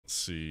Let's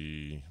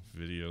see.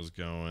 Video's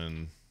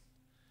going.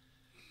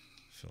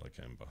 I feel like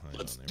I'm behind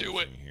Let's on do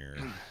it everything here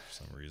for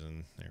some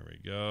reason. There we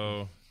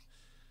go.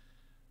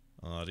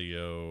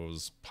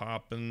 Audio's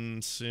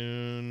popping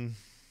soon.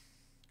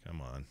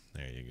 Come on.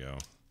 There you go.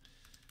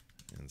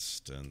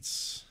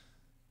 Instance.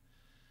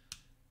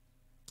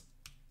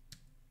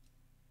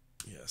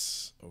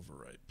 Yes.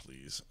 Overwrite,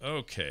 please.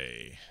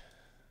 Okay.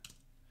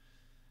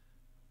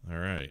 All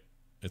right.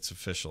 It's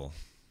official.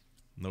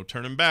 No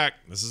turning back.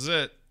 This is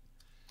it.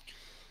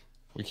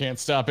 We can't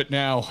stop it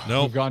now.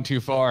 Nope. We've gone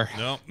too far.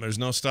 No, there's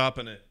no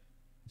stopping it.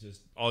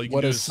 Just all you can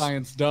What do has is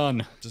science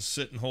done? just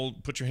sit and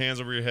hold, put your hands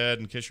over your head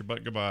and kiss your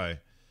butt goodbye.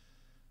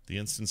 The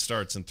instance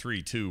starts in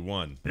 3, 2,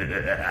 1. The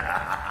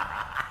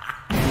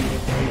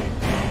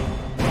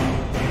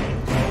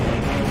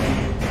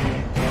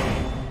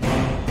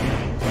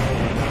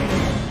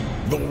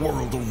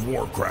World of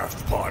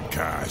Warcraft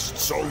podcast,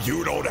 so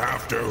you don't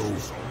have to.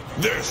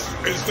 This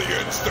is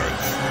the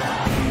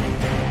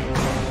instance.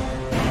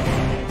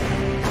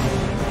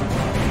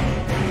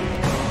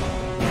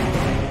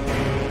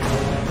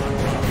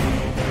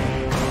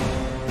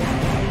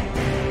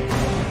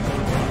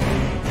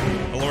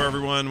 Hello,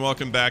 everyone.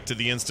 Welcome back to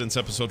The Instance,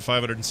 episode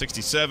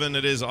 567.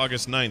 It is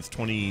August 9th,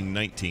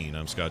 2019.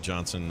 I'm Scott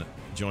Johnson,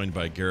 joined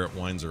by Garrett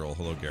Weinzierl.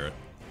 Hello, Garrett.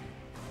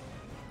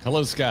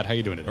 Hello, Scott. How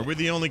you doing today? Are we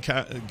the only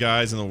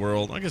guys in the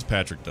world? I guess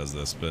Patrick does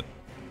this, but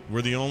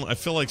we're the only. I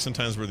feel like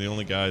sometimes we're the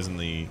only guys in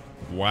the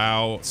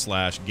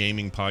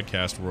WoW/gaming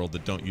podcast world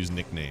that don't use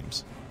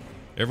nicknames.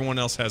 Everyone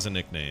else has a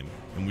nickname,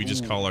 and we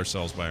just call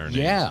ourselves by our names.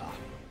 Yeah.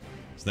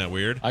 Isn't that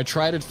weird? I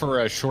tried it for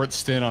a short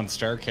stint on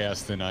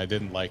StarCast, and I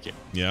didn't like it.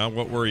 Yeah.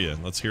 What were you?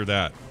 Let's hear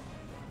that.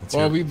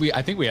 Well,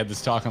 I think we had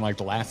this talk on like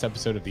the last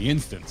episode of The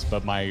Instance,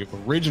 but my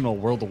original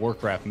World of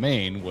Warcraft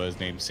main was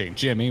named Saint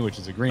Jimmy, which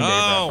is a Green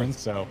Day reference.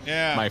 So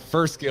yeah. My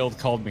first guild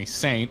called me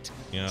Saint,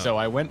 Yeah. so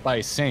I went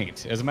by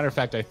Saint. As a matter of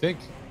fact, I think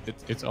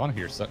it's on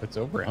here. It's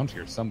over around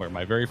here somewhere.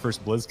 My very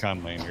first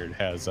BlizzCon lanyard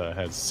has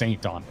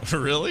Saint on it.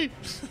 Really?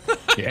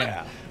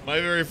 Yeah. My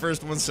very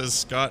first one says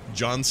Scott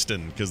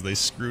Johnston because they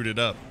screwed it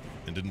up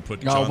and didn't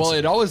put Johnson. Oh well,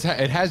 it always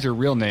it has your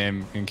real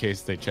name in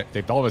case they check.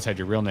 They've always had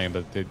your real name,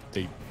 but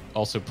they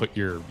also put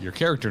your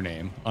character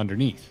name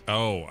underneath.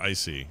 Oh, I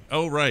see.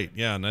 Oh, right.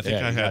 Yeah, and I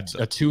think I had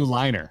a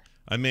two-liner.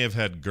 I may have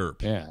had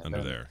GURP under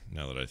that- there.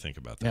 Now that I think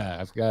about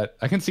that. Yeah,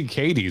 I can see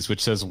Katie's,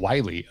 which says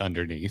Wiley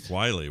underneath,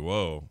 Wiley.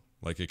 Whoa,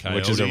 like a coyote.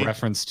 which is a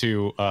reference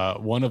to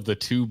one of the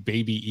two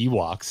baby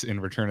Ewoks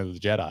in Return of the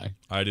Jedi.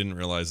 I didn't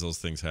realize those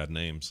things had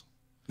names.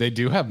 They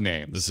do have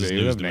names. This is they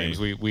news do have to names.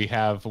 me. We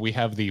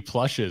have the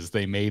plushes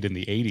they made in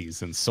the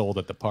 '80s and sold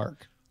at the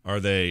park. Are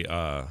they?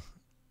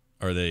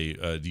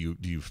 Do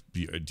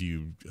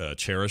you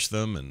cherish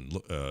them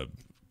and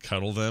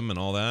cuddle them and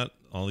all that?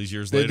 All these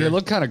years later, They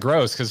look kind of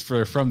gross because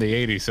from the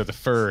 '80s, so the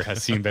fur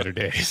has seen better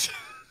days.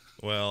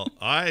 Well,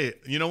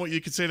 you know what? You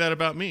could say that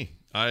about me.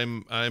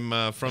 I'm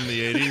from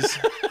the 80s,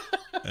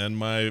 and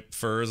my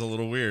fur is a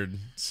little weird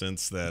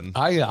since then.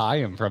 I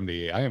am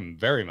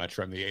very much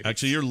from the '80s.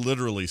 Actually, you're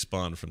literally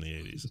spawned from the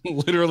 80s.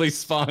 Literally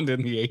spawned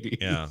in the '80s.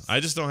 Yeah, I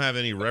just don't have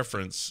any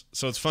reference.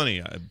 So it's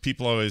funny.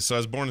 People always. So I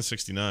was born in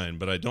 '69,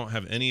 but I don't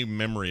have any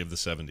memory of the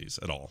 '70s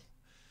at all.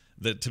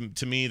 That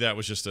to me, that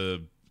was just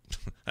a.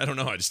 I don't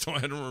know. I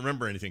don't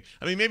remember anything.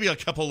 I mean, maybe a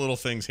couple little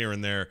things here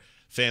and there,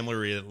 family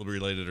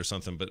related or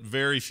something, but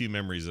very few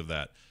memories of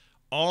that.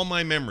 All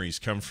my memories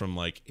come from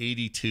like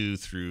 82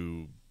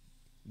 through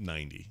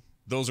 90.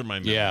 Those are my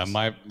memories. Yeah,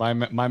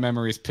 my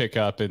memories pick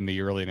up in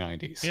the early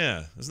 '90s.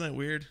 Yeah, isn't that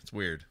weird? It's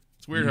weird.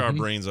 It's weird how our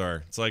brains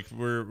are. It's like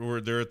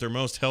they're at their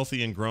most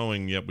healthy and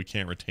growing, yet we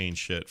can't retain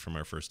shit from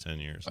our first 10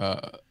 years.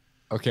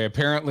 Okay,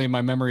 apparently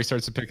my memory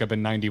starts to pick up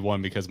in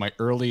 '91 because my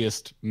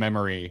earliest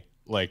memory,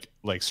 like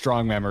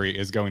strong memory,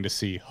 is going to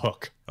see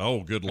Hook.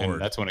 Oh, good lord!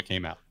 And that's when it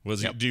came out.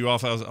 Do you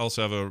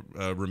also have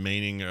a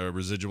remaining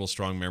residual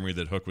strong memory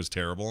that Hook was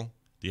terrible?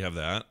 Do you have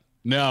that?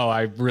 No,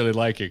 I really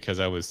like it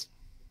because I was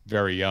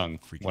very young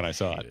when I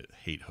saw it.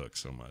 Hate Hook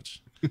so much.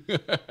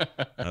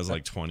 I was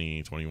like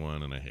 20,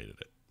 21, and I hated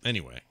it.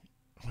 Anyway,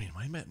 wait,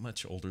 am I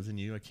much older than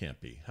you? I can't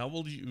be. How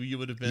old you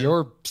would have been?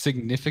 You're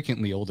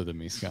significantly older than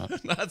me, Scott.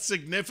 Not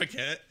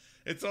significant.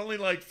 It's only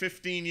like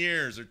 15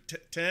 years or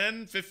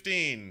 10,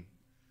 15.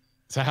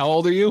 So how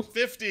old are you?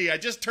 50. I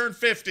just turned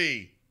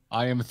 50.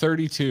 I am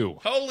 32.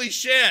 Holy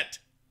shit.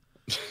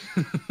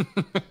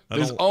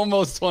 There's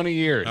almost 20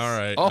 years. All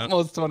right.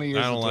 Almost 20 years.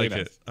 I don't like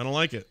between it. us. I don't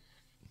like it.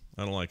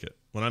 I don't like it.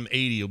 When I'm 80,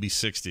 you'll be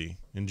 60.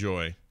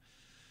 Enjoy.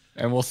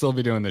 And we'll still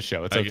be doing this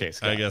show. It's okay,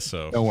 Scott. I guess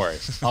so. Don't worry.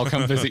 I'll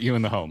come visit you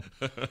in the home.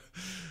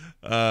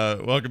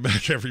 Welcome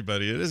back,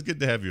 everybody. It is good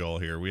to have you all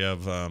here. We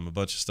have a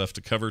bunch of stuff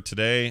to cover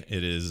today.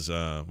 It is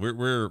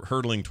we're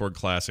hurtling toward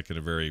Classic in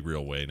a very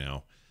real way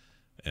now.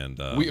 And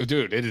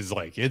dude, it is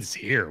like it's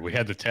here. We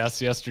had the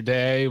test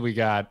yesterday. We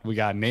got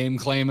name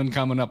claiming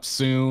coming up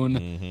soon.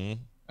 Mm-hmm.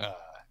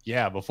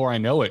 Yeah, before I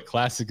know it,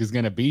 Classic is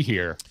going to be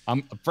here.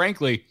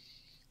 Frankly,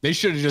 they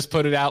should have just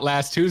put it out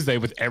last Tuesday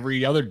with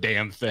every other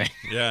damn thing.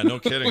 Yeah, no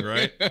kidding,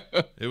 right?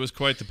 It was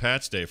quite the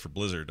patch day for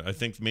Blizzard. I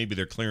think maybe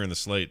they're clearing the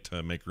slate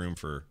to make room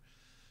for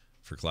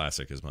for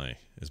Classic is my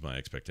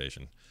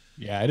expectation.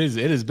 Yeah, it is.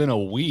 It has been a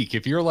week.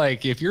 If you're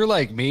like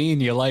me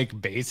and you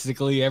like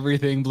basically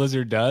everything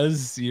Blizzard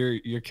does,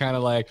 you're kind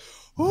of like,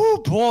 oh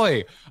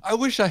boy, I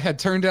wish I had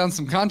turned down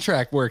some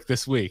contract work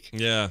this week.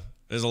 Yeah,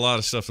 there's a lot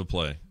of stuff to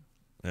play,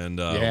 and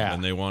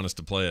and they want us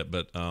to play it.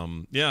 But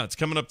yeah, it's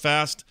coming up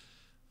fast.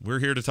 We're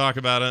here to talk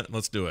about it.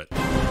 Let's do it.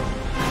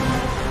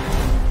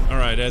 All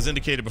right, as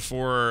indicated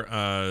before,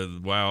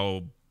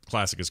 WoW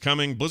Classic is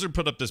coming. Blizzard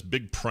put up this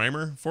big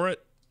primer for it.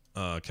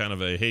 Kind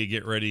of a, hey,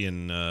 get ready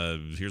and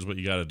here's what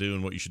you got to do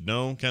and what you should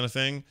know kind of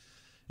thing.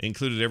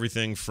 Included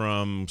everything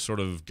from sort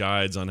of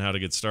guides on how to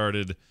get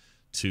started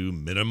to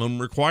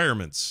minimum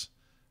requirements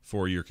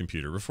for your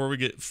computer. Before we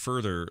get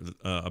further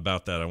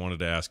about that, I wanted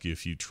to ask you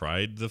if you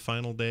tried the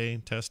final day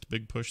test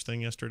big push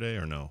thing yesterday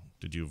or no?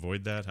 Did you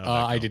avoid that?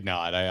 I did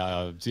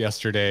not.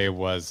 Yesterday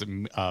was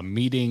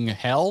meeting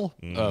hell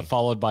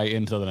followed by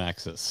Into the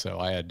Nexus. So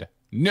I had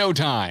no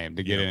time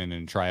to get in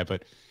and try it,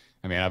 but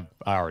I mean, I've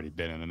already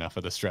been in enough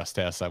of the stress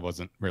tests. I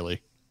wasn't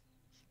really.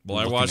 Well,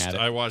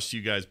 I watched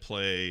you guys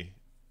play.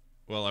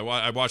 Well,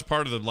 I watched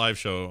part of the live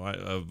show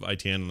of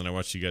ITN, and then I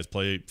watched you guys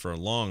play for a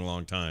long,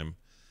 long time.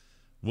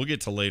 We'll get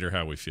to later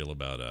how we feel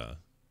about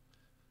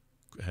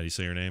how do you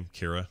say your name?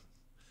 Kira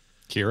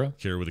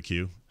with a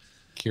Q.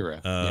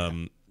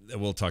 Kira.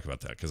 We'll talk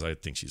about that because I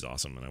think she's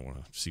awesome, and I want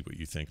to see what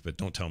you think. But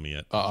don't tell me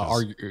yet.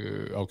 Are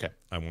you okay?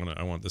 I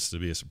want this to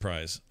be a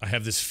surprise. I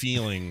have this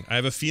feeling. I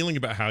have a feeling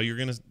about how you're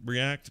going to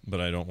react, but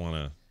I don't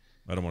want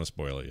to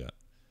spoil it yet.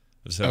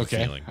 I just have a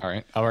feeling.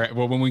 All right.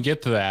 Well, when we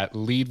get to that,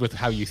 lead with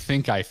how you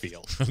think I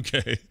feel.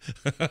 Okay.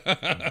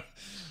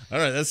 All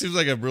right. That seems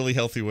like a really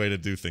healthy way to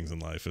do things in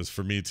life, is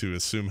for me to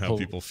assume how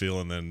people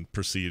feel and then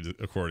proceed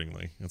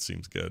accordingly. That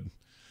seems good.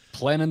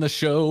 Planning the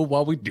show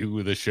while we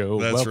do the show.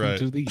 That's Welcome right.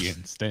 to the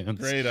instance.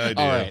 Great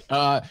idea.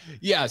 All right.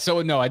 Yeah.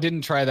 So no, I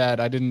didn't try that.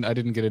 I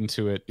didn't get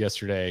into it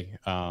yesterday.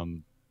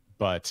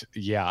 But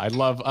yeah, I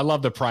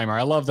love the primer.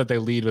 I love that they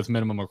lead with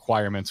minimum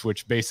requirements,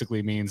 which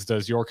basically means,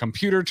 does your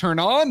computer turn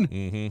on?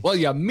 Mm-hmm. Well,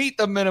 you meet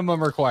the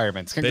minimum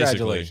requirements.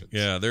 Congratulations.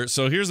 Basically, yeah.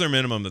 So here's their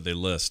minimum that they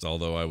list,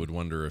 although I would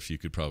wonder if you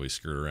could probably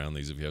skirt around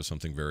these if you have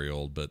something very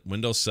old. But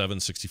Windows 7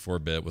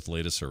 64-bit with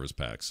latest service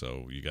pack.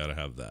 So you got to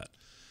have that.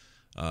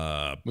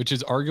 Which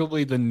is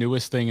arguably the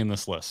newest thing in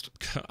this list.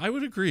 I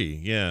would agree,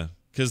 yeah,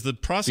 because the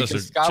processor.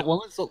 Because, Scott,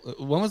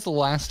 when was the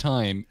last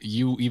time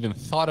you even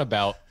thought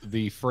about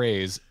the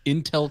phrase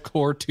Intel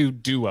Core 2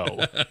 Duo?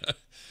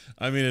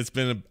 I mean, it's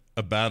been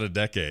about a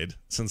decade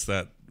since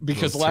that.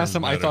 Because the last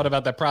time I thought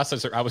about that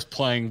processor, I was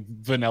playing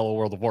vanilla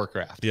World of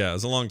Warcraft. Yeah, it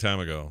was a long time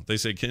ago. They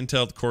say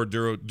Intel Core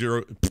Duo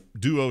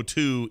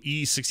 2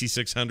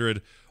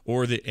 E6600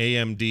 or the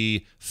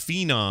AMD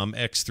Phenom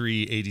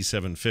X3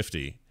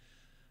 8750.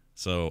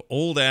 So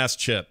old ass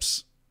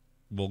chips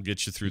will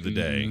get you through the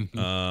day.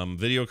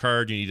 Video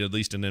card, you need at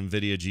least an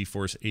NVIDIA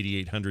GeForce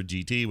 8800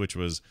 GT, which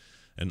was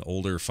an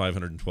older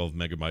 512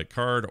 megabyte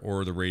card,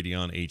 or the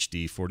Radeon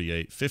HD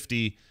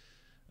 4850,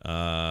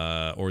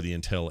 or the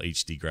Intel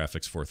HD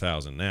Graphics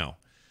 4000. Now,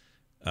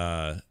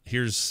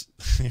 here's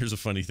a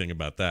funny thing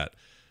about that.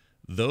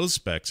 Those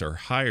specs are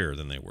higher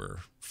than they were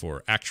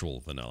for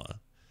actual vanilla.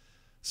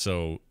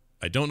 So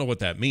I don't know what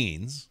that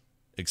means,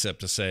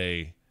 except to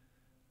say,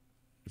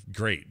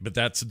 great, but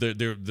that's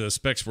the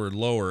specs were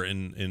lower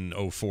in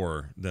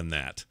 04 than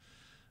that.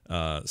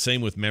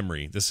 Same with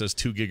memory. This says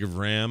 2 gig of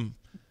RAM.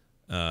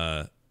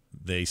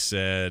 They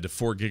said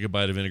 4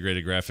 gigabyte of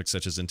integrated graphics,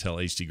 such as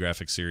Intel HD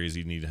Graphics series.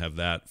 You need to have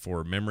that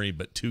for memory,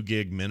 but 2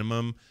 gig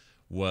minimum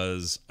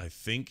was, I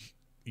think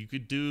you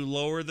could do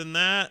lower than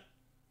that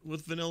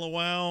with vanilla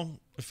WoW,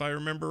 if I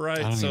remember right.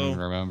 I don't even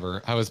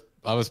remember.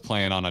 I was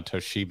playing on a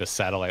Toshiba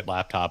satellite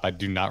laptop. I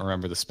do not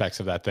remember the specs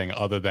of that thing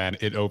other than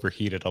it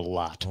overheated a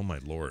lot. Oh my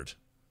Lord.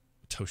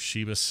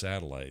 Toshiba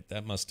satellite.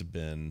 That must have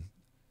been,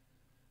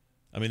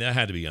 I mean, that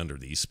had to be under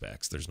these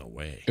specs. There's no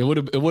way. It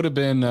would have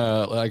been,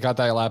 I got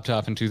that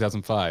laptop in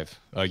 2005,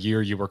 a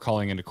year you were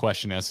calling into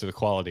question as to the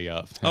quality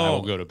of. And I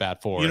will go to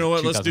bat for. You know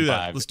what? Let's do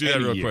that. Let's do that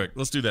real quick.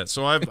 Let's do that.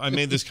 So I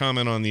made this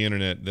comment on the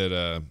internet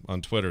that,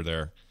 on Twitter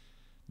there,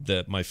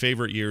 that my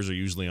favorite years are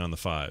usually on the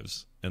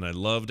fives. And I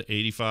loved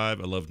 85.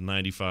 I loved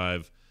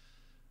 95,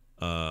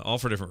 all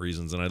for different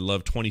reasons. And I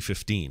loved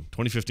 2015.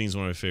 2015 is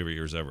one of my favorite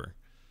years ever.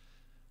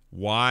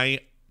 Why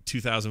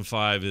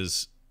 2005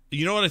 is,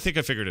 you know what? I think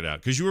I figured it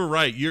out. Because you were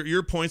right.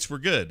 Your points were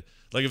good.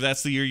 Like, if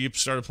that's the year you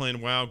started playing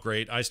WoW,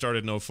 great. I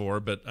started in 04,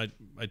 but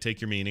I take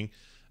your meaning.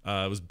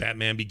 It was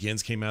Batman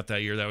Begins came out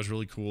that year. That was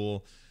really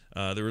cool.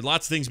 There were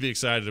lots of things to be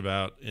excited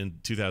about in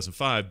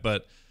 2005,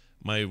 but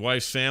my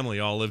wife's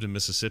family all lived in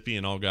Mississippi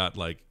and all got,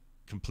 like,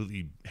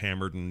 completely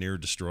hammered and near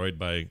destroyed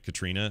by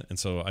Katrina, and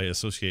so I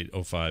associate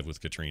 05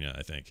 with Katrina,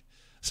 I think.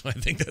 So I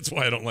think that's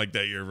why I don't like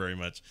that year very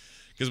much,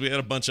 because we had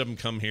a bunch of them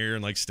come here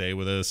and like stay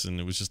with us, and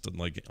it was just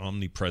like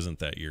omnipresent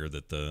that year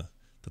that the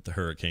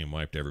hurricane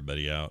wiped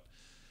everybody out.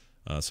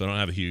 So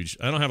I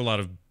don't have a lot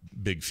of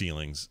big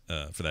feelings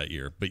for that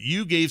year, but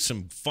you gave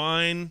some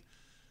fine,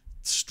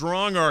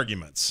 strong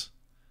arguments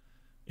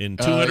in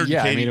 200.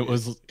 Yeah, I mean,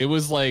 it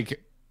was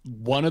like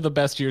one of the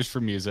best years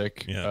for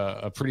music. Yeah.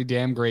 A pretty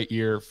damn great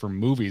year for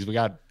movies. We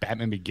got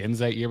Batman Begins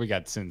that year. We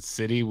got Sin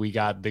City. We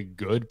got the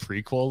good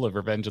prequel of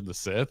Revenge of the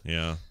Sith.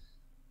 Yeah.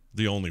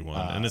 The only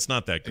one. And it's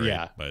not that great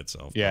by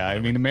itself. Yeah. I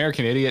mean,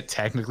 American Idiot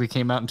technically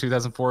came out in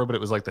 2004, but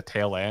it was like the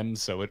tail end.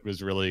 So it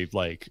was really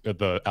like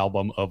the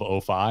album of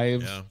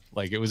 05. Yeah.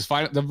 Like it was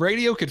fine. The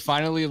radio could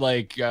finally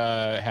like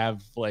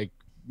have like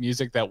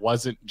music that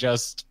wasn't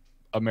just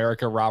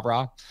America rah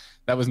rah.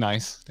 That was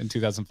nice in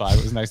 2005.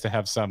 It was nice to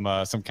have some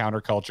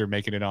counterculture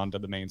making it onto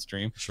the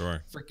mainstream.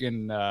 Sure.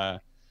 Freaking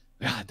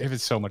there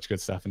was so much good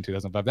stuff in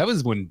 2005. That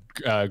was when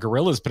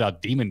Gorillaz put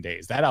out Demon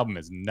Days. That album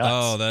is nuts.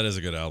 Oh, that is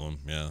a good album.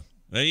 Yeah.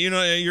 You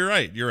know, you're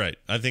right. You're right.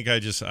 I think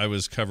I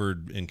was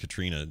covered in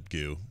Katrina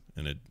goo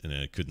and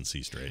I couldn't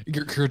see straight.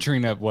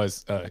 Katrina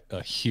was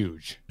a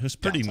huge. It was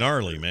pretty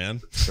gnarly,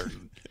 man.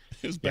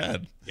 It was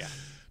bad. Yeah.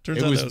 Turns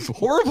it out was that was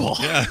horrible.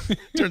 Yeah.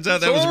 Turns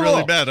out that was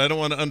really bad. I don't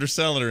want to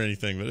undersell it or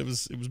anything, but it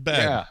was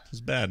bad. Yeah. It was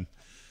bad.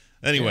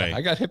 Anyway. Yeah,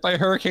 I got hit by a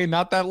hurricane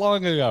not that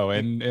long ago,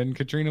 and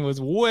Katrina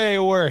was way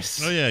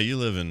worse. Oh yeah, you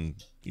live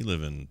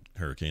in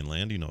hurricane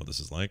land. You know what this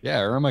is like.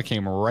 Yeah, Irma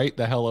came right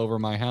the hell over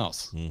my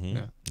house. Mm-hmm.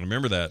 Yeah. I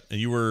remember that. And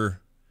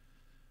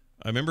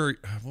I remember,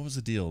 what was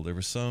the deal? There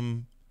was I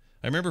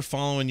remember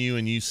following you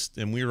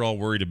and we were all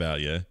worried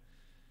about you.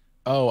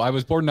 Oh, I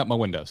was boarding up my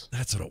windows.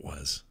 That's what it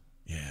was.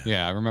 Yeah.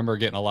 Yeah, I remember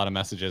getting a lot of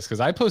messages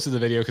because I posted the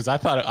video because I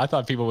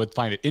thought people would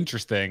find it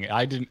interesting.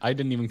 I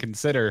didn't even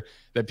consider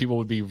that people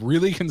would be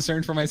really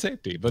concerned for my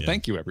safety. But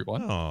thank you,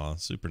 everyone. Oh,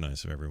 super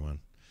nice of everyone.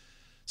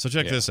 So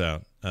check this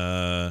out.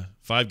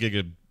 5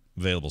 gig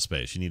available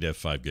space. You need to have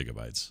 5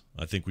 gigabytes.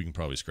 I think we can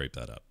probably scrape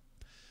that up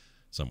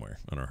somewhere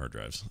on our hard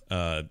drives.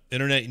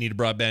 Internet, you need a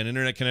broadband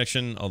internet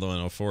connection, although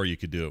in 04 you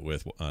could do it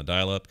with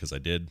dial-up because I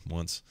did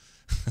once.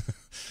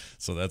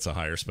 So that's a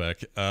higher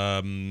spec.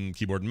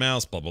 Keyboard and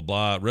mouse, blah, blah,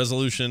 blah.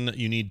 Resolution,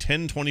 you need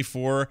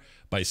 1024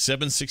 by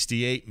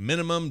 768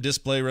 minimum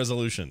display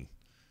resolution.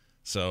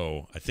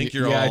 So I think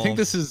you're all... Yeah, I think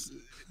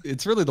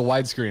it's really the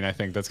widescreen, I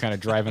think, that's kind of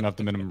driving up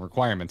the minimum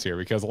requirements here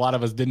because a lot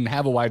of us didn't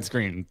have a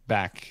widescreen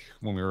back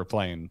when we were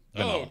playing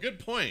vanilla. Oh, good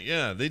point.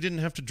 Yeah, they didn't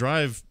have to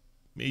drive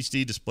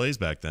HD displays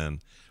back then,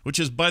 which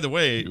is, by the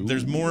way,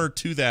 there's more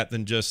to that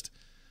than just,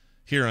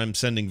 here, I'm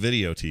sending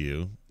video to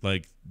you.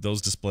 Like,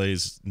 those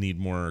displays need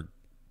more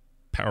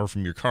power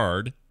from your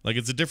card. Like,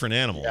 it's a different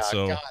animal. Yeah,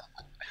 so God,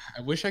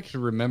 I wish I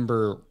could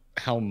remember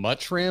how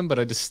much RAM, but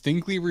I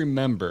distinctly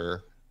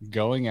remember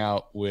going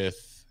out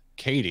with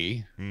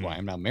Katie, who I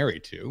am now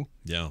married to,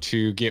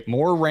 to get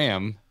more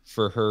RAM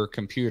for her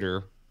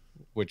computer,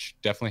 which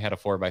definitely had a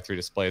 4x3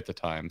 display at the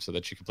time, so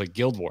that she could play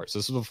Guild Wars.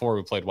 This was before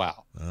we played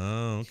WoW.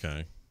 Oh,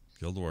 okay.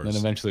 Guild Wars. And then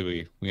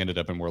eventually we ended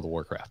up in World of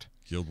Warcraft.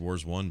 Guild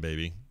Wars 1,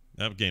 baby.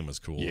 That game was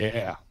cool.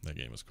 Yeah. That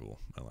game was cool.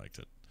 I liked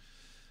it.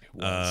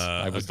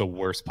 I was the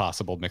worst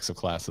possible mix of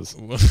classes.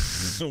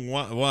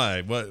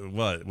 Why?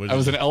 What I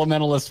was an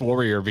elementalist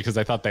warrior because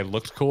I thought they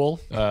looked cool.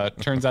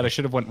 Turns out I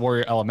should have went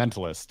warrior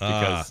elementalist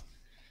because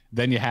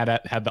then you had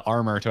the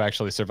armor to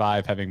actually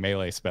survive having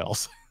melee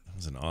spells. It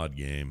was an odd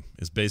game.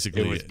 It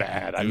was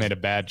bad. I made a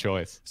bad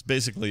choice. It's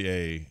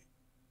basically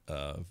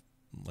a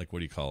like, what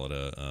do you call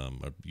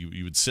it?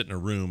 You would sit in a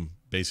room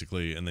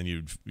basically, and then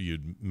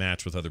you'd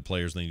match with other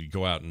players, and then you'd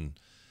go out and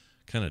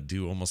kind of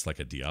do almost like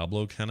a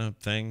Diablo kind of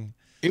thing.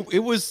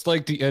 It was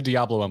like the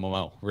Diablo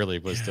MMO. Really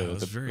was it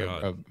was very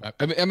odd.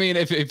 I mean,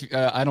 if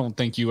I don't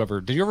think did you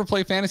ever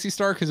play Phantasy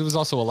Star? Because it was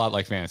also a lot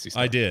like Phantasy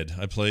Star. I did.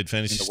 I played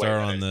Phantasy Star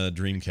on the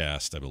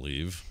Dreamcast, I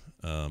believe.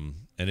 And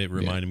it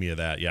reminded me of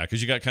that. Yeah, because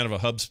you got kind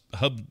of a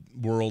hub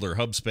world or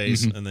hub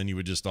space, and then you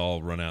would just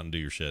all run out and do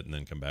your shit and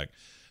then come back.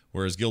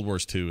 Whereas Guild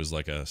Wars 2 is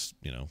like a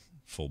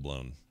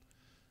full-blown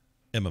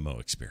MMO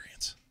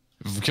experience.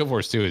 Guild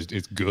Wars 2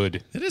 is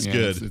good. It is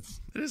good.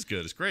 It is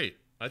good. It's great.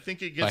 I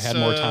think it gets. I had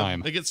more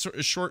time. It gets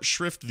a short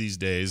shrift these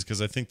days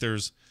because I think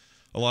there's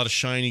a lot of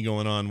shiny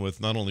going on with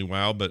not only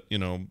WoW but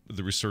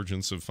the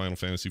resurgence of Final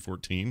Fantasy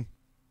 14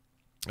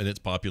 and its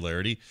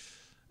popularity,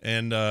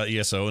 and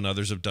ESO and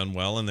others have done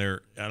well, and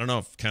I don't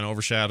know, kind of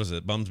overshadows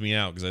it. Bums me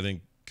out because I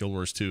think Guild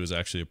Wars 2 is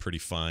actually a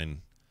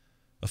fine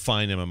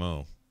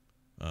MMO.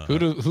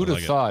 Who'd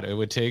have thought it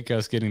would take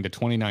us getting to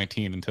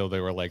 2019 until they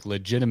were like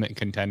legitimate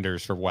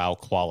contenders for WoW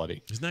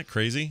quality? Isn't that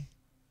crazy?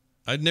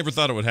 I never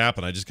thought it would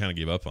happen. I just kind of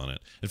gave up on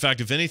it. In fact,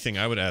 if anything,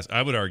 I would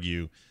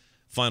argue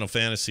Final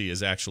Fantasy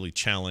is actually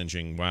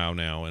challenging WoW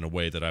now in a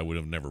way that I would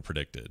have never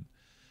predicted.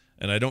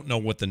 And I don't know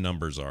what the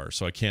numbers are,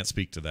 so I can't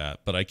speak to that.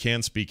 But I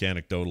can speak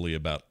anecdotally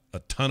about a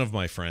ton of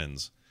my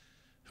friends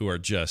who are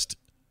just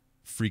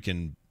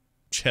freaking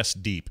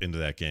chest deep into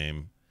that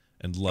game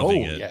and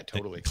loving it. Yeah,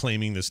 totally. And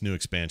claiming this new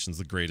expansion's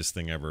the greatest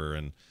thing ever,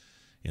 and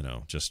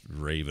just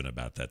raving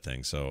about that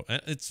thing. So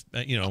it's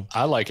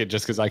I like it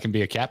just because I can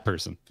be a cat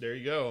person. There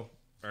you go.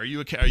 Are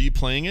you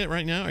playing it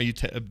right now? Are you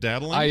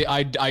dabbling?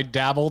 I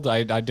dabbled.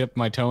 I dipped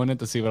my toe in it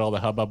to see what all the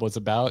hubbub was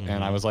about,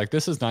 and I was like,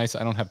 "This is nice.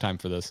 I don't have time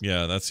for this."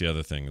 Yeah, that's the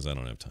other thing is I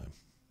don't have time.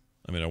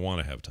 I mean, I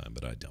want to have time,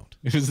 but I don't.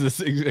 It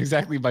was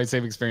exactly my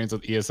same experience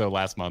with ESO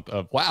last month.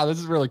 Of wow, this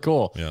is really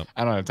cool. Yeah,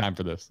 I don't have time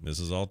for this. This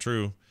is all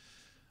true.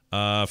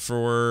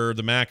 For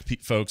the Mac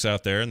folks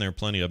out there, and there are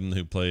plenty of them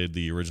who played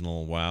the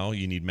original WoW,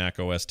 you need Mac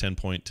OS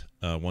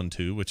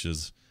 10.12, which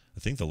is, I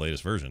think, the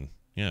latest version.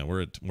 Yeah,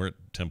 we're at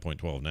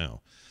 10.12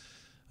 now.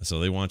 So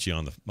they want you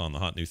on the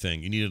hot new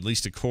thing. You need at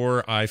least a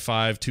Core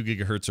i5 2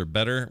 gigahertz or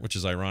better, which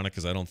is ironic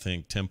because I don't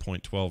think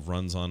 10.12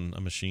 runs on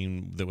a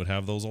machine that would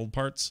have those old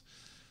parts.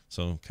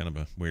 So kind of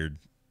a weird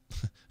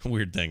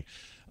thing.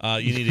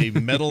 You need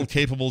a metal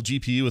capable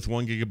GPU with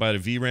 1 gigabyte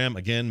of VRAM.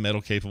 Again,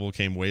 metal capable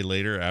came way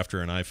later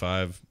after an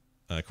i5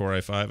 Core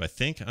i5. I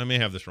think I may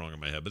have this wrong in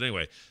my head, but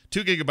anyway,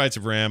 2 gigabytes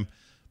of RAM,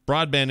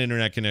 broadband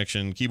internet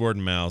connection, keyboard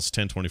and mouse,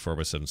 1024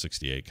 by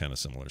 768, kind of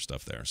similar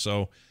stuff there.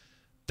 So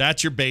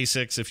that's your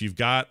basics. If you've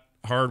got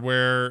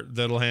hardware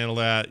that'll handle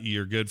that,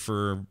 you're good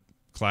for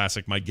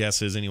Classic. My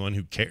guess is anyone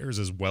who cares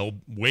is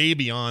way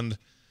beyond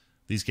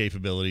these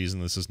capabilities,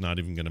 and this is not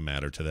even going to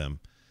matter to them.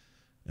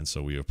 And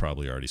so we have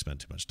probably already spent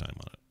too much time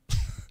on it.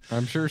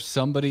 I'm sure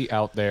somebody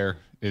out there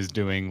is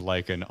doing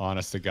like an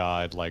honest to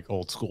God, like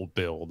old school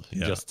build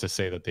just to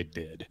say that they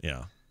did.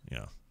 Yeah.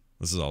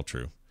 This is all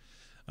true.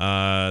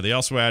 They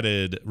also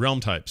added realm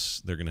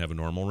types. They're going to have a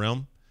normal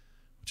realm,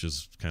 which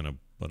is kind of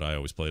what I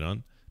always played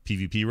on.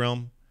 PvP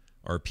realm,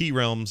 RP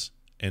realms,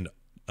 and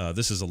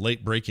this is a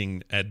late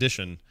breaking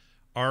addition,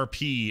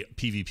 RP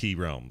PvP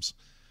realms.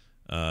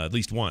 At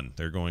least one.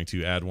 They're going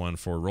to add one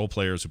for role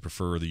players who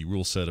prefer the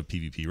rule set of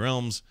PvP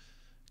realms,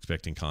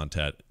 expecting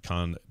combat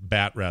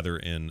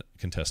in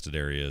contested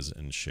areas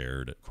and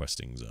shared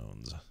questing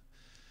zones.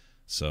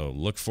 So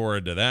look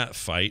forward to that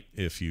fight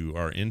if you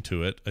are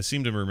into it. I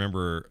seem to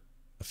remember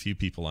a few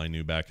people I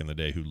knew back in the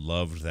day who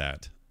loved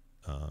that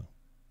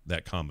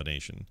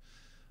combination.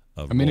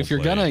 I mean, if you're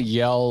going to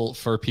yell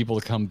for people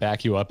to come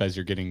back you up as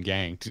you're getting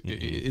ganked,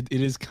 it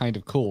is kind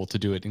of cool to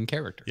do it in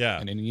character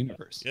and in a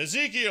universe.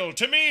 Ezekiel,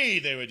 to me,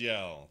 they would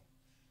yell.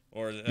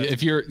 Or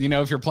if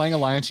you're playing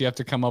Alliance, you have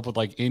to come up with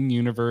like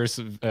in-universe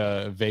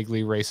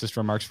vaguely racist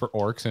remarks for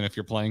orcs, and if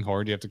you're playing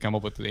Horde, you have to come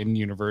up with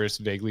in-universe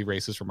vaguely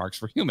racist remarks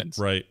for humans.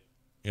 Right.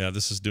 Yeah,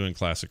 this is doing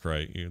Classic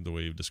right, the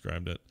way you've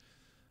described it.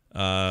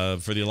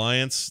 For the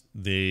Alliance,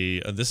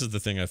 this is the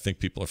thing I think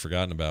people have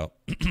forgotten about.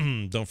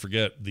 Don't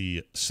forget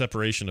the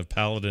separation of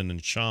Paladin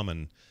and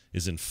Shaman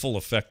is in full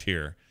effect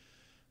here.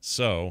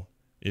 So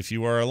if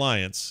you are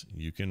Alliance,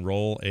 you can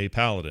roll a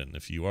Paladin.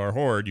 If you are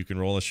Horde, you can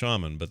roll a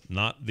Shaman, but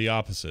not the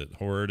opposite.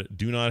 Horde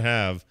do not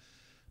have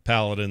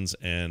Paladins,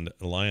 and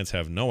Alliance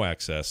have no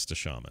access to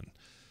Shaman.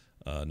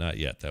 Not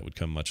yet. That would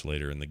come much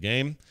later in the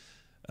game.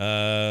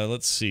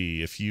 Let's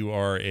see. If you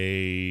are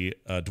a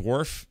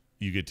Dwarf,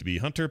 you get to be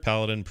Hunter,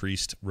 Paladin,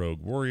 Priest,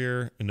 Rogue,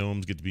 Warrior.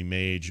 Gnomes get to be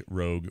Mage,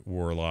 Rogue,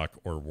 Warlock,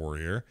 or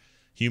Warrior.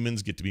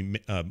 Humans get to be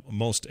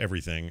most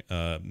everything.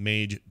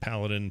 Mage,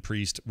 Paladin,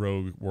 Priest,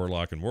 Rogue,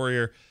 Warlock, and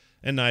Warrior.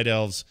 And Night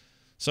Elves,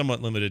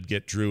 somewhat limited,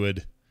 get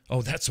Druid.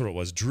 Oh, that's what it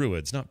was.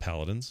 Druids, not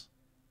Paladins.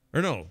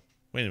 Or no,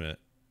 wait a minute.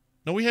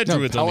 No, we had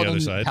Druids on the other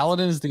side.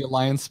 Paladin is the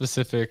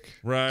Alliance-specific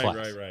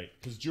class. Right.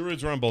 Because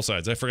Druids were on both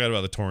sides. I forgot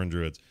about the Tauren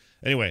Druids.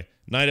 Anyway,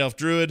 Night Elf,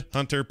 Druid,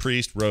 Hunter,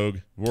 Priest, Rogue,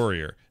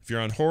 Warrior. If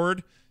you're on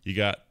Horde, you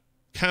got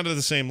kind of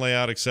the same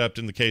layout, except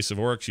in the case of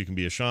Orcs, you can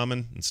be a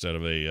Shaman instead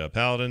of a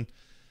Paladin.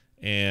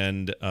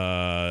 And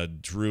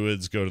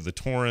Druids go to the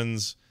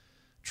Taurens.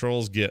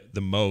 Trolls get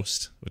the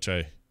most, which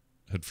I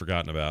had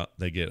forgotten about.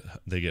 They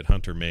get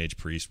Hunter, Mage,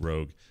 Priest,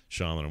 Rogue,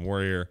 Shaman, and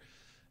Warrior,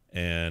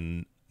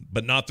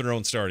 but not their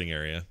own starting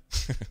area,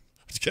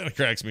 which kind of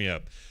cracks me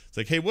up. It's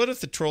like, hey, what if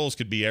the Trolls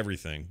could be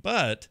everything,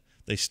 but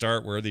they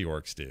start where the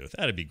Orcs do?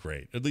 That'd be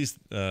great. At least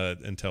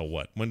until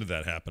what? When did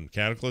that happen?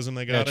 Cataclysm,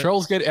 they got it?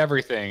 Trolls get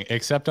everything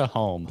except a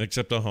home.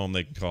 Except a home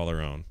they can call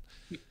their own.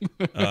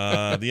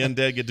 The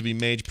Undead get to be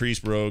Mage,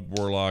 Priest, Rogue,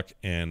 Warlock,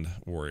 and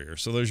Warrior.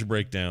 So there's your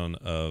breakdown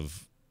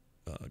of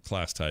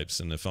class types.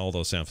 And if all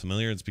those sound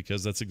familiar, it's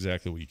because that's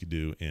exactly what you could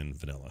do in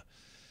vanilla.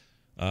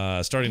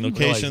 Starting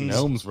locations.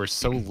 Gnomes were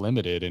so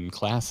limited in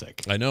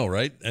Classic. I know,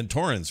 right? And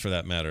Taurens, for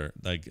that matter.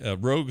 Like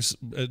rogues,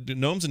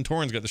 gnomes and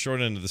Taurens got the short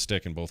end of the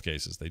stick in both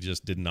cases. They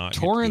just did not.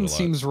 Tauren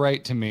seems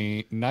right to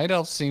me. Night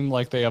Elves seem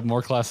like they have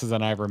more classes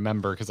than I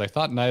remember, because I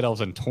thought Night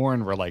Elves and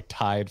Tauren were like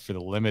tied for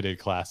the limited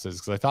classes.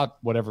 Because I thought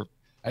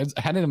I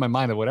had it in my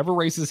mind that whatever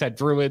races had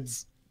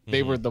Druids,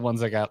 they were the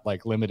ones that got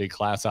like limited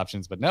class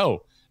options. But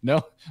no,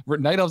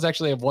 Night Elves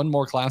actually have one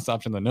more class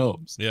option than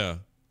gnomes. Yeah,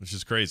 which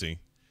is crazy.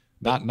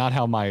 Not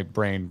how my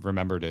brain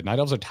remembered it. Night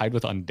Elves are tied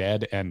with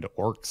Undead and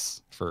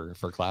Orcs for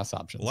class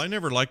options. Well, I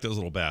never liked those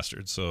little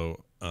bastards,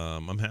 so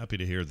I'm happy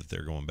to hear that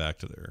they're going back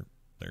to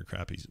their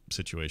crappy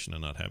situation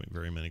and not having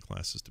very many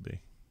classes to be.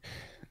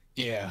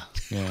 Yeah.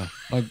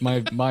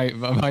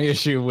 My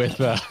issue with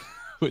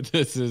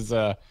this is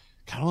I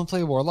don't want to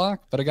play a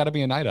Warlock, but I got to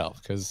be a Night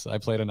Elf because I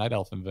played a Night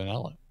Elf in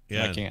vanilla.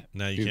 Yeah, I can't.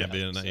 Now you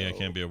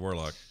can't be a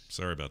Warlock.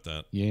 Sorry about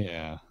that.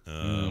 Yeah.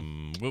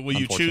 What will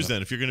you choose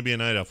then? If you're going to be a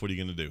Night Elf, what are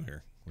you going to do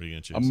here? What are you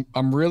going to choose?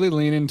 I'm really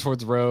leaning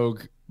towards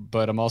Rogue,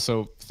 but I'm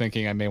also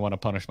thinking I may want to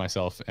punish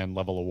myself and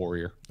level a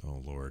Warrior.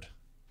 Oh Lord.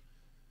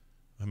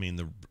 I mean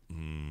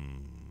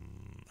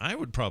I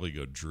would probably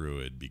go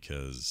Druid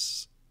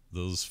because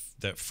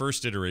that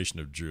first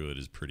iteration of Druid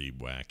is pretty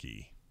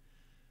wacky.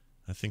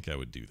 I think I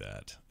would do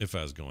that if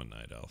I was going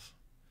Night Elf.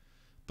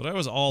 But I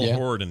was all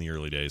Horde in the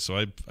early days, so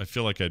I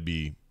feel like I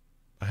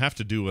have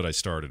to do what I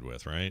started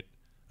with, right?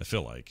 I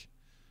feel like.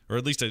 Or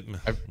at least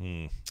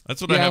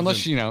that's what I have.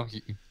 Unless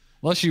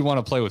you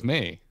want to play with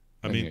me.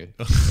 I mean,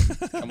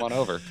 come on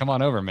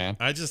over, man.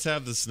 I just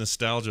have this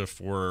nostalgia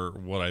for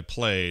what I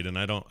played, and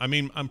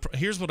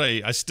here's what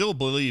I still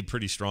believe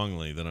pretty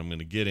strongly that I'm going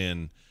to get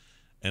in,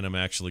 and I'm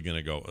actually going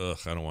to go, ugh,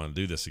 I don't want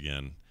to do this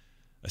again.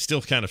 I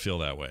still kind of feel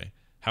that way.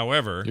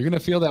 However, you're going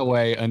to feel that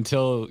way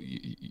until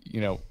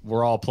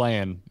we're all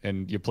playing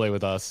and you play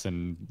with us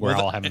and we're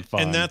all having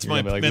fun. And that's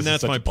my point.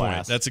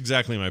 That's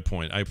exactly my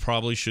point. I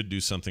probably should do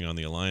something on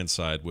the Alliance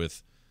side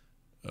with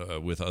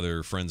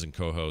other friends and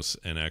co-hosts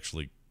and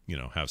actually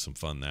have some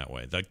fun that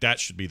way. Like that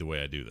should be the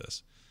way I do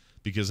this.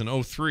 Because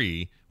in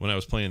 03, when I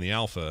was playing the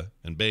alpha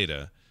and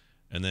beta,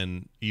 and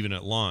then even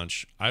at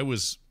launch, I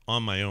was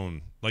on my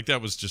own. Like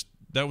that was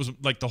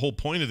like the whole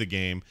point of the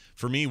game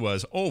for me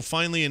was,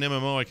 finally an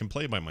MMO I can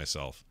play by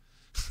myself.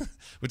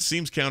 Which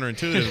seems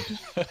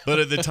counterintuitive. But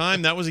at the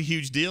time, that was a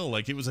huge deal.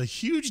 Like it was a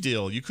huge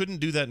deal. You couldn't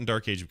do that in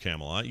Dark Age of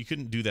Camelot. You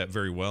couldn't do that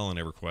very well in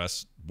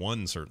EverQuest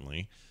 1,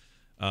 certainly.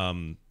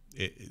 The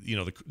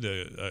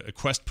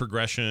quest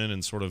progression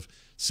and sort of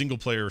single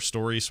player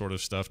story sort of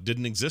stuff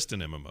didn't exist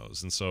in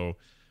MMOs, and so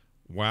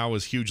WoW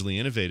was hugely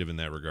innovative in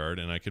that regard,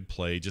 and I could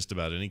play just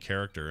about any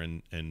character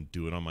and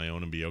do it on my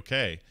own and be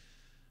okay,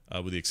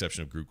 with the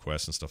exception of group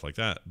quests and stuff like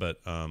that.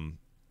 But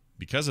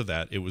because of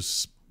that, it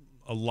was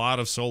a lot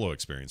of solo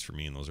experience for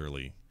me in those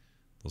early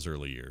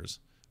years,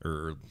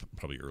 or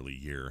probably early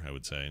year, I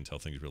would say, until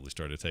things really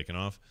started taking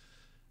off.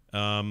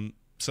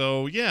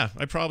 So yeah,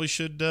 I probably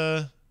should.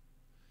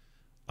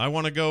 I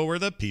want to go where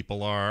the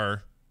people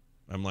are.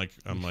 I'm like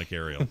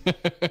Ariel.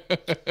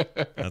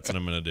 That's what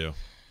I'm gonna do.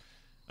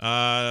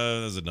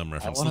 That's a dumb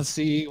reference.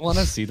 I want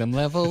to see them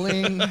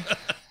leveling.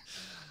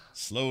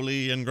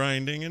 Slowly and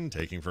grinding and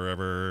taking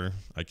forever.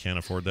 I can't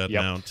afford that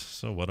mount.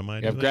 So what am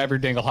I doing? Grab your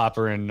dingle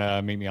hopper and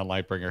meet me on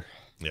Lightbringer.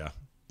 Yeah,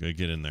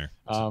 get in there.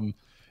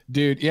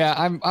 Dude, yeah,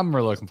 I'm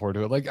really looking forward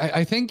to it. Like,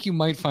 I think you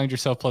might find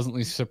yourself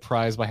pleasantly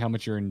surprised by how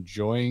much you're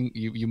enjoying.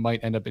 You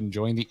might end up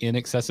enjoying the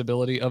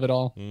inaccessibility of it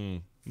all.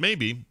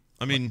 Maybe.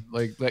 I mean,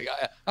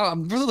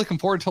 I'm really looking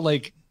forward to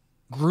like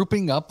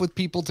grouping up with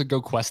people to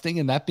go questing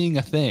and that being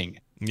a thing.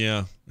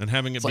 Yeah, and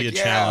having it be a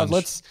challenge.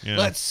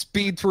 Let's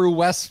speed through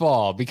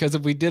Westfall, because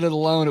if we did it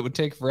alone, it would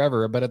take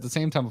forever. But at the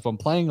same time, if I'm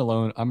playing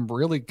alone, I'm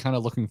really kind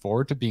of looking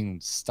forward to being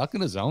stuck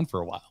in a zone for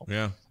a while.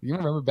 Yeah, you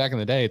remember back in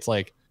the day, it's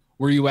like,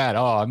 where you at?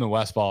 Oh, I'm in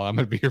Westfall. I'm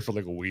gonna be here for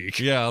like a week.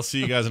 Yeah, I'll see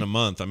you guys in a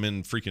month. I'm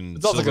in freaking.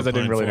 It's also because I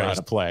didn't really know how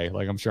to play.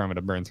 Like, I'm sure I'm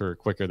gonna burn through it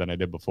quicker than I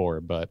did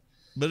before. But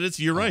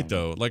you're right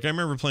though. Like I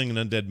remember playing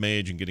an undead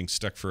mage and getting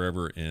stuck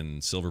forever in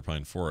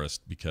Silverpine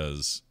Forest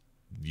because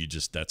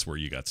that's where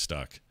you got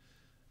stuck,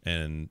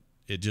 and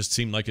it just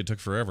seemed like it took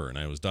forever, and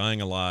I was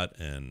dying a lot,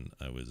 and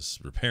I was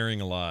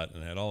repairing a lot,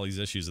 and I had all these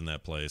issues in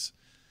that place.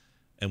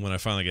 And when I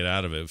finally got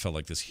out of it, it felt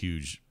like this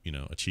huge,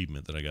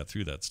 achievement that I got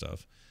through that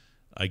stuff.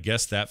 I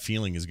guess that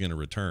feeling is going to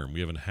return. We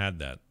haven't had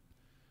that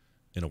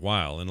in a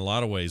while. In a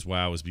lot of ways,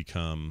 WoW has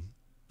become,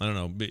 I don't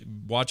know,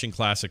 watching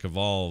Classic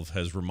evolve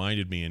has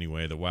reminded me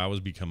anyway that WoW has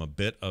become a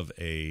bit of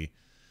a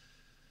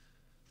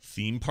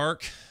theme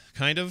park,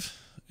 kind of.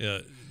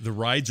 The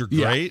rides are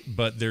great,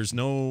 but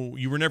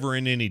you were never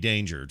in any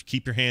danger.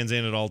 Keep your hands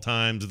in at all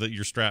times, that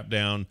you're strapped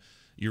down,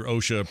 you're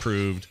OSHA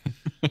approved.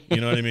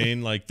 You know what I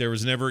mean? Like you're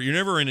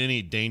never in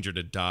any danger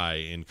to die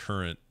in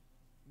current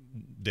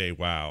day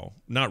WoW.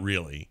 Not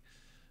really.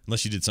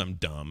 Unless you did something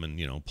dumb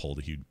and, pulled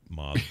a huge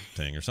mob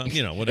thing or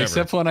something, whatever.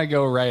 Except when I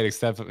go right,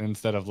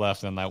 instead of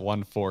left on that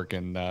one fork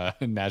in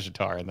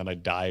Najatar, and then I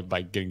die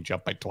by getting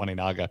jumped by 20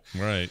 Naga.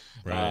 Right.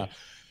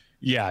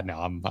 Yeah, no,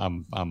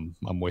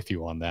 I'm with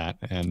you on that,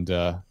 and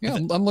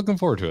I'm looking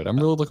forward to it. I'm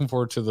really looking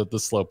forward to the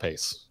slow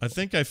pace. I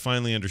think I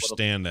finally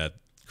understand that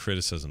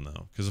criticism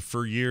though, because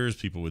for years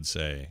people would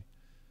say,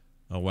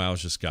 "Oh,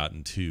 WoW's just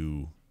gotten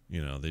too,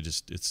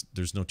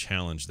 there's no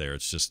challenge there.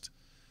 It's just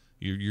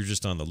you're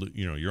just on the loot,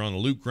 you're on the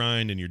loot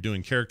grind and you're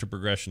doing character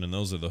progression and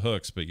those are the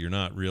hooks, but you're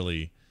not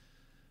really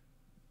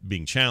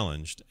being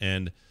challenged."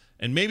 And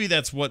maybe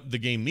that's what the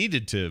game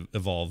needed to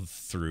evolve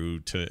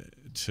through to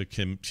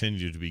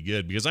continue to be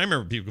good. Because I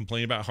remember people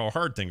complaining about how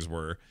hard things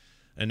were,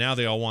 and now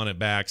they all want it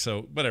back.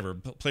 So whatever,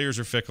 players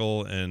are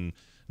fickle, and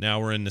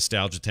now we're in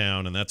nostalgia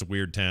town, and that's a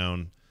weird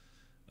town.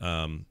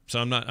 So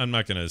I'm not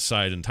going to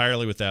side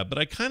entirely with that, but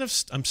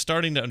I'm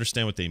starting to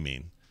understand what they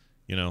mean.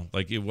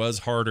 Like it was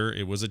harder,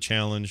 it was a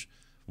challenge.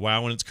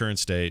 WoW in its current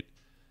state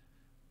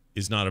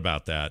is not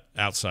about that.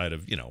 Outside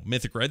of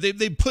Mythic, right?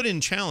 They put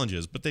in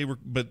challenges, but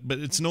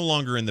it's no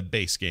longer in the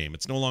base game.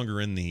 It's no longer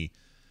in the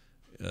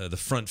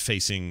front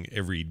facing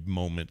every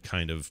moment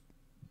kind of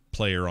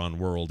player on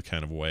world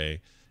kind of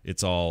way.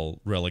 It's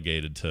all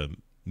relegated to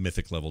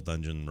Mythic level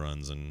dungeon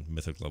runs and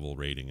Mythic level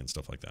raiding and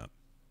stuff like that.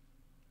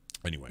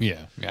 Anyway,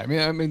 yeah.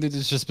 I mean,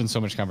 there's just been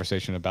so much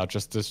conversation about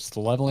just this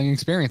leveling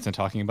experience and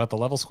talking about the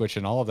level switch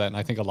and all of that. And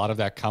I think a lot of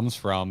that comes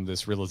from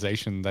this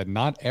realization that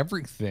not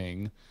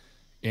everything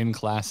in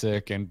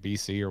Classic and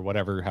BC or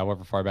whatever,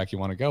 however far back you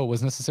want to go,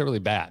 was necessarily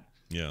bad.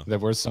 Yeah. There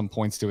were some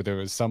points to it. There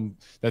was some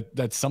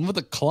that some of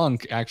the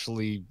clunk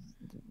actually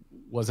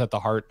was at the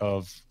heart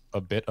of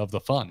a bit of the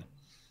fun.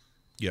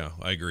 Yeah,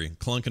 I agree.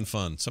 Clunk and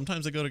fun.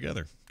 Sometimes they go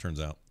together, turns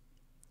out.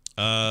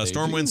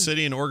 Stormwind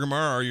City and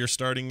Orgrimmar are your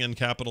starting and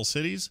capital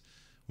cities.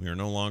 We are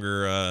no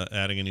longer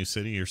adding a new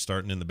city. You're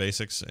starting in the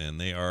basics, and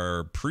they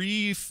are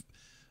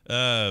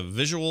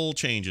visual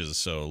changes.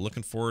 So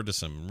looking forward to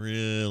some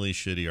really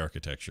shitty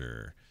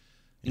architecture.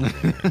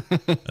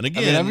 And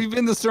again, have you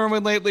been to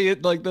Stormwind lately?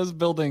 Like those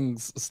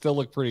buildings still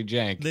look pretty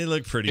jank. They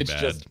look pretty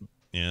bad.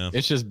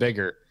 It's just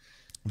bigger.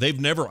 They've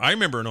never. I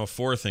remember in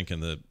 04 thinking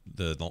the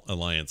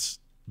Alliance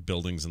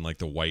buildings and like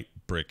the white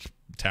brick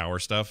tower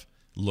stuff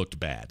looked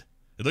bad.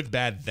 It looked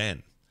bad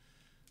then,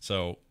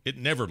 so it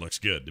never looks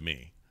good to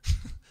me.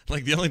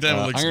 Like the only time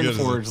it looks good is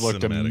Ironforge looked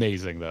cinematic.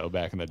 Amazing though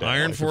back in the day.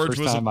 Ironforge the first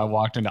was time I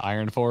walked into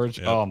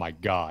Ironforge. Oh my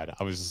god,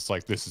 I was just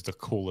like, this is the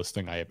coolest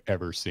thing I have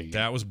ever seen.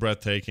 That was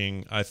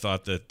breathtaking. I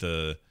thought that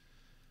the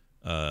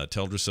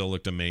Teldrassil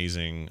looked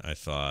amazing. I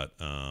thought,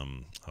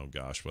 oh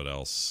gosh, what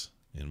else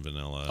in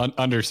vanilla?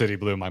 Undercity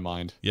blew my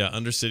mind. Yeah,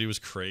 Undercity was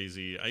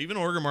crazy. Even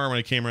Orgrimmar, when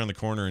I came around the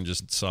corner and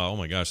just saw, oh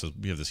my gosh,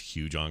 we have this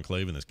huge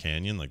enclave in this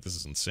canyon. Like this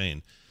is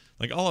insane.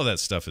 Like all of that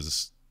stuff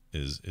is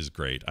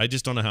great. I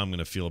just don't know how I'm going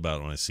to feel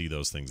about it when I see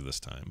those things this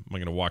time. Am I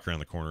going to walk around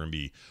the corner and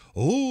be,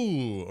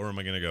 oh, or am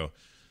I going to go,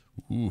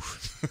 ooh,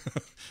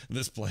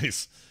 this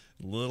place,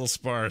 a little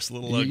sparse, a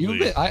little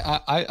ugly.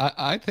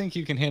 I think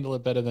you can handle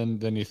it better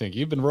than you think.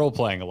 You've been role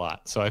playing a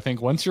lot, so I think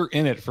once you're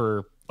in it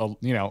for,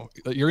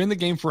 you're in the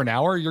game for an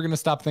hour, you're going to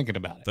stop thinking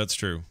about it. That's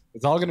true.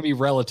 It's all going to be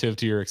relative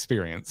to your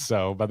experience.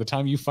 So by the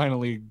time you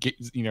finally get,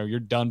 you're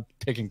done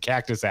picking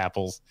cactus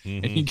apples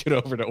and you get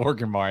over to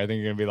Orgrimmar, I think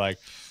you're going to be like,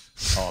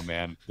 oh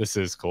man, this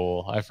is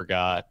cool. I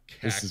forgot.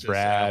 This is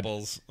rad.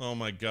 Apples. Oh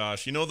my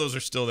gosh. Those are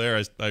still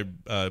there.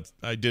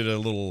 I did a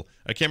little,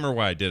 I can't remember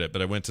why I did it,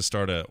 but I went to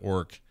start a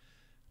orc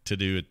to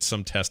do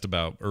some test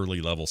about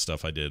early level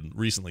stuff I did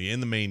recently in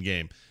the main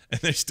game.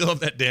 And they still have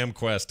that damn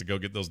quest to go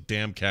get those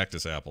damn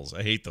cactus apples.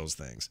 I hate those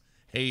things.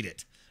 Hate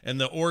it. And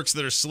the orcs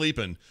that are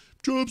sleeping,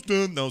 job's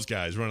done. Those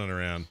guys running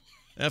around.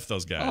 F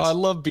those guys. Oh, I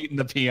love beating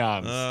the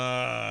peons.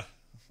 I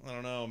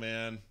don't know,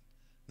 man.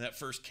 That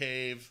first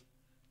cave.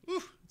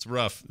 Whew, it's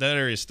rough. That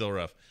area is still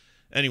rough.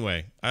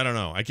 Anyway, I don't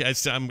know.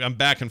 I'm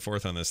back and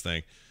forth on this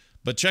thing.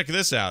 But check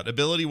this out.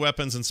 Ability,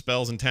 weapons, and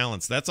spells and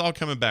talents. That's all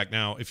coming back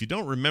now. If you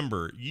don't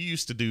remember, you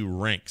used to do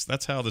ranks.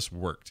 That's how this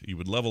worked. You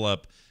would level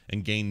up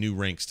and gain new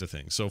ranks to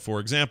things. So,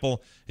 for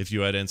example, if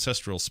you had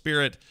Ancestral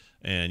Spirit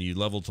and you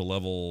leveled to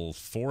level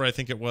 4, I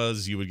think it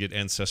was, you would get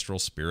Ancestral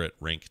Spirit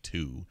rank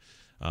 2.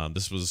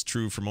 This was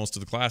true for most of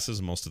the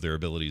classes, most of their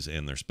abilities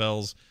and their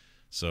spells.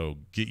 So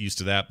get used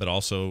to that. But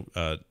also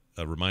a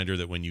reminder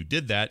that when you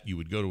did that, you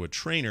would go to a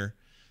trainer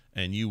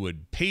and you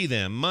would pay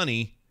them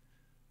money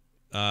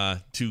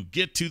to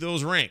get to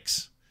those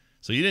ranks.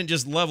 So you didn't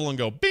just level and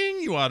go,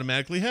 bing, you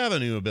automatically have a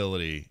new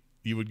ability.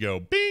 You would go,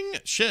 bing,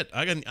 shit,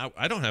 I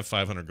don't have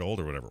 500 gold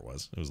or whatever it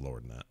was. It was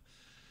lower than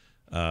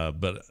that.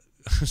 But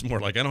it's more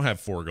like I don't have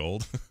 4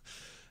 gold.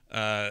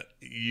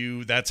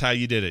 That's how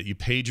you did it. You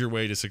paid your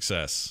way to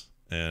success.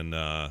 And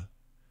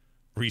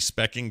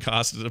respecking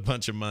costed a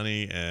bunch of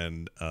money.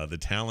 And the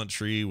talent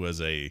tree was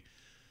a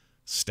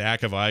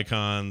stack of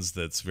icons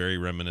that's very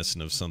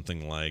reminiscent of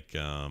something like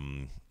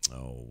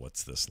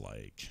what's this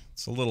like?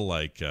 It's a little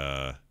like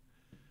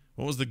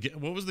what was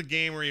the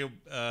game where you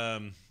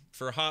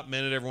for a hot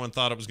minute everyone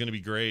thought it was going to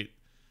be great.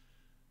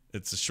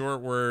 It's a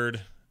short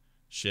word.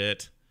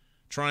 Shit.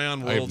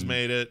 Tryon Worlds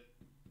made it.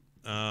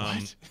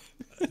 What?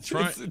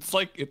 It's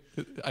like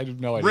I have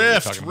no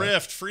idea.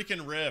 Rift,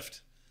 freaking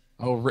Rift.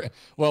 Oh,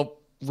 well,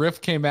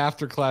 Rift came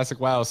after Classic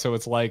WoW, so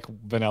it's like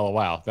Vanilla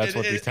WoW. That's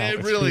what these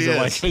talent trees are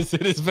like.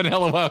 It is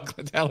Vanilla WoW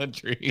talent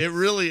trees. It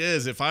really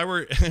is.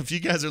 If you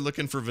guys are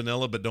looking for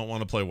vanilla but don't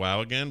want to play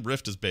WoW again,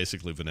 Rift is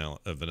basically vanilla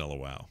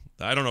WoW.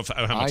 I don't know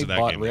how much of that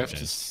bought game Rift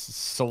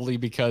solely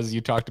because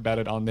you talked about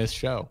it on this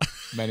show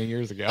many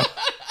years ago.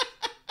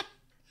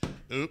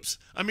 Oops.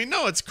 I mean,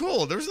 no, it's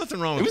cool. There was nothing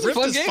wrong with it. Rift. It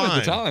was a fun game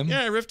at the time.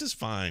 Yeah, Rift is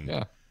fine.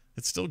 Yeah.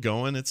 It's still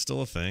going. It's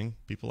still a thing.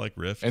 People like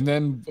Rift. And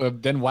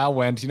then WoW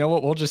went, you know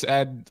what? We'll just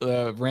add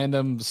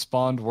random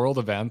spawned world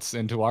events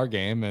into our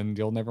game, and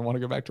you'll never want to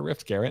go back to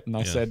Rift, Garrett. And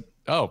I said,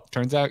 oh,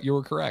 turns out you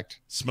were correct.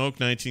 Smoke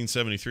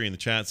 1973 in the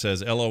chat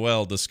says,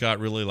 LOL, does Scott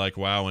really like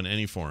WoW in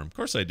any form? Of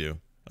course I do.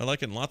 I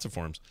like it in lots of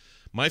forms.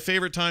 My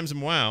favorite times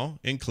in WoW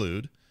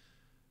include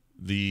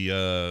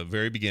the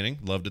very beginning.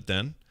 Loved it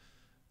then.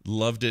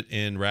 Loved it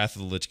in Wrath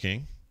of the Lich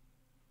King.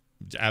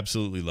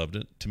 Absolutely loved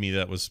it. To me,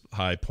 that was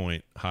high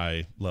point,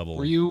 high level.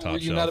 Were you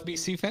not a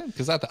BC fan?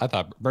 Because I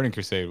thought Burning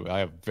Crusade, I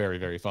have very,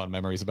 very fond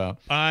memories about.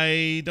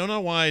 I don't know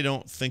why I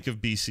don't think of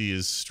BC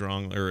as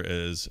strong or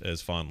as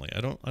fondly. I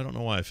don't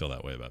know why I feel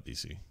that way about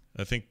BC.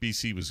 I think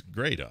BC was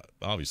great,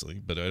 obviously,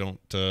 but I don't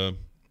know.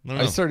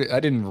 I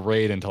didn't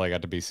raid until I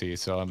got to BC,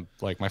 so I'm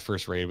like my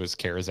first raid was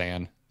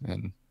Karazhan,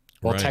 and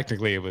Well, Right.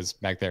 technically it was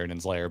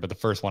Magtheridon's Lair, but the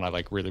first one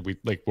I we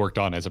worked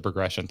on as a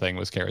progression thing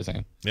was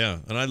Karazhan. Yeah,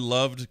 and I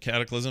loved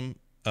Cataclysm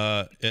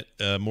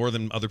more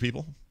than other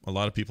people. A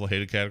lot of people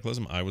hated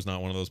Cataclysm. I was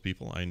not one of those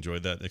people. I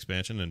enjoyed that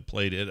expansion and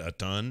played it a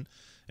ton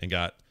and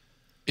got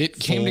It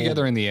came full-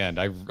 together in the end.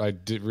 I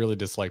really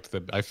disliked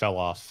I fell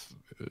off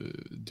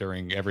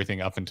during everything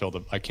up until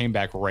I came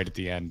back right at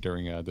the end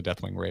during the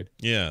Deathwing raid.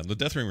 Yeah, the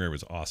Deathwing raid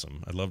was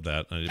awesome. I loved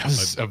that. That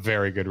was a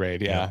very good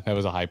raid. Yeah, that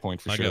was a high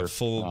point for I sure. got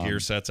full gear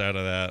sets out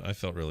of that. I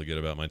felt really good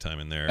about my time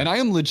in there. And I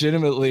am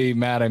legitimately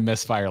mad I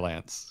missed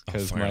Firelance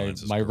because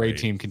Firelance is my raid great.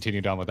 team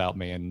continued on without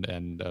me,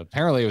 and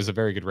apparently it was a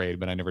very good raid,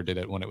 but I never did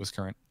it when it was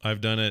current.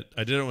 I've done it.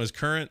 I did it when it was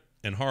current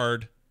and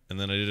hard, and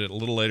then I did it a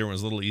little later when it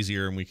was a little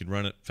easier and we could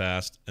run it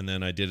fast. And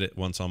then I did it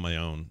once on my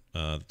own.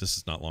 This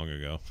is not long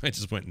ago. I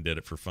just went and did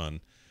it for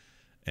fun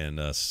and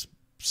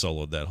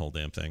soloed that whole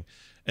damn thing.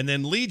 And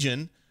then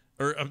Legion,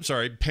 or I'm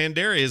sorry,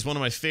 Pandaria is one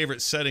of my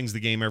favorite settings the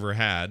game ever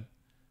had.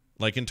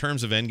 Like in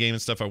terms of endgame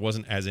and stuff, I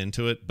wasn't as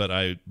into it, but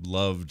I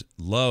loved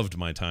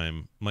my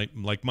time. My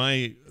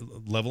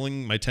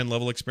leveling, my 10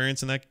 level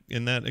experience in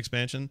that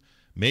expansion,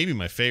 maybe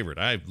my favorite.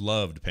 I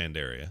loved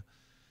Pandaria.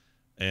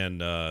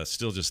 And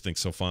still just think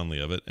so fondly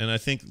of it. And I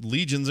think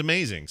Legion's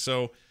amazing.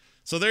 So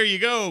there you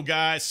go,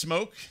 guys.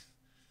 Smoke.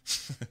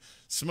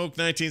 Smoke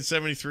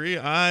 1973.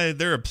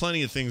 There are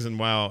plenty of things in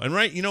WoW. And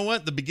right, you know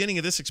what? The beginning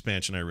of this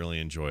expansion I really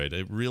enjoyed.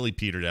 It really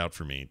petered out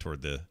for me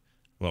toward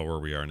where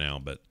we are now.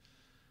 But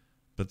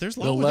there's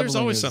there's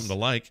always something to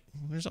like.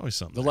 There's always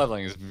something. The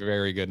leveling is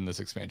very good in this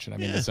expansion. I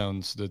mean, the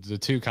zones, the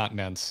two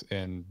continents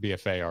in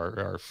BFA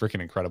are freaking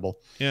incredible.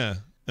 Yeah.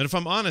 And if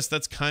I'm honest,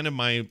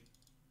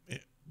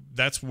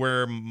 that's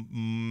where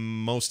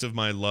most of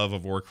my love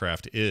of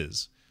Warcraft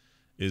is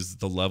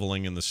the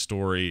leveling and the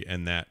story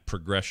and that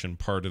progression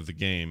part of the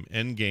game.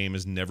 Endgame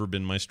has never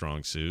been my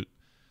strong suit.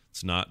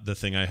 It's not the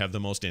thing I have the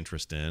most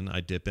interest in.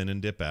 I dip in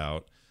and dip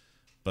out,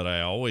 but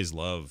I always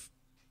love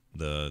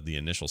the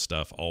initial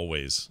stuff,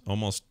 always,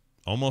 almost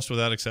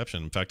without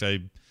exception. In fact, I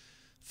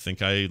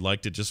think I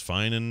liked it just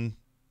fine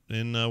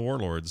in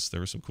Warlords.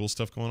 There was some cool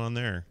stuff going on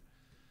there.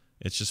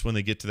 It's just when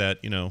they get to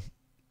that,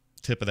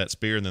 tip of that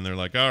spear, and then they're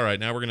like, all right,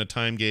 now we're going to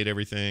time gate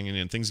everything, and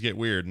then things get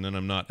weird, and then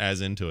I'm not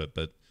as into it.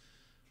 But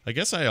I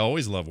guess I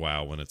always love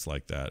WoW when it's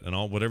like that. And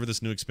whatever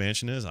this new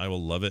expansion is, I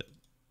will love it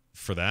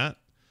for that.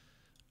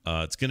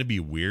 It's going to be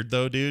weird,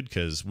 though, dude,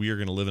 because we are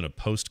going to live in a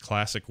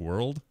post-classic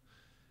world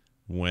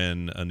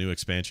when a new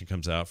expansion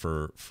comes out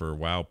for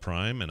WoW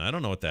Prime, and I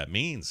don't know what that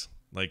means.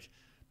 Like,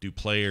 what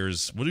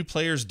do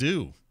players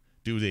do?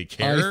 Do they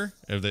care?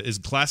 Is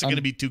Classic going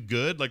to be too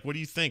good? Like, what do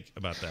you think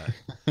about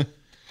that?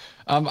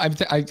 I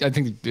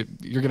think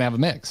you're going to have a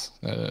mix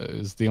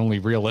is the only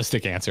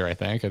realistic answer, I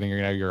think. I think you're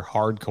going to have your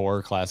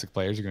hardcore Classic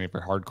players. You're going to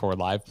have your hardcore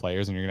Live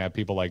players, and you're going to have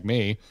people like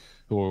me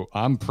who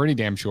I'm pretty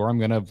damn sure I'm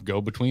going to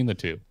go between the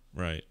two.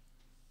 Right.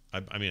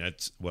 I mean,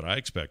 it's what I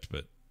expect,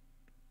 but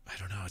I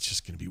don't know. It's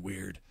just going to be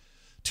weird.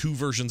 2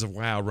 versions of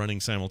WoW running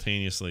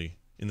simultaneously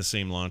in the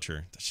same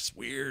launcher. That's just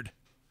weird.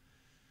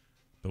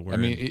 But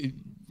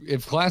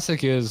if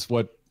Classic is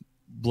what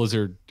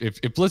Blizzard, if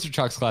Blizzard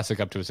chalks Classic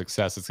up to a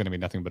success, it's going to be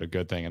nothing but a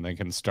good thing, and they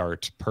can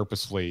start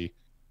purposefully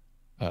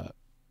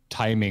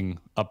timing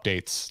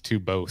updates to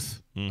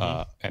both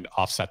and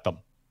offset them.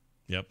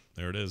 Yep,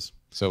 there it is.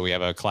 So we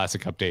have a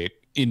Classic update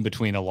in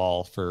between a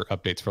lull for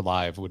updates for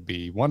Live would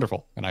be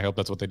wonderful, and I hope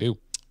that's what they do.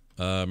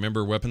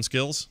 Remember weapon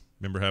skills?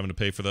 Remember having to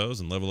pay for those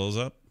and level those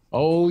up?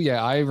 Oh,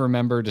 yeah. I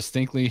remember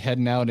distinctly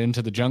heading out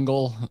into the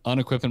jungle,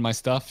 unequipping my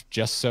stuff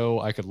just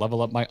so I could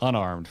level up my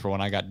unarmed for when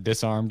I got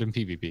disarmed in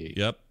PvP.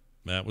 Yep.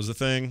 That was a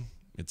thing.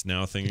 It's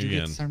now a thing Did you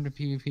again. get disarmed in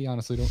PvP?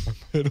 Honestly,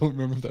 I don't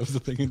remember if that was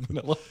a thing in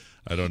vanilla.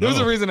 I don't know. There's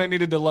a reason I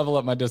needed to level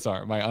up my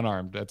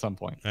unarmed at some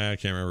point. I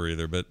can't remember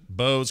either. But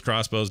bows,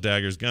 crossbows,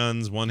 daggers,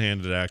 guns,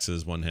 one-handed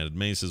axes, one-handed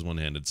maces,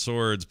 one-handed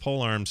swords,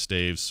 polearmed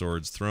staves,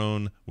 swords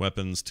thrown,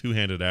 weapons,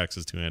 two-handed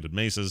axes, two-handed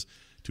maces,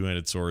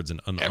 two-handed swords,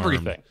 and unarmed.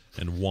 Everything.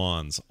 And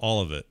wands.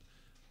 All of it.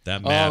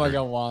 That mattered. Oh my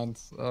god,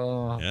 wands.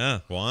 Oh. Yeah,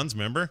 wands,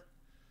 remember?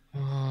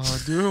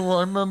 Oh, do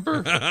I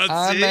remember?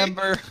 I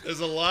remember.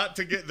 There's a lot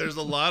to get. There's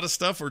a lot of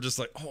stuff. We're just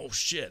like, oh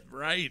shit,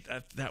 right?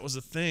 That was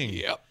a thing.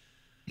 Yep.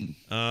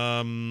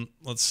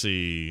 Let's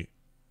see.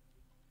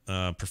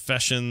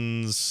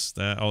 Professions.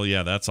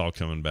 That's all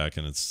coming back,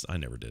 and I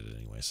never did it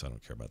anyway, so I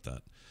don't care about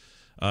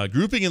that.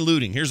 Grouping and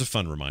looting. Here's a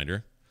fun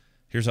reminder.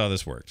 Here's how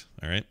this worked.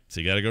 All right. So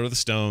you got to go to the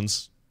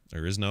stones.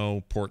 There is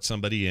no port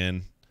somebody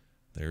in.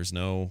 There's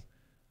no,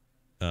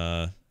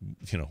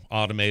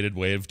 automated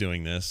way of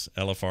doing this.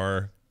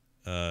 LFR,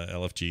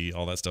 LFG,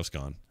 all that stuff's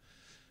gone.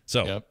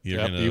 So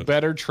you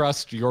better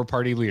trust your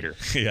party leader.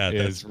 Yeah,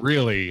 is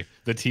really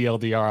the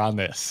TLDR on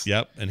this.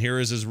 Yep. And here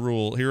is his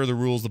rule. Here are the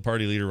rules the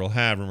party leader will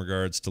have in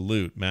regards to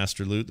loot.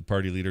 Master loot. The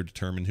party leader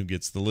determine who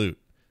gets the loot.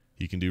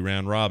 He can do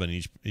round robin.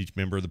 Each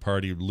member of the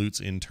party loots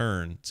in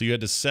turn. So you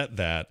had to set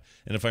that.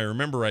 And if I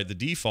remember right, the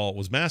default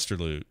was master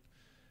loot.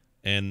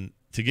 And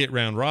to get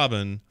round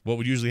robin, what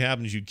would usually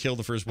happen is you'd kill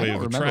the first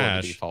wave of trash.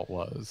 What the default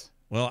was.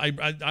 Well,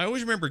 I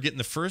always remember getting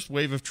the first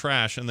wave of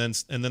trash, and then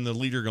the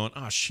leader going,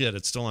 "Oh shit,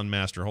 it's still on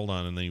master. Hold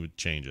on," and then he would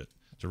change it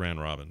to round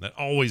robin. That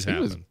always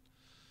happened.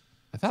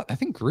 I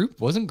think group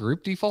wasn't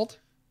group default.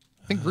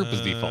 I think group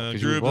was default.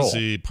 Group, let's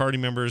see, party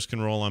members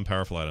can roll on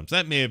powerful items.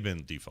 That may have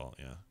been default,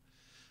 yeah.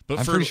 But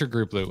I'm pretty sure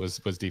group loot was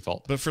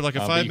default. But for like a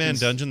 5-man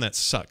dungeon, that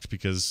sucked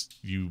because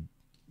you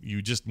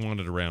just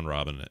wanted to round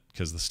robin it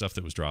because the stuff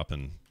that was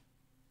dropping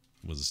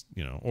was,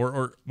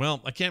 or well,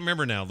 I can't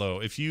remember now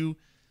though. If you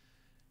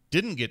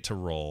didn't get to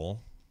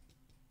roll,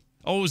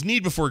 it was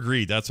need before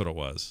greed. That's what it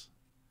was.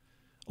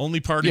 Only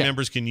party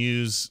members can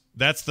use.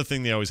 That's the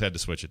thing they always had to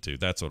switch it to.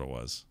 That's what it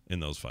was in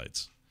those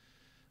fights.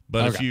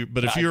 But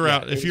if you're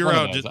out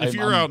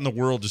in the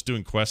world just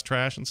doing quest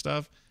trash and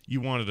stuff,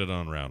 you wanted it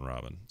on round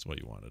robin. That's what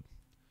you wanted.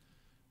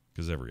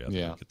 Because every other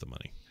would get the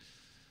money.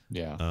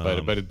 Yeah,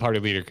 but a party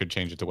leader could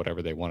change it to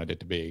whatever they wanted it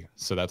to be.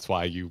 So that's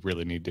why you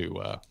really need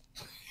to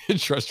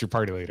trust your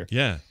party leader.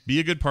 Yeah,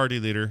 be a good party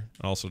leader.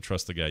 Also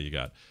trust the guy you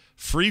got.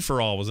 Free for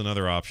all was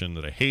another option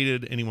that I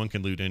hated. Anyone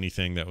can loot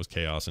anything. That was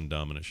chaos and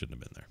dumb, and it shouldn't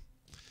have been there.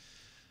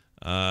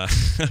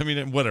 I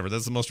mean, whatever.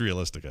 That's the most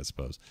realistic, I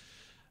suppose.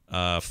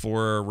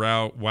 For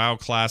WoW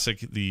Classic,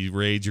 the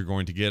raids you're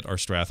going to get are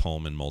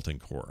Stratholme and Molten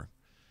Core.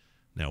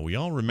 Now, we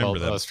all remember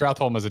that.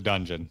 Stratholme is a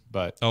dungeon,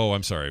 but... Oh,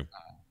 I'm sorry.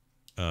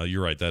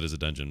 You're right. That is a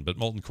dungeon. But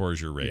Molten Core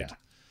is your raid. Yeah.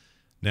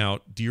 Now,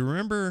 do you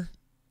remember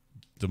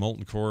the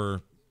Molten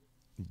Core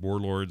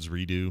Warlords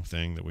redo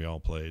thing that we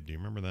all played? Do you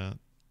remember that?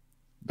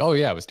 Oh,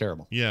 yeah. It was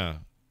terrible. Yeah.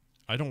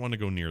 I don't want to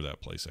go near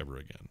that place ever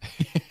again.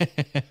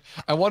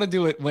 I want to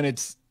do it when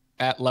it's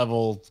at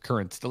level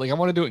current. Like, I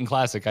want to do it in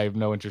Classic. I have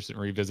no interest in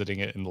revisiting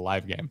it in the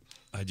live game.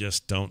 I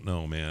just don't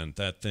know, man.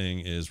 That thing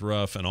is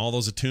rough. And all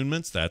those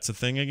attunements, that's a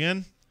thing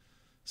again.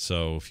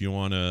 So if you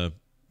want to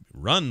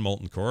run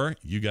Molten Core,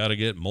 you got to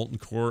get Molten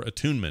Core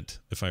attunement,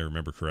 if I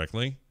remember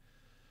correctly.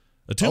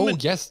 Attunement,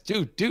 oh, yes,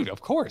 dude,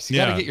 of course. You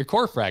got to get your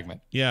core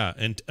fragment. Yeah,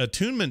 and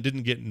attunement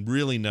didn't get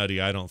really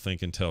nutty, I don't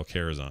think, until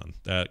Karazhan.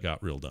 That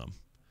got real dumb.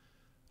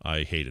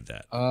 I hated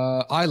that.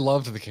 I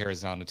loved the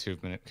Karazhan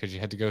attunement because you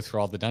had to go through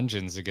all the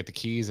dungeons to get the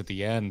keys at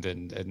the end,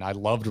 and I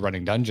loved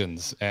running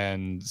dungeons.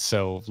 And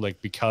so,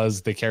 like,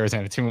 because the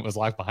Karazhan attunement was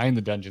locked behind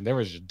the dungeon, there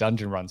was just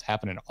dungeon runs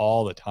happening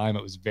all the time.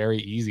 It was very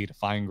easy to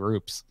find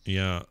groups.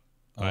 Yeah,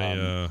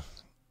 I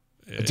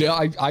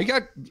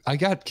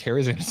got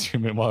Karazhan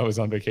attunement while I was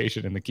on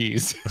vacation in the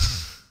Keys.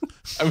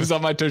 I was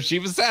on my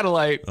Toshiba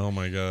satellite. Oh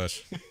my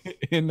gosh!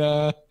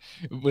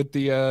 With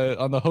the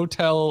on the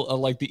hotel,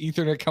 like the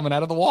Ethernet coming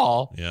out of the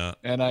wall. Yeah.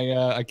 And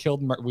I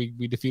killed.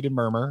 We defeated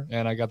Murmur,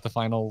 and I got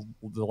the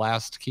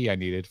last key I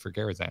needed for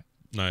Karazhan.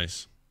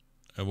 Nice.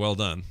 Well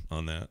done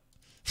on that.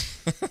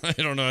 I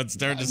don't know. It's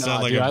starting to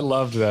sound like I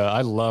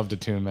loved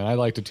attunement. I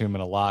liked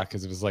attunement a lot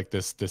because it was like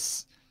this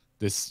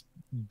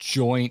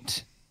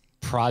joint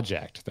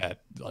project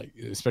that, like,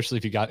 especially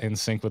if you got in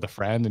sync with a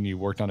friend and you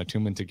worked on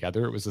attunement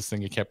together, it was this thing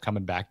you kept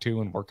coming back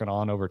to and working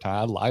on over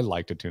time. I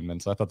liked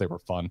attunements. I thought they were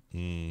fun.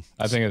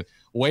 I think it's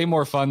way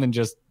more fun than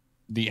just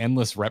the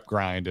endless rep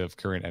grind of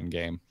current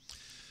endgame.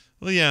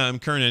 Well, yeah, in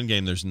current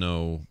endgame, there's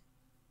no,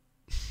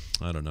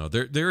 I don't know.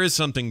 There is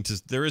something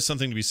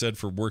to be said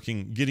for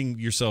getting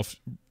yourself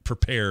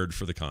prepared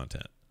for the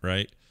content,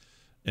 right?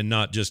 And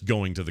not just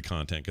going to the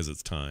content because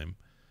it's time.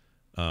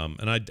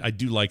 And I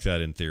do like that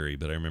in theory,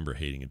 but I remember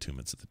hating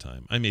attunements at the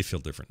time. I may feel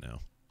different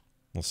now.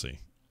 We'll see.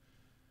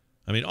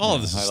 I mean, all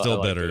of this is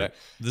still better.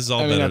 This is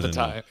all better at the than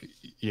time.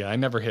 Yeah, I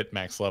never hit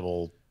max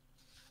level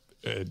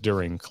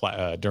during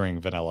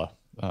vanilla.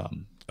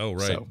 Oh,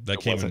 right. So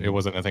it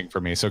wasn't a thing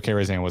for me. So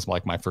Karazhan was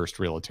like my first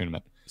real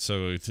attunement.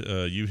 So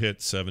you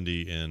hit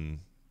 70 in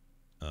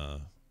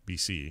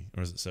BC,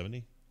 or is it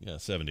 70? Yeah,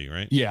 70,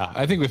 right? Yeah,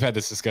 I think we've had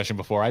this discussion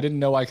before. I didn't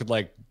know I could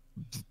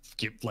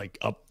get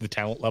up the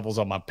talent levels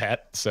on my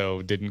pet,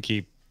 so didn't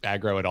keep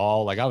aggro at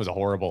all. Like, I was a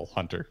horrible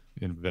hunter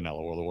in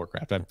vanilla World of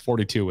Warcraft. I'm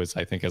 42 was,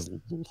 I think, as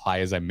high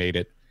as I made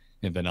it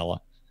in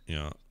vanilla.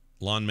 Yeah.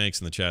 Lon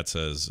Makes in the chat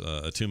says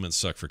attunements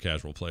suck for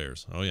casual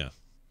players. Oh yeah.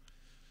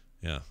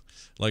 Yeah.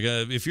 Like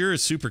if you're a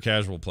super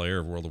casual player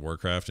of World of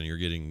Warcraft and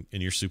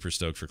you're super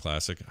stoked for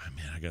Classic,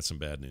 I got some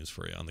bad news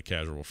for you on the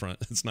casual front.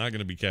 It's not going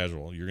to be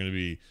casual. You're going to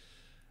be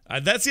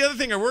that's the other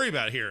thing I worry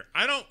about here.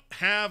 I don't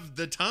have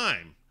the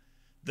time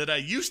that I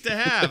used to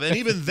have, and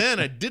even then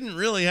I didn't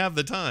really have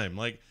the time.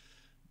 Like,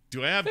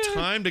 do I have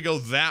time to go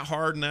that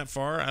hard and that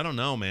far? I don't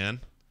know,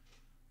 man.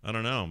 I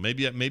don't know.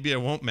 Maybe I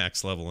won't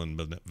max level in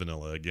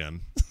vanilla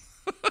again.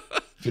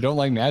 If you don't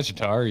like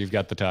Magitar, you've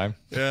got the time.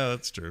 Yeah,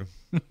 that's true.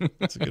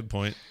 That's a good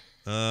point.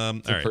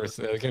 Again,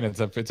 it's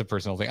a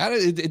personal thing.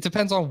 It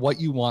depends on what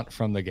you want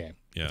from the game.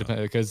 Yeah.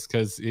 Because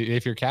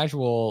if you're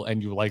casual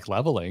and you like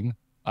leveling,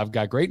 I've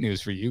got great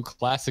news for you.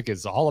 Classic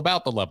is all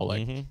about the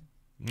leveling. Mm-hmm.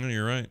 No,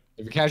 you're right.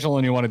 If you're casual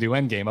and you want to do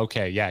endgame,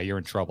 okay, yeah, you're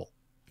in trouble.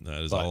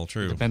 That is all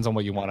true. It depends on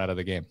what you want out of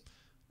the game.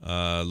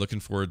 Looking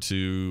forward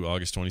to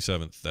August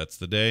 27th. That's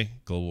the day,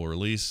 global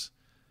release.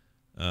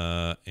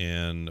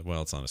 And,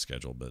 well, it's on a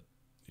schedule, but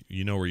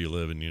you know where you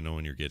live and you know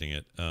when you're getting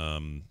it.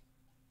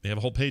 They have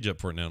a whole page up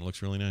for it now. It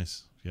looks really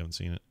nice if you haven't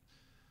seen it.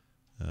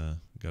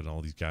 Got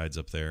all these guides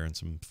up there and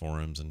some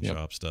forums and Yep.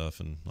 shop stuff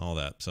and all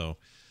that. So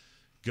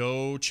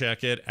go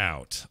check it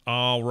out.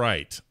 All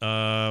right.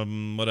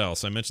 What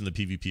else? I mentioned the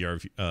PvP,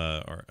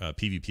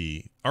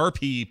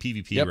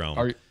 RP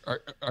realm.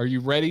 Are you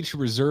ready to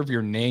reserve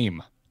your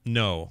name?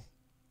 No.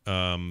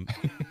 I'm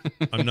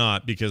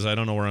not, because I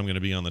don't know where I'm going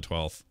to be on the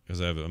 12th, because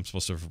I'm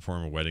supposed to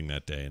perform a wedding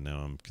that day, and now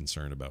I'm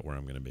concerned about where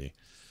I'm going to be.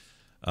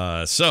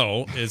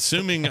 So,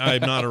 assuming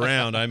I'm not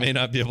around, I may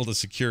not be able to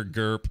secure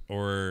GURP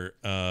or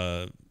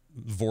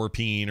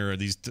Vorpine or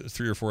these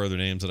 3 or 4 other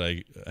names that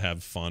I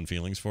have fond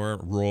feelings for.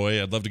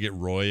 Roy, I'd love to get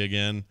Roy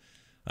again.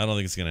 I don't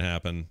think it's going to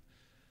happen,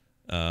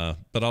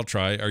 but I'll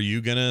try. Are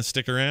you going to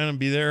stick around and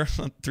be there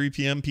at 3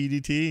 p.m.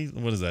 PDT?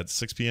 What is that,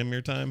 6 p.m.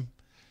 your time?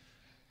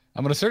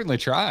 I'm going to certainly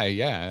try.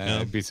 Yeah,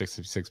 it'd be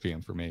 6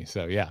 p.m. for me.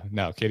 So, yeah,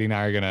 no, Katie and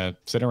I are going to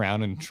sit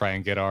around and try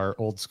and get our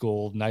old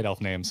school Night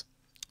Elf names.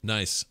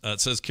 Nice.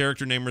 It says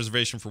character name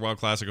reservation for WoW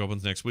Classic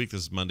opens next week.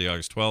 This is Monday,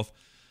 August 12th.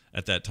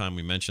 At that time,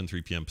 we mentioned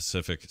 3 p.m.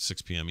 Pacific,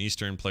 6 p.m.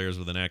 Eastern. Players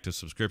with an active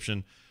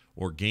subscription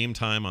or game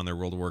time on their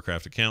World of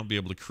Warcraft account be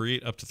able to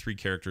create up to 3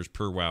 characters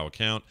per WoW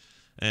account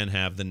and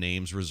have the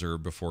names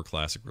reserved before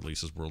Classic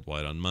releases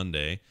worldwide on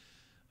Monday,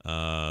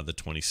 the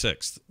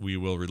 26th. We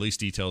will release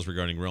details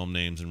regarding realm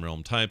names and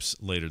realm types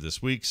later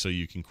this week, so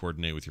you can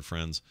coordinate with your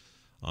friends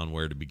on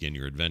where to begin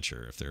your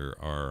adventure. If there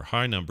are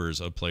high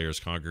numbers of players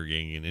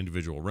congregating in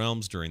individual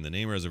realms during the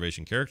name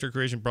reservation character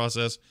creation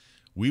process,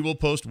 we will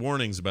post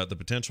warnings about the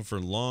potential for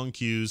long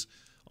queues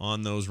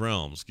on those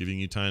realms, giving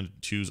you time to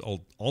choose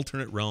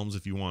alternate realms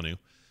if you want to.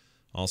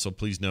 Also,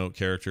 please note,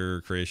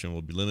 character creation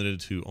will be limited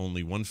to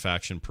only 1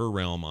 faction per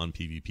realm on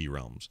PvP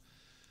realms.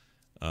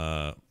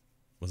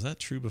 Was that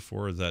true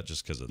before, or is that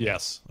just because of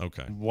Yes. this?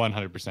 Okay.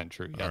 100%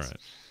 true. Yes.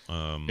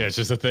 All right. Yeah, it's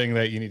just a thing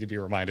that you need to be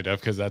reminded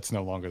of, because that's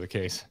no longer the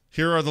case.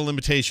 Here are the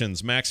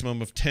limitations.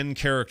 Maximum of 10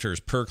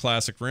 characters per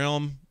classic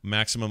realm.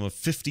 Maximum of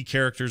 50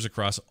 characters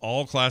across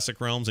all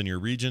classic realms in your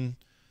region.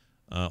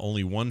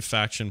 Only 1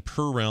 faction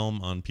per realm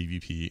on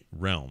PvP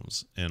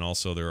realms. And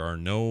also, there are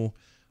no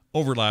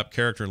overlap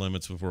character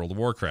limits with World of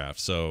Warcraft.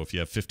 So if you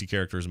have 50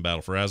 characters in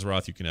Battle for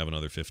Azeroth, you can have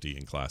another 50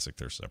 in Classic.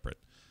 They're separate,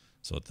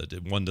 so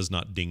that one does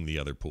not ding the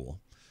other pool.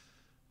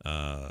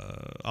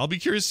 I'll be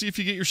curious to see if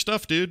you get your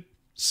stuff, dude.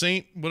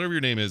 Saint, whatever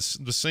your name is,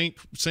 the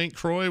Saint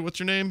Croix. What's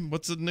your name?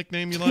 What's the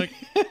nickname you like?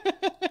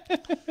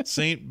 What is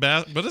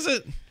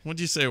it? What'd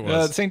you say it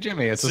was? St.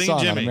 Jimmy. It's a Saint song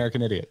on Jimmy.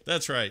 American Idiot.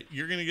 That's right.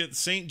 You're gonna get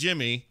Saint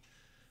Jimmy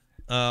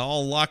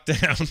all locked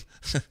down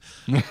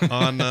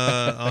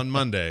on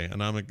Monday,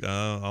 and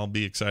I'll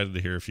be excited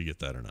to hear if you get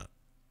that or not.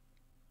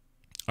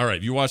 All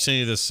right, you watched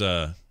any of this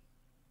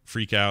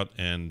freak out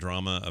and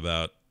drama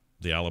about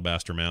the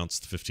Alabaster mounts,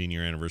 the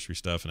 15-year anniversary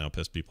stuff, and how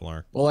pissed people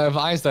are? Well, I have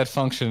eyes that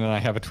function, and I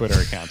have a Twitter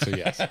account, so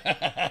yes.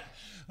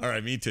 All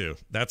right, me too.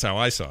 That's how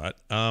I saw it.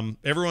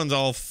 Everyone's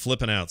all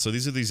flipping out. So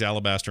these are these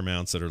Alabaster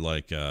mounts that are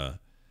like,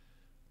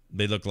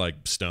 they look like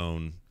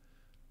stone.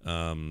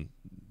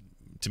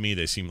 To me,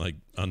 they seem like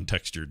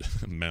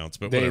untextured mounts,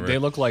 but whatever. They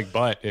look like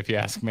butt, if you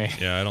ask me.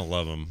 Yeah, I don't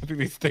love them. I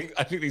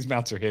think these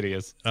mounts are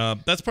hideous.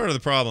 That's part of the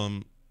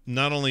problem.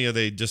 Not only are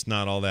they just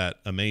not all that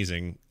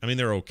amazing, I mean,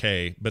 they're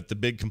okay, but the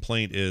big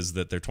complaint is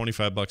that they're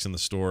 $25 in the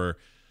store,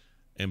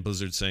 and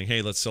Blizzard's saying,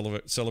 hey, let's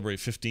celebrate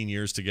 15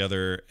 years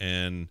together,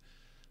 and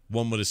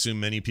one would assume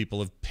many people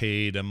have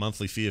paid a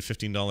monthly fee of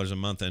 $15 a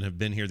month and have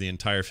been here the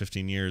entire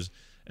 15 years,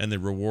 and the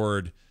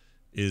reward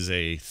is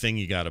a thing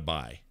you got to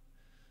buy.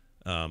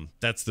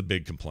 That's the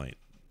big complaint.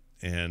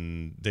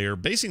 And they're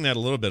basing that a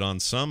little bit on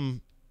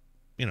some,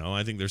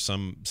 I think there's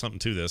something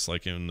to this,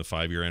 like in the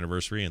 5-year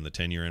anniversary and the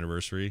 10-year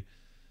anniversary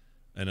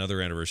and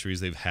other anniversaries,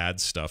 they've had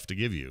stuff to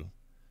give you,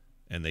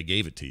 and they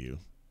gave it to you.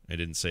 They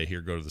didn't say, here,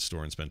 go to the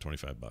store and spend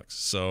 $25.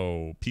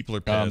 So people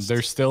are pissed.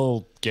 They're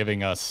still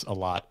giving us a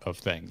lot of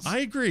things. I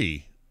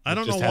agree. I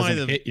don't know just why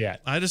hasn't hit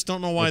yet. I just don't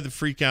know why the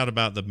freak out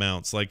about the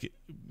mounts. Like,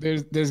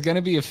 there's going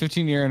to be a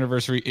 15-year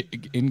anniversary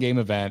in-game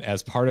event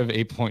as part of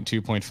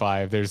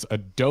 8.2.5. There's a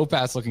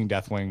dope-ass looking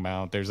Deathwing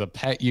mount. There's a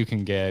pet you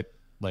can get.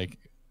 Like,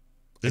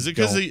 is it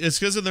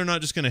because they're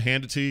not just going to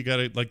hand it to you? You got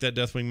to, like that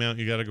Deathwing mount,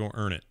 you got to go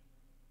earn it.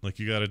 Like,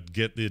 you got to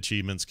get the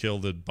achievements, kill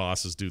the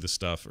bosses, do the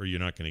stuff, or you're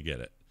not going to get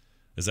it.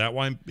 Is that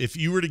why? If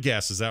you were to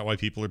guess, is that why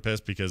people are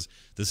pissed? Because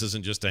this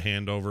isn't just a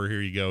handover.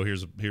 Here you go.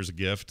 Here's a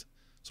gift,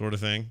 sort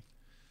of thing.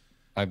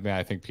 I mean,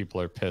 I think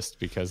people are pissed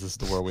because this is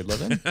the world we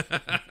live in.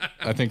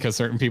 I think because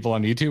certain people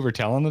on YouTube are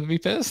telling them to be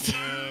pissed.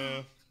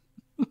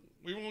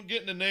 We won't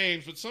get into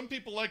names, but some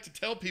people like to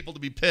tell people to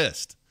be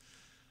pissed.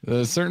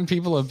 Certain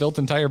people have built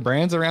entire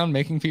brands around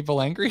making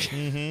people angry.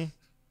 Mm-hmm.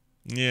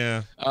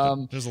 Yeah.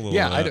 There's a little.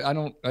 Yeah, of that. I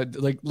don't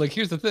like.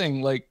 Here's the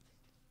thing. Like,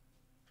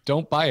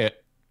 don't buy it.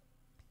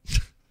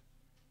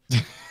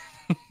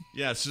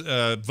 Yes.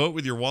 Vote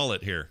with your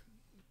wallet here.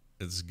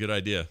 It's a good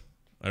idea.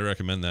 I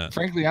recommend that.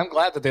 Frankly, I'm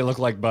glad that they look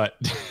like butt.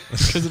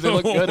 Because if they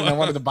look good and I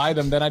wanted to buy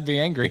them, then I'd be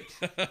angry.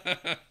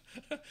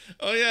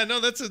 Oh yeah, no,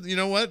 you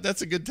know what?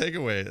 That's a good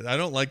takeaway. I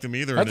don't like them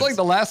either. That's like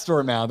the last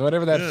store mount,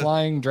 whatever that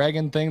flying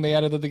dragon thing they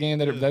added to the game.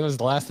 That was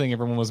the last thing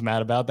everyone was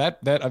mad about. That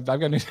I've got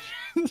news,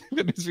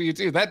 good news for you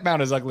too. That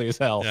mount is ugly as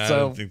hell. Yeah, so I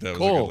don't think that was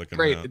cool, a good looking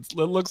great. mount. It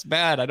looks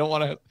bad. I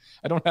don't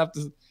have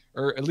to,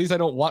 or at least I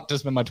don't want to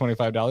spend my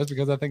 $25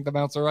 because I think the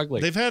mounts are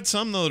ugly. They've had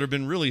some though that have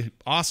been really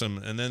awesome,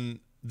 and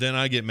then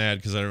I get mad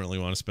because I don't really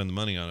want to spend the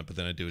money on it, but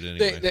then I do it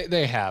anyway.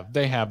 They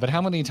have. But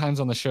how many times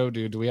on the show,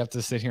 dude, do we have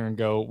to sit here and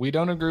go, we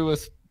don't agree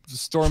with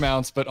store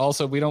mounts, but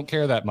also we don't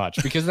care that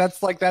much? Because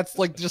that's like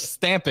just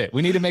stamp it.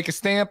 We need to make a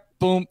stamp.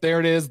 Boom, there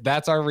it is.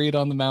 That's our read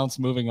on the mounts.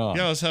 Moving on.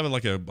 Yeah, I'll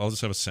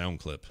just have a sound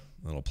clip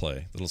that'll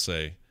play. That'll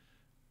say,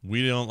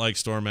 "We don't like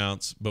store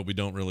mounts, but we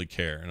don't really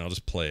care," and I'll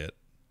just play it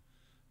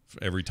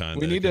every time.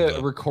 We need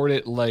to record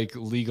it like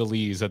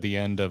legalese at the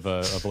end of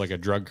like a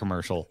drug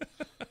commercial.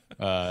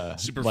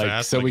 Super like,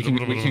 fast, so like,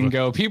 we can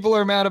go, people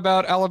are mad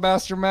about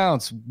alabaster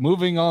mounts,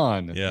 moving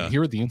on. Yeah.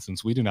 Here at the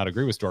instance, we do not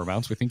agree with store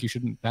mounts. We think you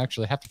shouldn't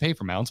actually have to pay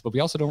for mounts, but we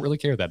also don't really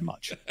care that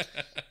much.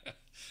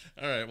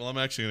 All right, well, I'm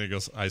actually going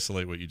to go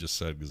isolate what you just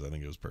said because I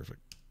think it was perfect.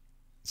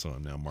 So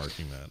I'm now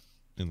marking that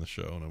in the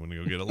show, and I'm going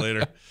to go get it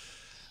later.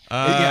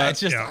 Yeah,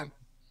 it's just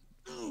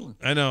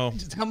I know.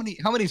 Just how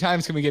many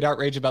times can we get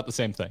outraged about the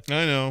same thing?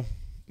 I know.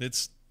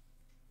 It's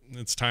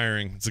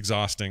tiring. It's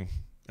exhausting.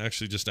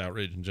 Actually, just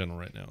outrage in general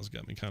right now has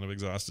got me kind of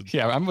exhausted.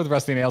 Yeah, I'm with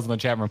Rusty Nails in the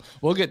chat room.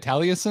 We'll get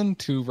Taliesin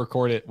to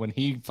record it when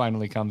he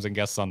finally comes and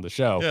guests on the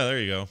show. Yeah, there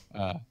you go.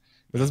 But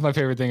that's my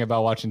favorite thing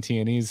about watching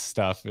T&E's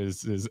stuff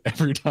is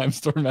every time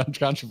Storm Mountain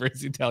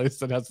Controversy,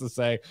 Taliesin has to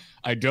say,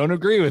 I don't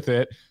agree with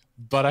it,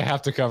 but I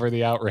have to cover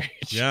the outrage.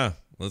 Yeah,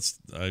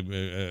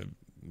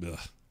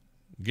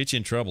 get you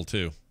in trouble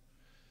too.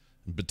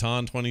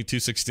 Baton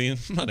 2216.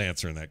 I'm not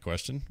answering that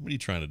question. What are you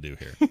trying to do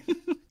here?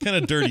 What kind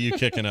of dirt are you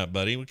kicking up,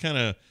 buddy? What kind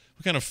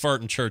of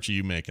fart in church are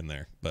you making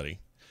there, buddy?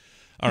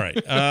 All right.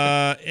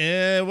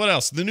 What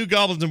else? The new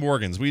Goblins and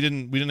Worgans. We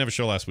didn't have a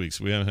show last week,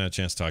 so we haven't had a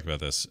chance to talk about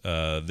this.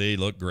 They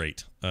look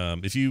great.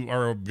 If you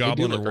are a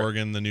Goblin or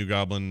Worgan, the new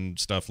Goblin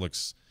stuff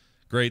looks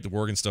great. The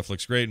Worgan stuff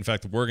looks great. In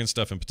fact, the Worgan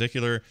stuff in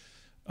particular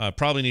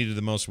probably needed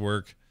the most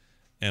work,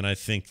 and I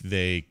think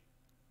they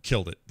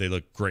killed it. They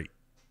look great.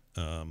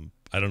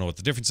 I don't know what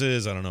the difference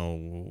is. I don't know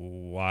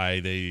why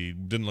they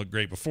didn't look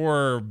great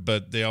before,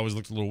 but they always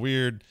looked a little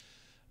weird.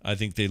 I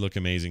think they look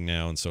amazing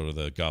now, and so do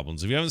the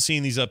Goblins. If you haven't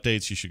seen these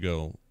updates, you should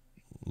go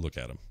look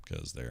at them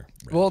because they're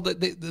rad. Well, the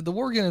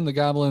Worgen and the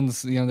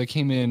Goblins, they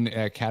came in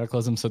at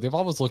Cataclysm, so they've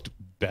always looked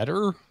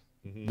better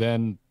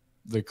than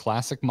the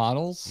classic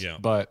models. Yeah.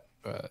 But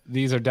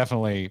these are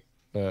definitely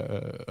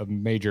a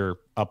major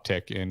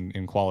uptick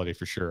in quality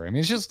for sure. I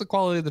mean, it's just the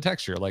quality of the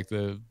texture, like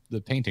the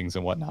paintings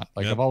and whatnot.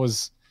 Like I've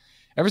always,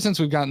 ever since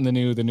we've gotten the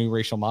new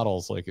racial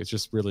models, like it's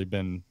just really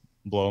been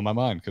blowing my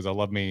mind because I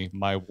love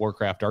my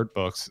Warcraft art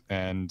books,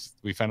 and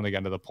we finally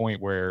got to the point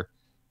where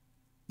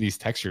these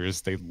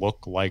textures, they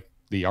look like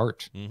the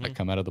art that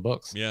come out of the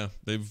books. Yeah,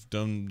 they've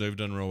done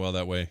real well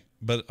that way.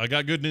 But I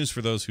got good news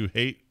for those who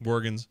hate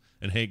Worgans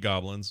and hate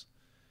Goblins.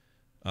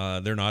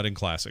 They're not in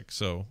Classic,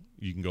 so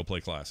you can go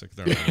play Classic.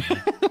 They're not.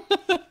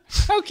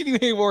 How can you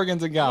hate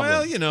Worgans and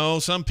Goblins? Well,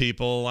 some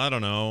people, I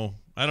don't know.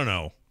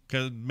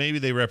 Because maybe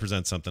they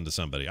represent something to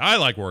somebody. I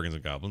like Worgans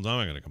and Goblins. I'm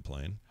not going to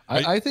complain.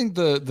 I think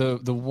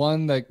the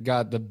one that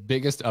got the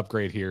biggest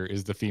upgrade here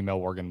is the female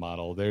Worgan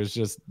model. There's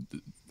just,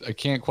 I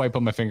can't quite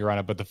put my finger on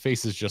it, but the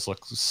faces just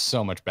look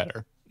so much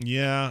better.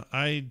 Yeah,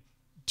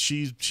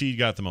 she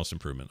got the most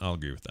improvement. I'll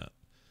agree with that.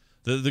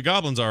 The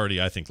Goblins already,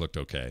 I think, looked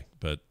okay,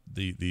 but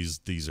these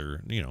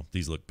are,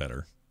 these look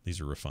better. These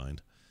are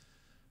refined.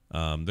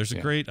 I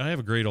have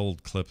a great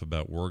old clip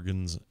about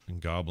Worgans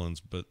and Goblins,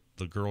 but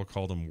the girl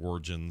called them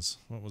Worgens.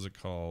 What was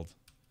it called?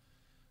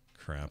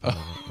 Crap, I don't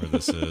know where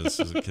this is.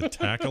 Is it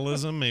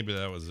Cataclysm? Maybe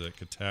that was it.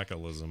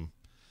 Cataclysm.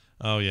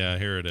 Oh yeah,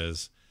 here it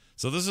is.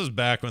 So this is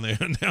back when they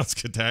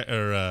announced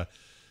here.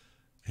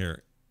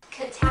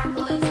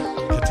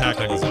 Cataclysm.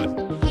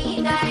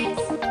 Hey guys.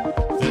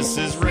 This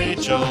is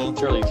Rachel.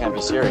 Surely you can't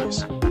be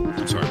serious.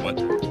 I'm sorry, what?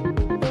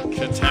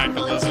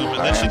 Cataclysm. And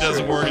then she does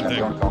a Worgan thing.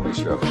 Don't call me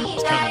Shrivel.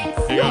 It's coming.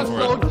 Hang on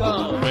for it.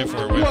 Dumb. Wait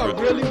for it. You are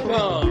really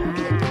dumb.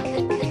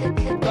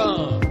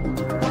 Dumb.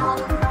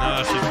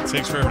 She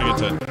takes forever to get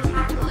to it.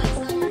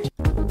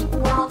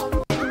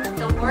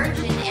 The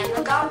Worgen and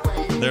the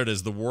Goblin. There it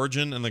is. The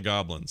Worgen and the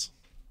Goblins.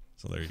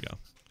 So there you go.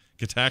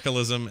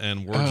 Cataclysm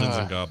and Worgens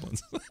and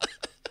Goblins.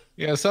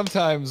 Yeah,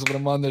 sometimes when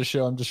I'm on this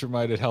show, I'm just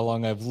reminded how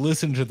long I've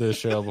listened to this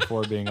show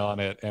before being on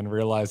it, and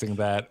realizing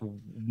that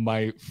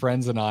my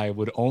friends and I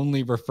would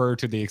only refer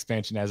to the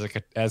expansion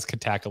as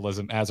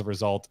Cataclysm as a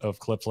result of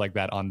clips like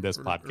that on this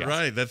podcast.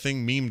 Right. That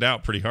thing memed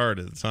out pretty hard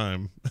at the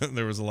time.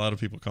 There was a lot of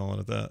people calling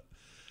it that.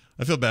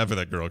 I feel bad for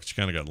that girl because she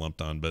kind of got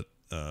lumped on, but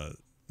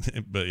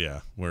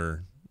yeah,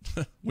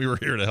 we were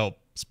here to help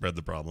spread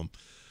the problem.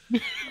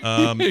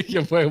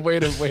 Yeah, way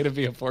to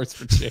be a force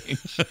for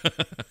change.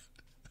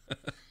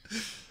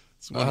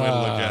 It's one way to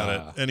look at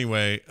it.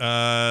 Anyway,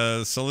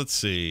 so let's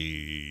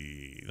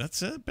see.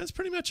 That's it. That's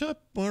pretty much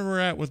up where we're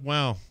at with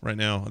WoW right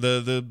now.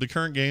 The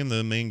current game,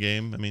 the main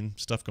game. I mean,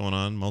 stuff going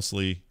on.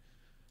 Mostly,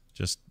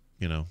 just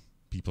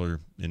people are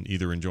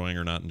either enjoying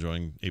or not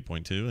enjoying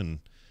 8.2 and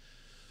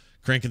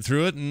cranking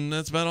through it, and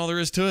that's about all there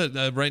is to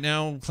it. Right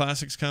now,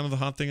 Classic's kind of the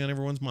hot thing on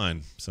everyone's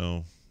mind.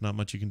 So not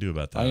much you can do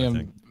about that. I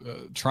think.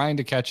 am trying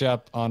to catch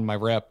up on my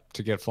rep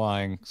to get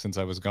flying since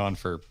I was gone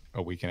for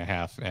a week and a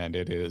half, and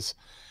it is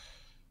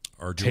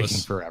arduous,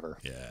 taking forever.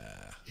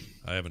 Yeah,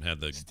 I haven't had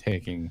the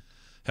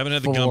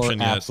gumption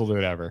yet.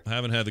 Absolute ever. I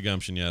haven't had the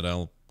gumption yet.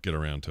 I'll get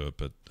around to it,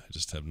 but I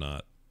just have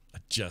not. I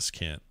just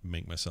can't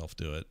make myself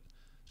do it.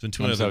 It's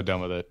been I'm so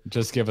done with it.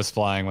 Just give us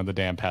flying when the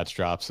damn patch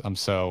drops. I'm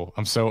so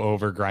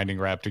over grinding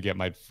rep to get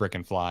my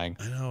frickin' flying.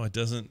 I know it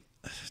doesn't.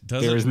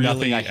 There is really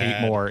nothing I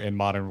hate more in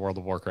modern World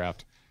of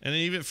Warcraft. And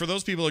even for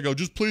those people that go,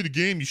 just play the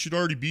game, you should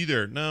already be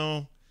there.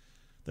 No,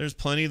 there's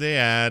plenty they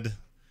add.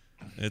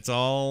 It's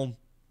all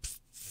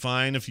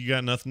fine if you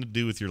got nothing to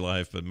do with your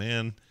life. But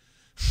man,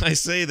 I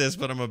say this,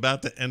 but I'm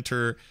about to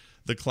enter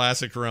the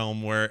Classic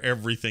realm where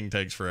everything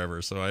takes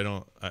forever.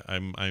 So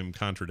I'm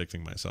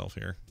contradicting myself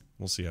here.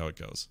 We'll see how it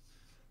goes.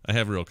 I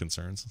have real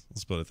concerns.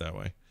 Let's put it that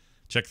way.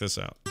 Check this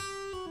out.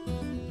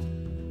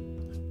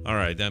 All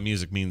right, that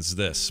music means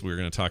this. We're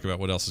going to talk about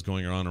what else is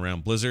going on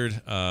around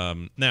Blizzard.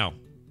 Now,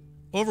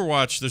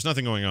 Overwatch, there's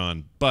nothing going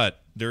on,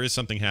 but there is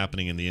something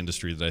happening in the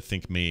industry that I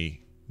think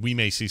we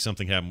may see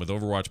something happen with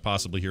Overwatch,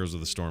 possibly Heroes of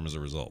the Storm as a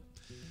result.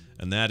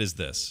 And that is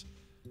this.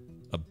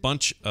 A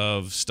bunch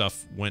of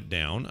stuff went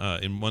down.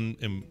 In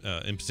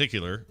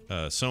particular,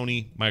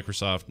 Sony,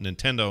 Microsoft,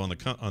 Nintendo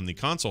on the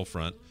console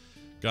front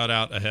got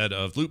out ahead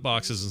of loot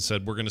boxes and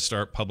said, we're going to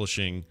start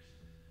publishing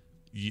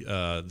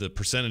the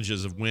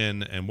percentages of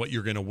win and what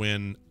you're going to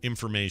win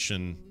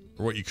information,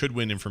 or what you could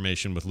win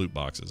information with loot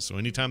boxes. So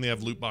anytime they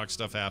have loot box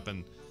stuff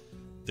happen,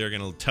 they're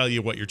going to tell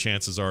you what your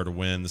chances are to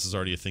win. This is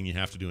already a thing you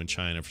have to do in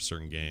China for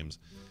certain games.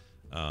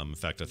 In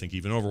fact, I think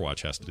even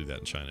Overwatch has to do that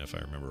in China, if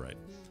I remember right.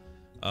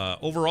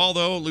 Overall,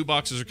 though, loot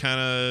boxes are kind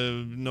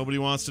of, nobody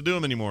wants to do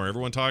them anymore.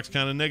 Everyone talks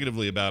kind of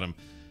negatively about them.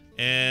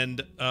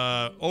 And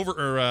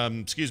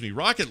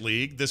Rocket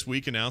League this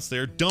week announced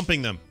they're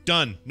dumping them.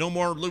 Done. No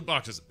more loot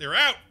boxes. They're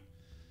out.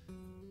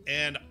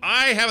 And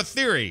I have a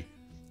theory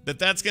that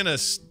that's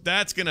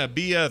gonna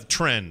be a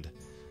trend.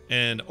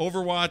 And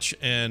Overwatch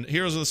and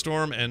Heroes of the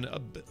Storm and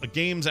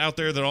games out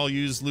there that all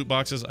use loot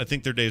boxes, I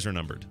think their days are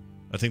numbered.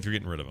 I think they're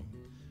getting rid of them.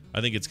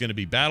 I think it's going to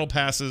be battle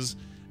passes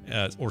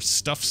or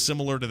stuff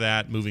similar to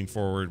that moving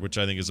forward, which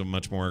I think is a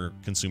much more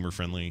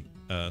consumer-friendly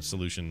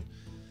solution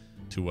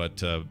to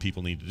what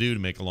people need to do to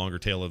make a longer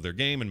tail of their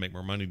game and make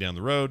more money down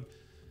the road.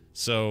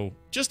 So,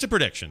 just a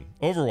prediction.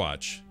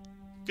 Overwatch,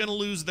 gonna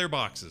lose their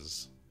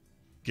boxes.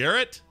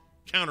 Garrett,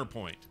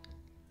 counterpoint.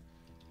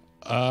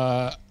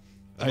 I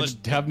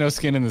have no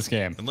skin in this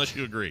game. Unless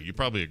you agree. You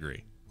probably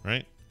agree,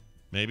 right?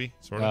 Maybe,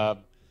 sort of.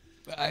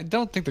 I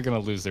don't think they're going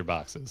to lose their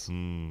boxes.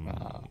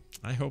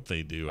 I hope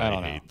they do.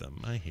 I hate them.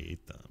 I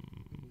hate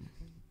them.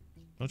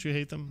 Don't you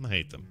hate them? I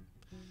hate them.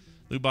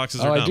 Loot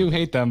boxes are dumb. I do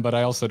hate them, but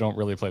I also don't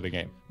really play the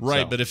game.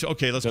 Right, so.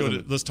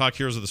 But let's talk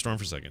Heroes of the Storm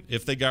for a second.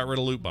 If they got rid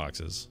of loot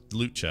boxes,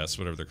 loot chests,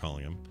 whatever they're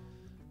calling them,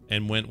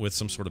 and went with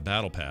some sort of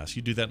battle pass,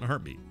 you'd do that in a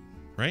heartbeat,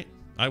 right?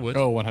 I would.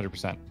 Oh,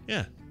 100%.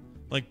 Yeah.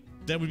 Like,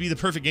 that would be the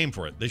perfect game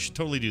for it. They should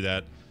totally do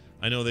that.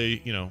 I know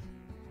they,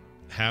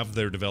 have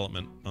their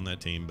development on that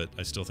team, but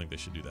I still think they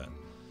should do that.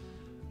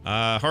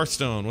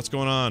 Hearthstone, what's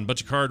going on?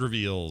 Bunch of card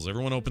reveals.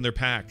 Everyone opened their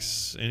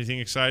packs. Anything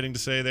exciting to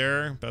say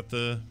there about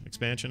the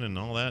expansion and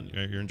all that?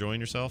 You're enjoying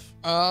yourself?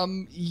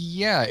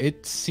 Yeah,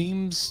 it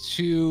seems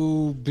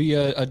to be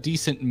a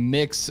decent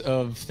mix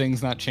of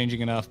things not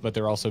changing enough, but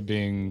they're also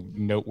being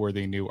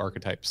noteworthy new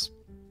archetypes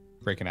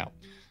breaking out.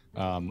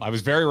 I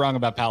was very wrong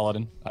about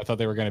Paladin. I thought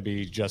they were going to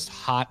be just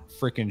hot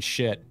freaking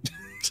shit.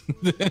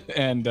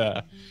 And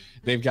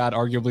they've got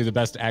arguably the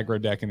best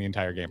aggro deck in the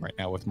entire game right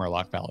now with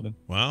Murloc Paladin.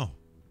 Wow.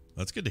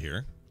 That's good to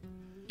hear.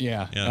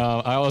 Yeah.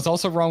 I was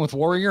also wrong with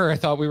Warrior. I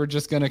thought we were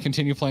just going to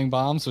continue playing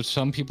bombs, which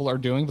some people are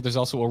doing, but there's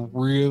also a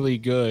really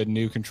good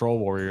new control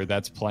Warrior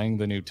that's playing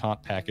the new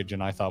taunt package,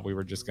 and I thought we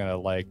were just going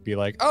to be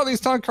like, oh, these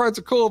taunt cards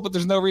are cool, but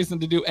there's no reason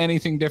to do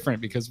anything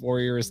different because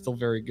Warrior is still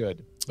very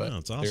good. But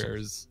that's awesome.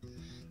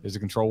 There's a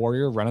control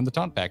Warrior running the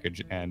taunt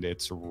package, and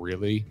it's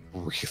really,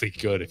 really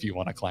good if you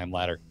want to climb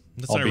ladder.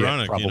 That's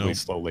ironic, probably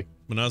slowly.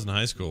 When I was in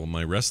high school,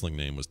 my wrestling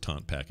name was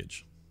Taunt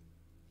Package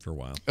for a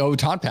while. Oh,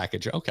 Taunt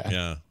Package. Okay.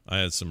 Yeah, I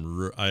had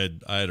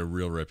I had a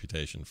real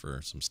reputation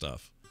for some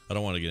stuff. I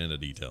don't want to get into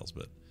details,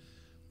 but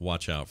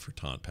watch out for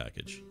Taunt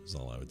Package is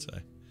all I would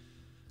say.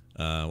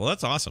 Well,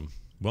 that's awesome.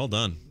 Well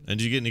done. And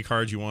did you get any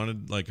cards you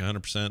wanted, like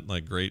 100%,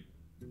 like great?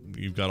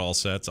 You've got all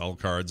sets, all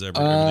cards,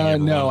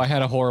 everything. No, I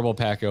had a horrible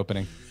pack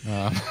opening.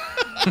 Oh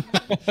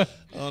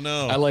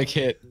no! I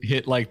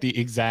hit like the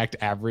exact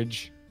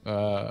average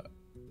of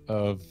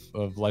of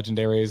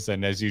legendaries,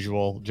 and as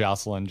usual,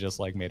 Jocelyn just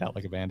like made out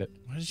like a bandit.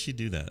 Why did she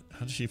do that? How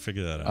did she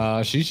figure that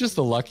out? She's just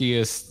the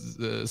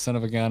luckiest son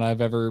of a gun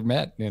I've ever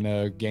met in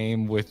a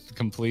game with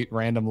complete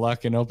random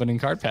luck and opening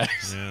card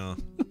packs. Yeah.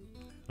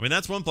 I mean,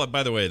 that's one place.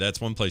 By the way,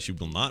 that's one place you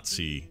will not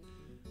see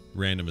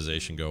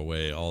randomization go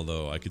away.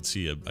 Although I could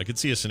see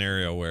a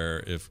scenario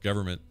where if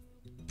government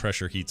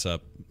pressure heats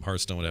up,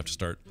 Hearthstone would have to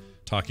start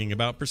talking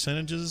about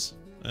percentages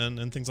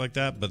and things like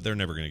that. But they're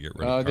never going to get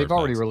rid of. They've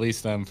already packs.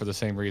 released them for the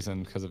same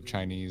reason, because of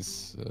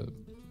Chinese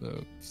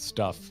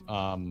stuff.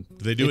 Do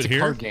they do it's it a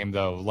here? card game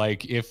though.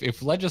 Like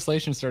if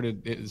legislation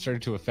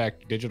started to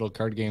affect digital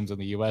card games in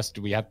the U.S.,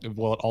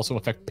 will it also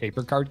affect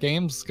paper card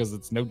games? Because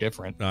it's no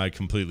different. I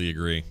completely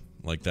agree.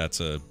 Like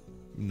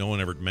no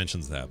one ever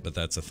mentions that, but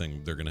that's a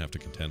thing they're going to have to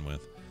contend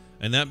with.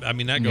 And that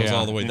goes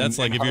all the way. That's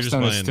like if you're just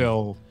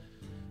buying.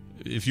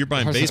 If you're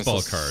buying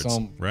baseball cards,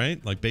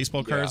 right? Like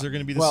baseball cards are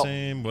going to be the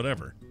same,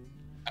 whatever.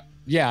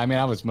 Yeah, I mean,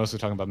 I was mostly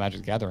talking about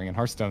Magic the Gathering, and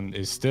Hearthstone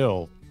is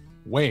still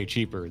way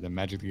cheaper than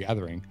Magic the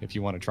Gathering if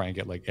you want to try and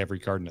get like every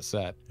card in a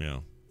set. Yeah.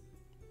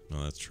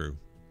 No, that's true.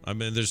 I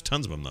mean, there's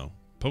tons of them, though.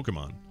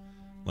 Pokemon.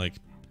 Like,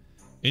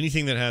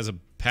 anything that has a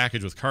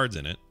package with cards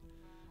in it,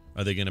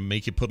 are they going to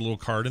make you put a little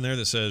card in there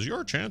that says,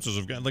 your chances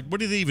of getting... Like, what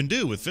do they even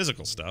do with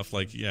physical stuff?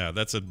 Like, yeah,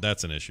 that's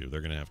an issue.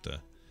 They're going to have to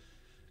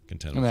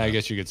contend with that. I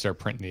guess you could start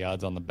printing the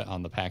odds on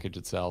the package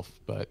itself,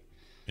 but...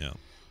 Yeah.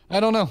 I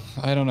don't know.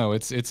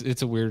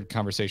 It's a weird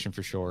conversation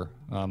for sure.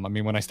 I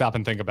mean, when I stop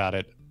and think about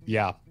it,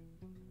 yeah,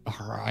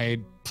 I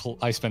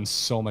spend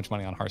so much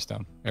money on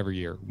Hearthstone every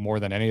year, more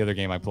than any other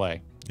game I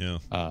play.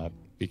 Yeah.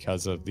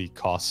 Because of the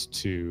cost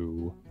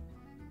to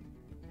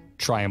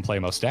try and play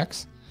most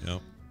decks. Yeah.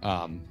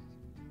 I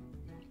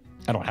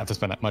don't have to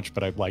spend that much,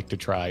 but I'd like to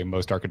try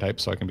most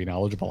archetypes so I can be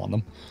knowledgeable on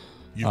them.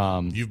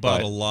 You've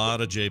bought a lot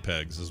of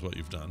JPEGs, is what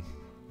you've done.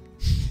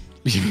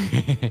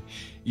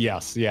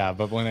 Yes, yeah,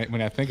 but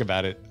when I think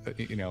about it,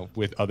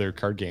 with other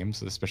card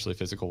games, especially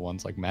physical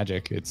ones like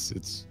Magic,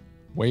 it's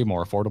way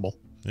more affordable.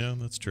 Yeah,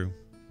 that's true.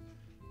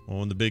 Well,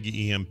 when the big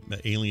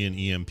alien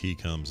EMP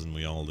comes and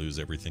we all lose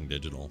everything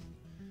digital,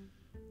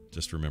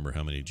 just remember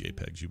how many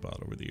JPEGs you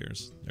bought over the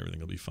years. Everything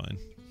will be fine.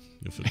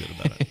 You'll feel good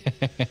about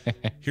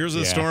it. Heroes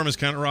of the Storm is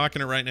kind of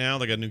rocking it right now.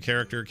 They got a new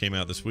character, came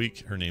out this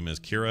week. Her name is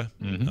Kira,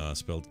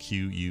 spelled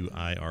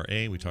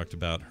Quira. We talked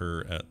about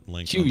her at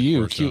length.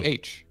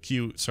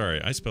 QH.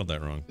 Sorry, I spelled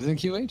that wrong. Isn't it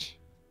QH?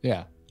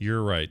 Yeah.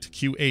 You're right.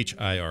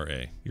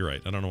 QHIRA. You're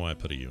right. I don't know why I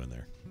put a U in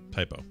there.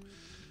 Typo.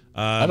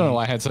 I don't know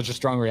why I had such a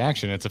strong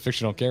reaction. It's a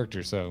fictional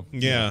character, so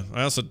yeah.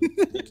 I also,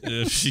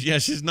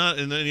 she's not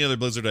in any other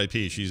Blizzard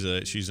IP. She's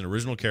an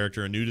original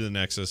character, new to the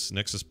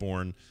Nexus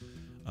born.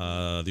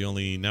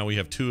 Now we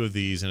have two of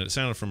these, and it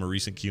sounded from a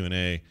recent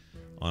Q&A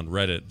on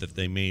Reddit that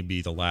they may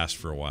be the last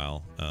for a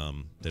while.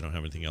 They don't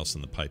have anything else in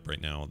the pipe right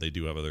now. They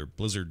do have other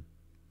Blizzard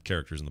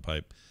characters in the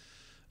pipe.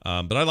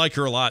 But I like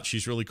her a lot.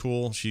 She's really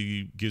cool.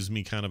 She gives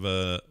me kind of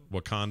a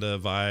Wakanda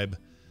vibe.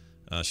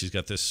 She's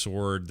got this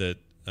sword that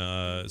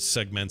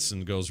segments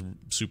and goes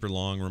super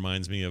long.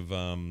 Reminds me of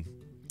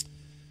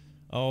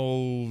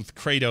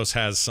Kratos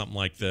has something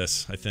like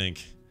this, I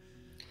think.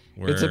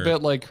 It's a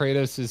bit like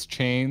Kratos'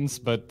 chains,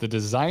 but the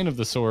design of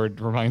the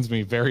sword reminds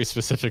me very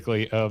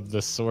specifically of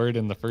the sword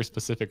in the first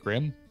Pacific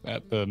Rim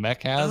that the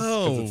mech has.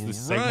 It's this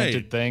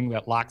segmented thing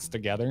that locks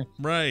together.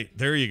 Right.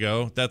 There you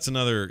go. That's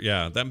another,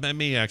 that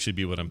may actually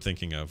be what I'm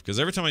thinking of. Because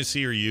every time I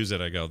see her use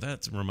it, I go,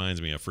 that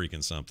reminds me of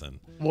freaking something.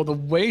 Well, the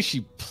way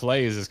she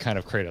plays is kind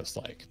of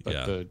Kratos-like.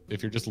 But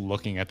if you're just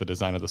looking at the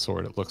design of the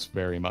sword, it looks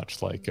very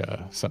much like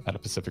something out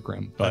of Pacific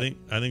Rim. But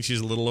I think she's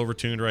a little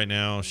overtuned right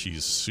now.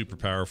 She's super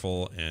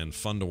powerful and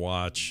fun to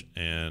watch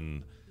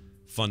and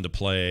fun to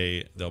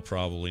play. They'll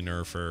probably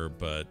nerf her,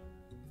 but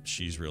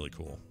she's really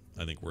cool.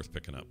 I think worth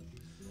picking up.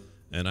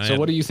 And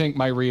what do you think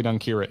my read on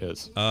Kira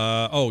is?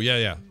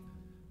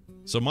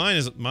 So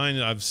mine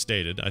I've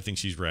stated. I think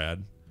she's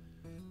rad.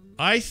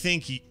 I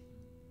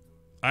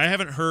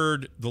haven't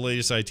heard the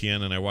latest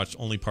ITN, and I watched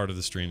only part of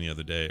the stream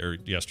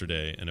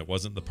yesterday, and it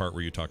wasn't the part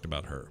where you talked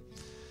about her.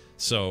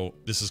 So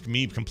this is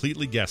me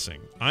completely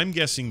guessing. I'm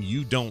guessing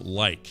you don't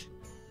like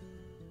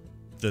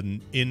the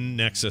in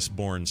Nexus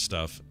born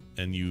stuff,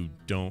 and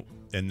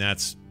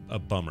that's a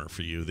bummer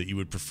for you, that you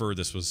would prefer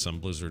this was some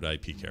Blizzard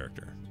IP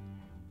character.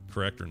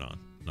 Correct or not?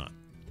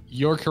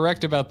 You're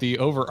correct about the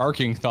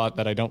overarching thought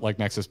that I don't like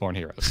Nexus born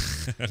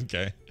heroes.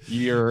 Okay.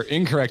 You're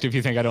incorrect if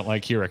you think I don't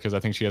like Kira, because I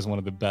think she has one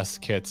of the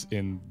best kits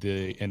in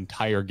the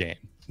entire game.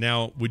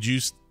 Now, would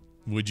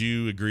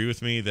you agree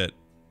with me that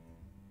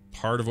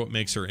part of what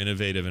makes her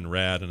innovative and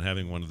rad and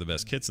having one of the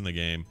best kits in the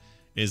game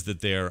is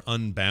that they are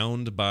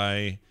unbound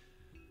by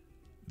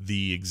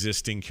the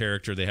existing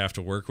character they have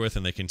to work with,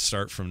 and they can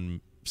start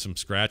from some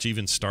scratch,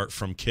 even start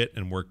from kit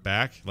and work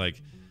back?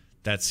 Like,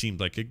 that seemed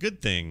like a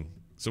good thing.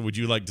 So would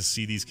you like to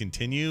see these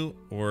continue,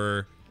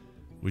 or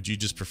would you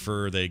just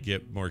prefer they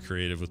get more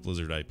creative with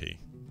Blizzard IP?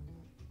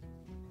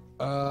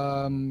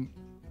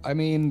 I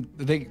mean,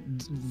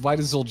 why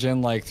does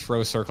Zul'jin like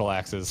throw circle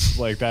axes?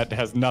 Like that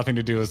has nothing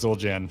to do with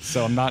Zul'jin.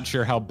 So I'm not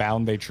sure how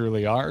bound they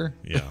truly are.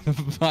 Yeah.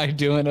 By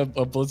doing a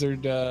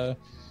Blizzard, an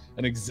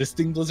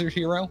existing Blizzard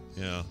hero.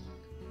 Yeah.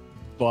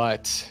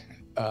 But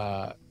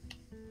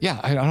yeah,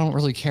 I don't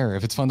really care.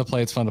 If it's fun to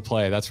play, it's fun to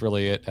play. That's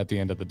really it at the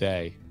end of the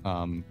day.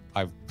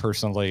 I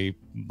personally,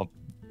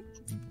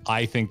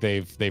 I think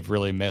they've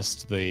really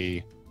missed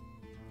the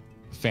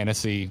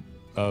fantasy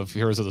of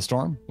Heroes of the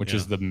Storm, which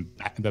is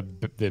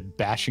the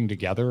bashing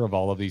together of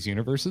all of these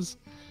universes.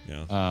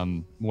 Yeah.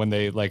 When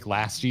they like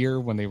last year,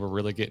 when they were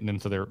really getting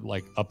into their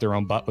like up their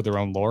own butt with their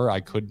own lore, I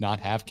could not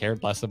have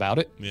cared less about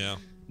it. Yeah.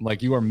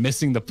 Like you are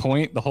missing the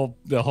point. The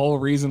whole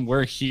reason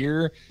we're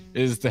here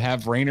is to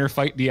have Raynor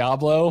fight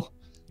Diablo.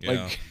 Yeah.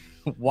 Like,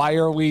 why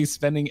are we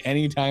spending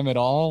any time at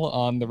all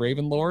on the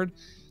Raven Lord?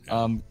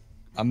 I'm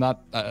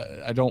not.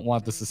 I don't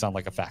want this to sound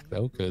like a fact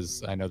though,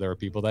 because I know there are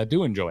people that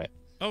do enjoy it.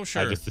 Oh,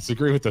 sure. I just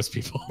disagree with those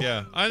people.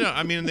 Yeah, I know.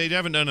 I mean, they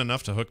haven't done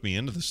enough to hook me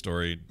into the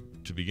story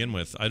to begin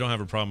with. I don't have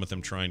a problem with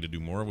them trying to do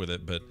more with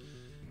it, but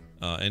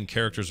and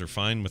characters are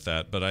fine with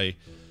that. But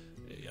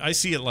I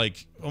see it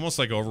like almost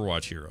like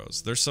Overwatch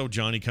heroes. They're so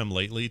Johnny come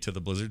lately to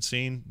the Blizzard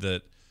scene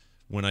that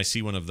when I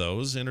see one of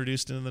those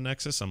introduced into the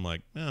Nexus, I'm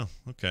like, oh,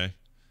 okay.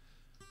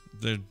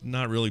 They're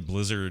not really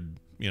Blizzard.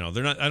 You know,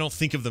 they're not. I don't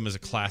think of them as a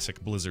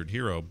classic Blizzard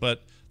hero,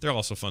 but they're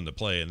also fun to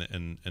play,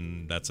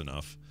 and that's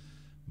enough.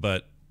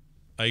 But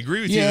I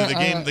agree with you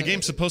that the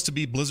game's supposed to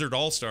be Blizzard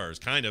All-Stars,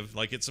 kind of.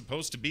 Like, it's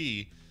supposed to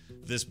be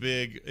this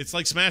big... It's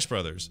like Smash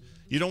Brothers.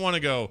 You don't want to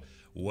go,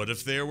 what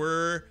if there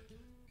were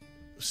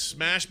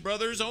Smash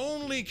Brothers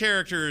only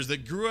characters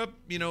that grew up,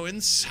 you know,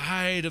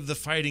 inside of the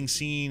fighting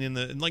scene?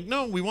 And like,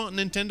 no, we want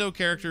Nintendo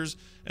characters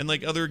and,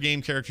 like, other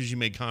game characters you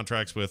made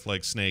contracts with,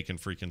 like Snake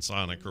and freaking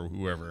Sonic or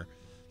whoever,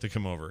 to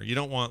come over. You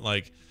don't want,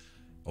 like,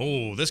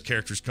 oh, this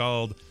character's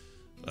called...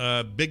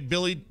 Big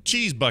Billy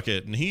Cheese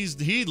Bucket, and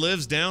he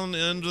lives down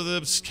under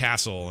the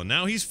castle, and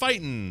now he's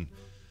fighting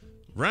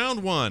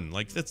round one.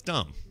 Like, that's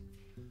dumb,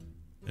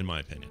 in my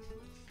opinion.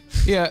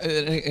 Yeah,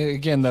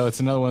 again, though,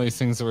 it's another one of these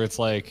things where it's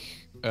like,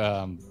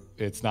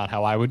 it's not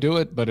how I would do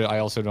it, but I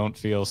also don't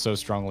feel so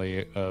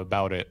strongly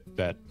about it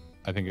that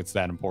I think it's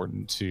that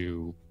important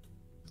to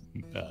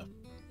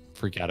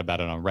freak out about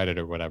it on Reddit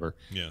or whatever.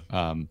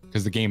 Yeah.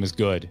 Because the game is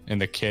good, and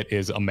the kit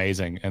is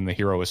amazing, and the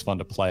hero is fun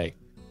to play.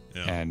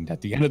 Yeah. And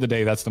at the end of the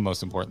day, that's the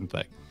most important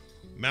thing.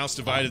 Mouse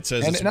Divided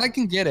says... And I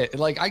can get it.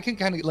 Like, I can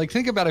kind of... Like,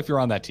 think about if you're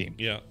on that team.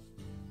 Yeah.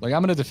 Like,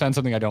 I'm going to defend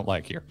something I don't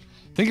like here.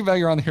 Think about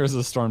you're on the Heroes of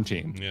the Storm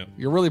team. Yeah.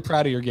 You're really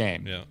proud of your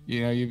game. Yeah.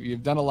 You know,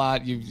 you've done a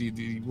lot.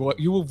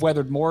 You've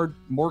weathered more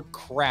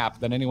crap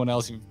than anyone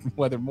else. You've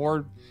weathered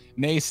more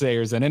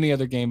naysayers than any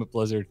other game at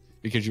Blizzard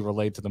because you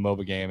relate to the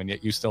MOBA game, and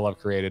yet you still have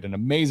created an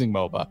amazing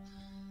MOBA.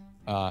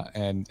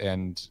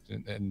 And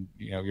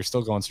you know, you're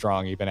still going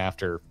strong even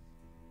after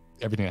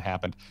everything that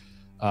happened.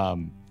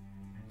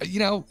 You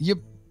know,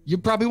 you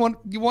probably want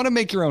to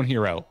make your own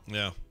hero.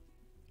 Yeah.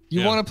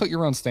 You want to put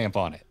your own stamp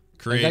on it.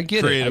 Like, I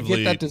get it. I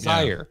get that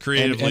desire. Yeah.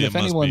 Creatively, and if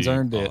anyone's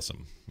earned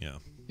awesome. it, yeah.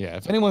 Yeah.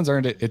 If anyone's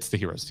earned it, it's the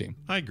Heroes team.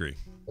 I agree.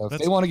 So if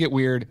they want to get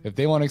weird, if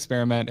they want to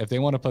experiment, if they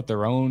want to put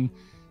their own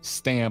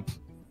stamp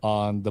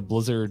on the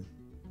Blizzard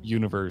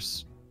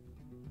universe,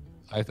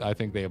 I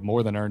think they have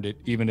more than earned it.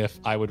 Even if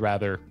I would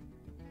rather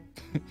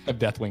have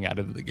Deathwing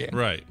added to the game.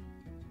 Right.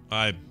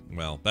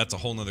 Well, that's a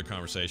whole nother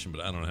conversation, but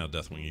I don't know how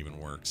Deathwing even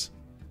works.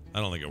 I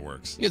don't think it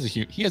works.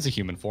 He has a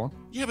human form.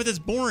 Yeah, but that's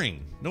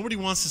boring. Nobody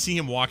wants to see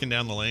him walking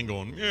down the lane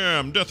going, yeah,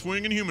 I'm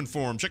Deathwing in human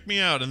form. Check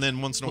me out. And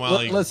then once in a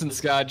while... Listen,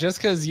 Scott, just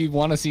because you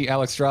want to see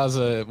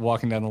Alexstrasza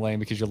walking down the lane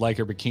because you like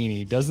her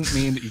bikini doesn't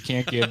mean that you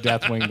can't give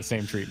Deathwing the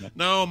same treatment.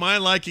 No, my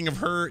liking of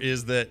her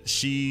is that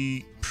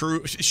she's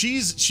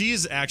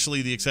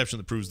actually the exception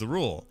that proves the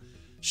rule.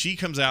 She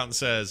comes out and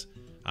says...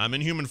 I'm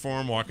in human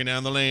form, walking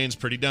down the lanes,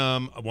 pretty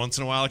dumb. Once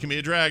in a while, I can be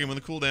a dragon when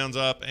the cooldown's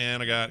up,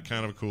 and I got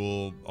kind of a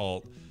cool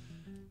alt.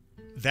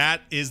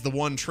 That is the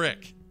one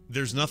trick.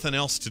 There's nothing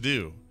else to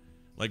do.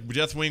 Like,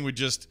 Deathwing would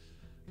just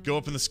go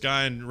up in the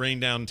sky and rain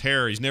down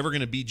terror. He's never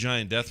going to beat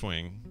Giant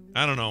Deathwing.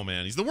 I don't know,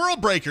 man. He's the World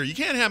Breaker. You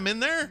can't have him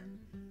in there.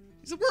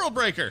 He's the World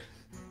Breaker.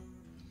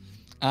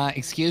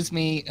 Excuse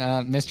me,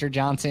 Mr.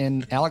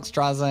 Johnson.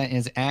 Alexstrasza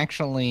is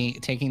actually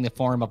taking the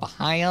form of a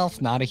high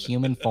elf, not a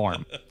human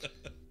form.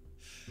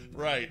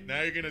 Right.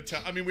 Now you're going to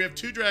tell... I mean, we have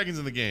two dragons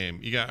in the game.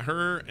 You got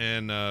her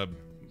and...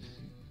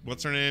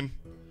 what's her name?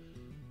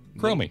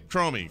 Chromie.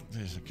 Chromie.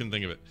 I couldn't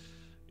think of it.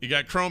 You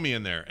got Chromie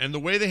in there. And the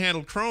way they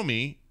handled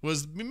Chromie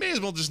was... We may as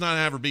well just not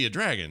have her be a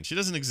dragon. She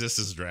doesn't exist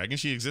as a dragon.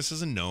 She exists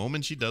as a gnome,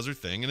 and she does her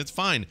thing, and it's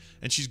fine.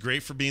 And she's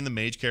great for being the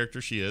mage character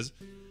she is.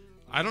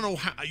 I don't know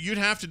how... You'd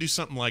have to do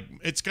something like...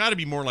 It's got to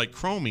be more like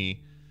Chromie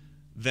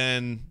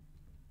than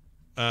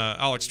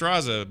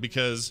Alexstrasza,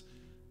 because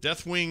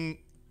Deathwing...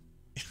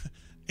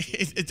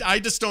 I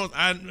just don't.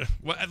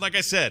 Like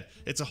I said,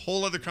 it's a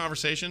whole other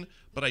conversation,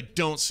 but I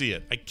don't see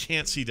it. I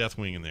can't see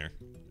Deathwing in there.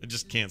 I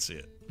just can't see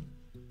it.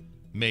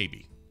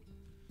 Maybe.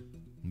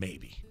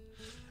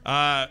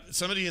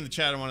 Somebody in the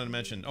chat I wanted to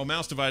mention. Oh,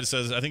 Mouse Divided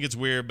says, I think it's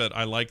weird, but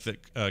I like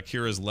that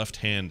Kira's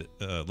left-handed.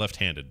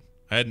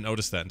 I hadn't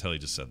noticed that until he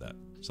just said that.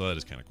 So that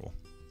is kind of cool.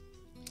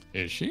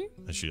 Is she?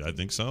 I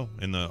think so.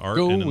 In the art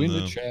Go and in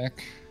into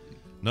check.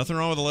 Nothing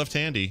wrong with a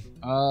left-handy.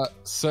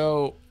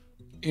 So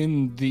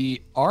in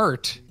the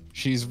art,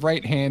 she's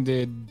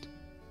right-handed.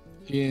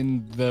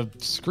 In the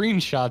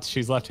screenshots,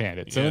 she's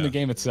left-handed. So in the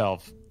game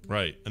itself,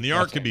 right, and the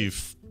art could be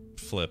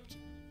flipped.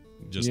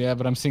 Yeah,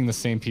 but I'm seeing the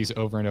same piece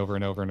over and over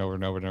and over and over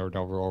and over and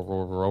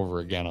over and over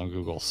again on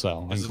Google.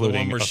 So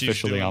including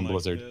officially on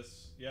Blizzard.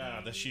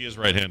 Yeah, that she is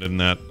right-handed in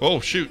that. Oh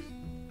shoot!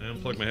 I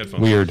unplugged my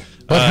headphones. Weird.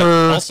 But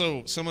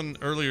also, someone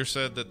earlier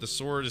said that the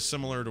sword is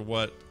similar to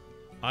what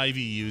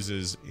Ivy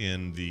uses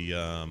in the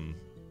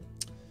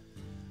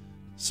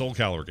Soul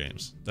Calibur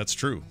games. That's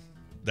true.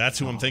 That's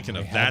who I'm thinking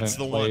of. That's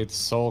the one. Played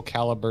Soul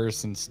Calibur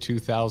since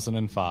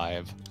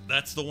 2005.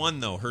 That's the one,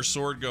 though. Her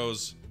sword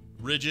goes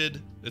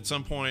rigid at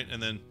some point,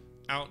 and then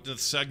out to the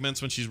segments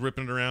when she's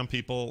ripping it around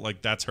people.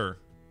 Like, that's her.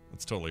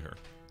 That's totally her.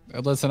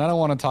 Listen, I don't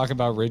want to talk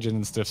about rigid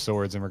and stiff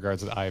swords in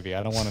regards to Ivy.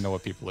 I don't want to know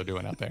what people are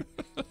doing out there.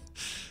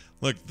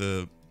 Look,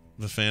 the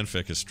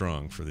fanfic is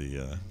strong for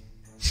the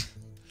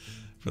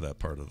for that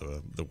part of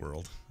the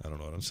world. I don't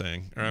know what I'm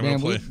saying. All right, man,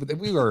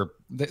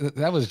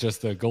 that was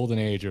just the golden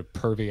age of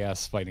pervy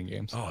ass fighting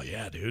games. Oh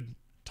yeah, dude,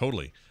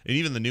 totally. And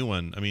even the new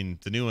one. I mean,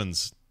 the new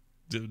one's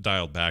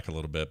dialed back a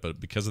little bit,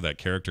 but because of that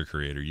character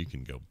creator, you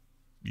can go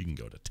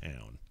to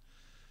town.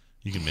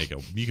 You can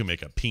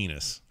make a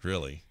penis,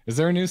 really. Is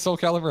there a new Soul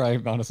Calibur? I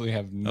honestly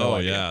have no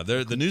idea. Oh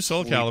yeah, the new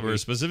Soul Calibur,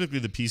 specifically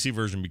the PC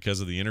version,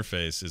 because of the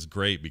interface, is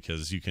great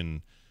because you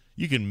can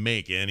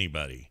make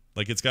anybody.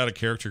 Like, it's got a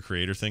character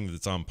creator thing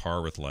that's on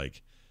par with,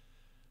 like,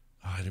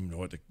 I don't even know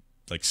what to,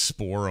 like,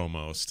 Spore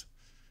almost.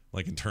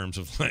 Like, in terms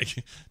of,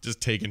 like, just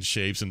taking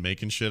shapes and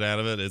making shit out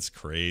of it. It's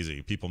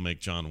crazy. People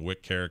make John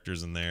Wick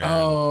characters in there.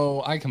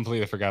 Oh, I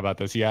completely forgot about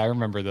this. Yeah, I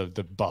remember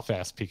the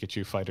buff-ass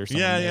Pikachu fighter.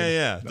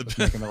 Yeah. That was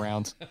making the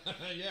rounds.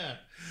 Yeah.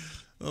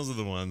 Those are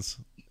the ones.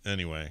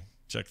 Anyway,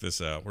 check this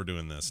out. We're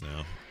doing this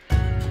now.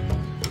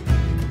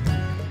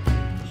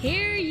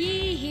 Hear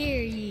ye,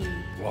 hear ye.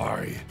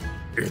 Why,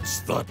 it's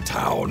the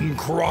Town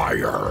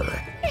Crier.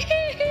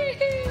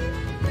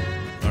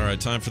 All right,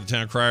 time for the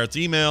Town Crier. It's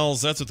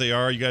emails. That's what they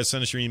are. You guys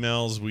send us your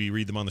emails. We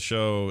read them on the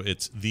show.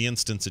 It's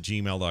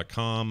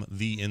theinstance@gmail.com.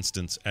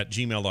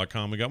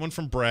 Theinstance@gmail.com. We got one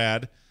from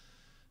Brad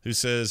who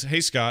says,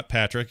 hey, Scott,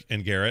 Patrick,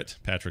 and Garrett.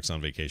 Patrick's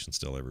on vacation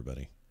still,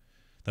 everybody.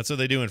 That's what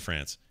they do in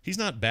France. He's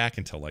not back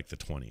until like the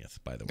 20th,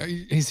 by the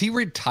way. Is he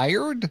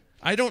retired?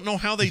 I don't know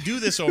how they do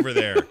this over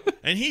there.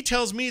 And he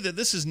tells me that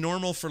this is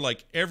normal for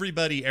like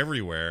everybody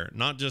everywhere,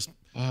 not just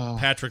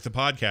Patrick the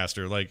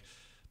podcaster. Like,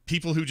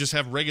 people who just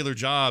have regular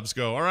jobs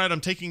go, all right, I'm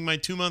taking my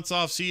 2 months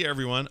off. See you,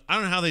 everyone. I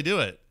don't know how they do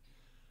it.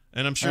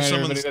 And I'm sure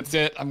someone's... That's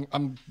it.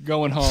 I'm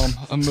going home.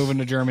 I'm moving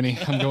to Germany.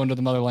 I'm going to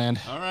the motherland.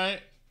 All right.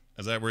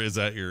 Is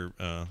that your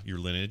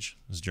lineage?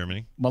 Is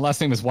Germany? My last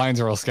name is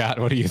Weinzerl, Scott.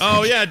 What do you think?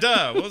 Oh yeah,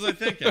 duh. What was I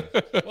thinking?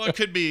 Well, that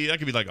could be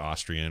like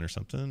Austrian or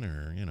something,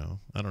 or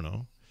I don't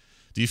know.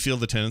 Do you feel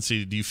the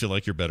tendency? Do you feel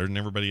like you're better than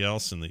everybody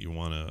else, and that you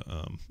want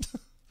to?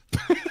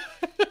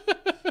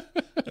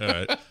 All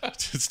right,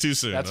 it's too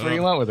soon. That's where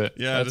you went with it.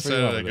 Yeah, I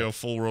decided to go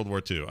full World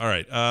War II. All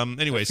right.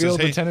 Anyway, I feel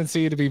the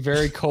tendency to be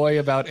very coy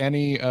about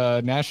any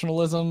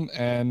nationalism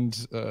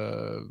and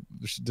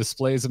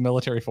displays of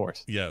military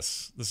force.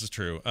 Yes, this is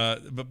true.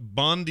 But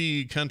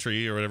Bondi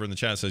Country or whatever in the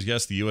chat says,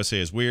 yes, the USA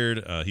is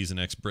weird. He's an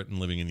ex-Briton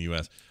living in the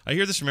U.S. I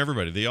hear this from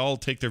everybody. They all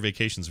take their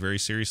vacations very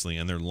seriously,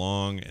 and they're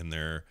long and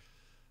they're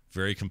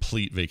very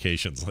complete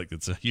vacations. Like,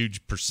 it's a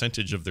huge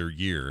percentage of their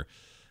year.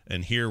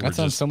 And here that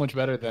sounds so much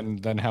better than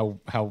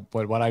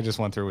what I just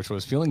went through, which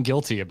was feeling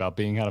guilty about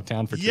being out of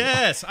town for 2 months.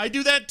 Yes, I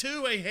do that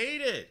too. I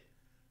hate it.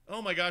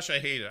 Oh my gosh, I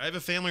hate it. I have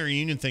a family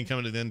reunion thing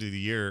coming to the end of the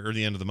year or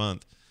the end of the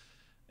month,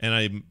 and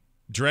I'm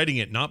dreading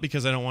it, not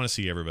because I don't want to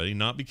see everybody,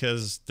 not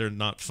because they're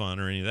not fun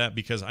or any of that,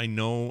 because I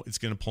know it's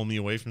going to pull me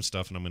away from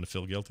stuff and I'm going to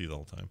feel guilty the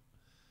whole time.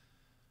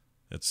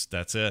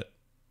 That's it.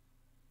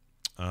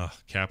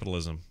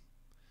 Capitalism.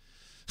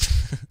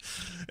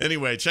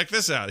 Anyway, check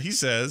this out. He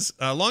says,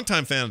 a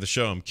longtime fan of the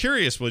show, I'm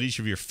curious what each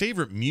of your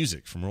favorite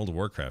music from World of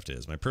Warcraft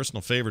is. My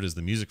personal favorite is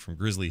the music from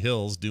Grizzly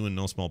Hills, due in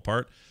no small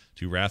part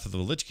to Wrath of the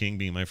Lich King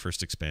being my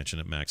first expansion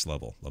at max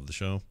level. Love the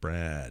show,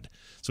 Brad.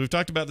 So we've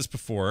talked about this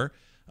before.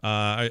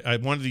 I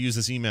wanted to use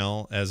this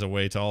email as a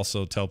way to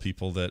also tell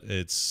people that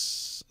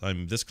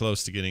I'm this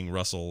close to getting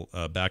Russell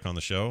back on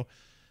the show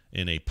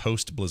in a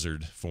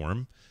post-Blizzard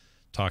form.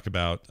 Talk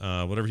about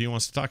whatever he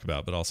wants to talk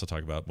about, but also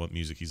talk about what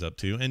music he's up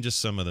to and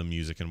just some of the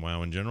music in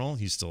WoW in general.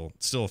 He's still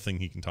a thing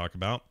he can talk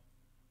about.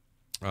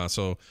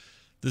 So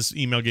this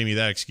email gave me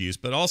that excuse,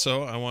 but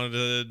also I wanted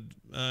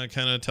to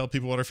kind of tell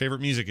people what our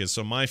favorite music is.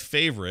 So my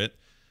favorite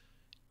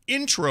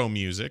intro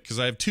music, because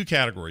I have two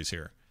categories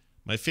here.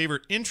 My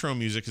favorite intro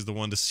music is the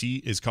one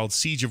is called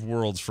Siege of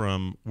Worlds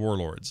from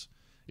Warlords.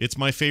 It's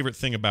my favorite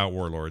thing about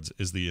Warlords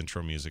is the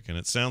intro music, and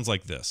it sounds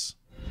like this.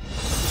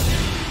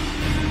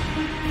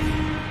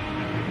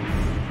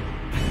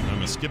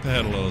 I'm skip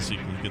ahead a little so you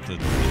can get the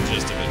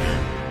gist of it here.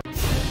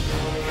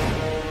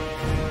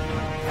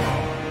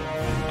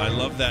 I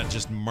love that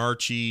just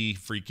marchy,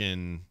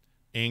 freaking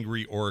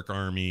angry orc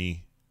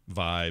army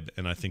vibe,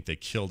 and I think they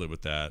killed it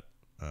with that.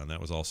 That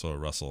was also a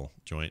Russell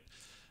joint.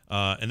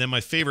 And then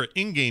my favorite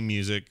in-game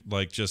music,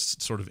 like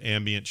just sort of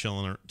ambient,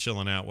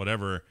 chilling out,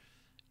 whatever,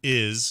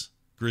 is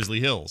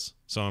Grizzly Hills.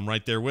 So I'm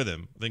right there with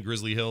him. I think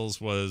Grizzly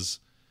Hills was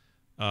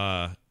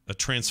a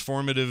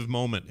transformative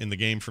moment in the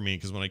game for me,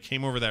 because when I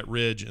came over that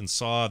ridge and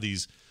saw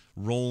these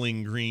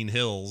rolling green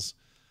hills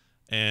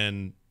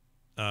and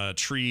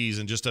trees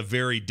and just a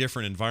very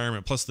different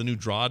environment, plus the new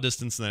draw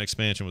distance in that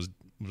expansion was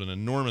an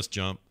enormous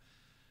jump.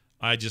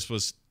 I just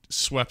was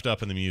swept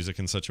up in the music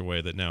in such a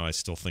way that now I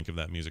still think of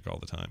that music all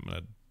the time,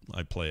 and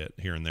I play it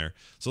here and there.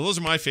 So those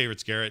are my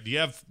favorites, Garrett. Do you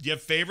have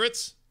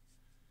favorites?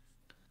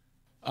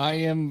 I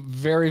am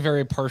very,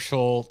 very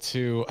partial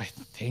to, I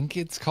think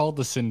it's called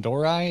the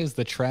Sindorai, is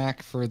the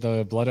track for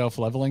the Blood Elf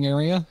leveling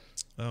area.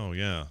 Oh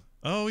yeah,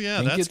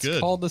 It's good.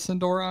 called the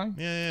Sindorai.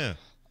 Yeah.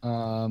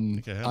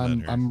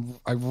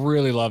 I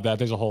really love that.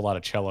 There's a whole lot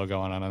of cello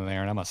going on in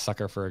there, and I'm a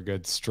sucker for a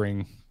good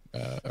string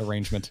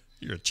arrangement.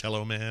 You're a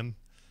cello man.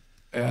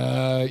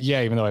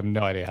 Yeah, even though I have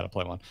no idea how to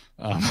play one.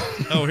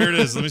 Oh, here it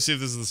is. Let me see if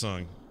this is the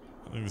song.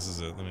 I think this is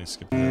it. Let me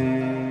skip that.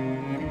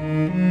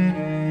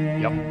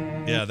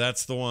 Yep. Yeah,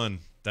 that's the one.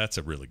 That's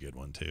a really good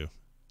one too.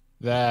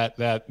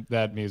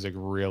 That music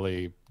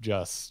really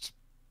just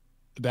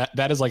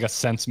that is like a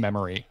sense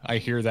memory. I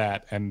hear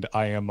that, and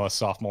I am a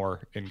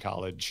sophomore in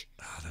college.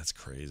 Oh, that's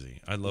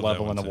crazy. I love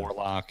leveling that one a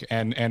warlock,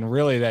 and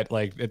really that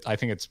like I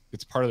think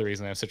it's part of the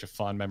reason I have such a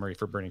fond memory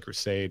for Burning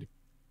Crusade.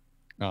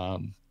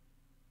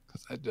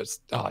 I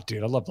just,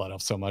 dude, I love Blood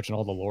Elf so much, and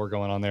all the lore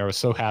going on there. I was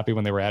so happy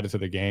when they were added to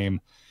the game.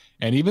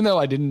 And even though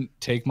I didn't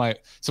take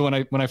so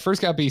when I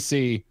first got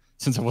BC,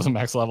 since I wasn't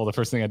max level, the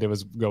first thing I did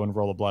was go and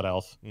roll a Blood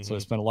Elf. Mm-hmm. So I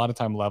spent a lot of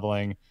time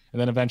leveling,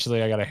 and then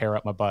eventually I got a hair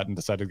up my butt and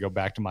decided to go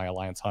back to my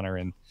Alliance Hunter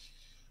and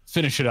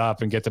finish it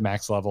up and get to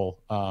max level.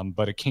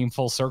 But it came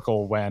full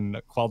circle when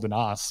Quell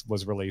Danas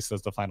was released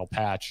as the final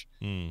patch.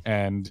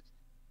 And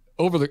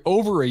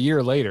over a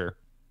year later,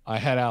 I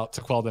head out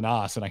to Quell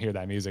Danas and I hear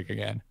that music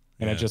again.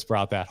 And it just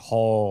brought that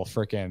whole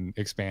freaking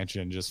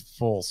expansion just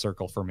full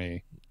circle for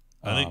me.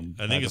 I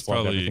think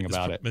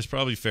it's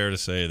probably fair to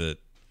say that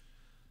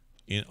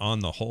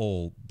on the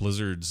whole,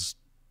 Blizzard's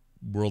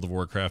World of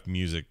Warcraft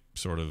music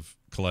sort of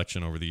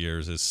collection over the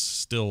years is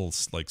still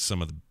like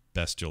some of the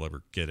best you'll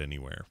ever get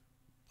anywhere,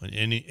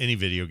 any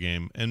video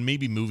game, and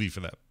maybe movie for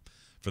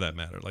that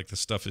matter. Like, the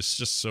stuff is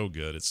just so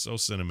good. It's so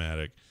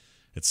cinematic.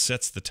 It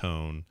sets the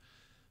tone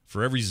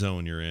for every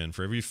zone you're in,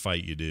 for every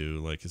fight you do.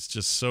 Like, it's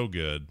just so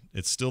good.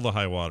 It's still the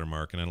high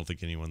watermark, and I don't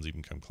think anyone's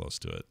even come close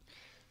to it.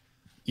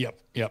 Yep.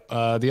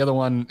 The other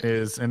one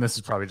is, and this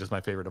is probably just my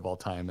favorite of all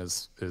time,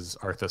 is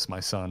Arthas, My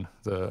Son,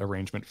 the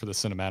arrangement for the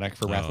cinematic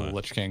for Wrath of the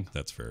Lich King.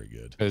 That's very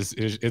good.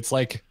 It's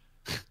like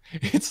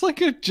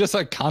just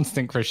a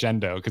constant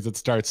crescendo, because it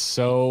starts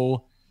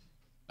so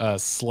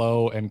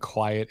slow and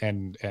quiet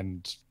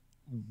and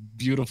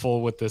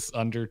beautiful with this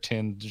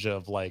undertinge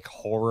of like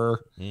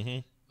horror.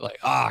 Mm-hmm. Like,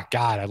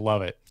 God, I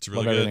love it. It's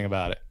really love everything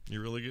about it.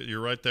 You're really good.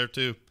 You're right there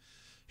too.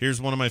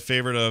 Here's one of my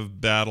favorite of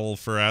Battle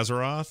for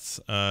Azeroth.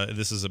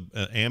 This is an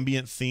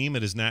ambient theme.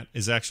 It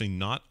is actually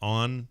not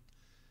on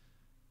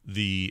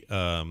the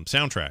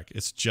soundtrack.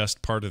 It's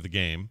just part of the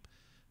game,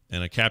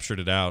 and I captured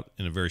it out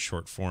in a very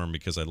short form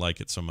because I like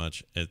it so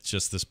much. It's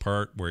just this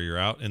part where you're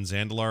out in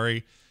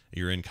Zandalari,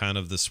 you're in kind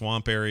of the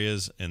swamp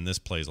areas, and this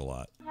plays a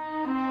lot.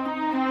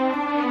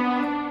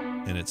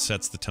 And it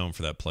sets the tone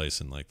for that place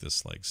in like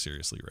this like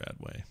seriously rad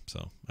way.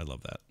 So I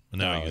love that.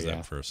 And now I use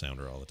that for a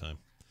sounder all the time.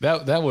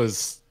 That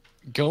was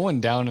going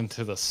down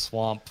into the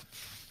swamp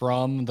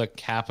from the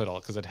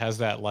capital, because it has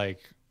that like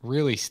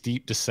really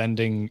steep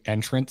descending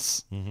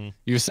entrance. Mm-hmm.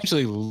 You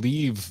essentially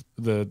leave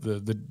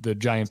the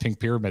giant pink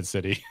pyramid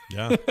city.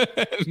 Yeah.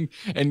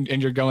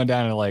 and you're going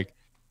down, and like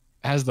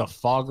as the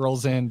fog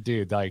rolls in,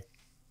 dude, like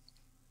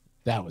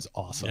that was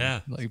awesome.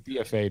 Yeah. Like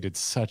BFA did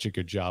such a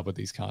good job with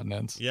these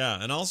continents.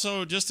 Yeah. And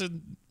also just to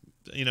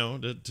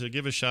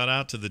give a shout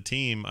out to the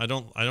team. I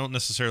don't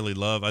necessarily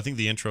love, I think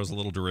the intro is a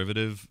little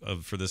derivative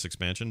for this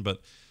expansion,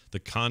 but the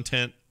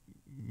content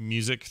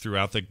music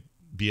throughout the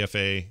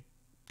BFA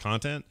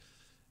content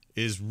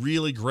is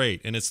really great.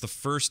 And it's the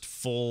first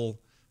full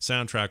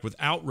soundtrack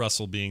without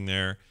Russell being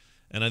there.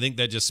 And I think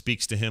that just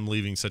speaks to him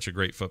leaving such a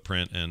great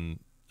footprint, and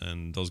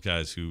those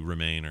guys who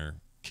remain are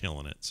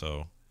killing it.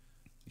 So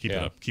keep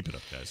it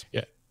up, guys.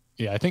 Yeah.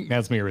 I think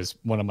Nazmir is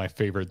one of my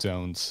favorite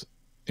zones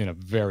in a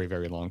very,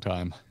 very long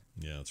time.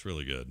 Yeah, it's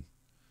really good.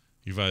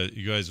 You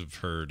guys have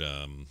heard.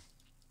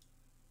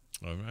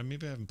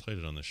 Maybe I haven't played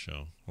it on this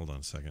show. Hold on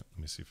a second. Let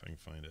me see if I can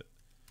find it.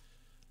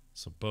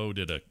 So Bo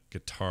did a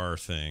guitar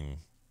thing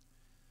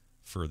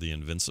for the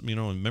Invincible.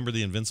 Remember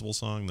the Invincible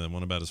song, the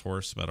one about his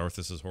horse, about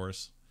Arthas's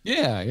horse?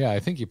 Yeah. I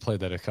think you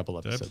played that a couple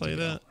episodes ago. Did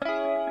I play that?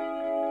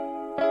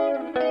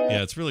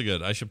 Yeah, it's really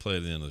good. I should play it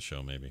at the end of the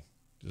show, maybe.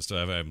 I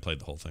haven't played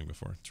the whole thing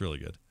before. It's really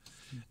good.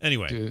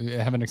 Anyway,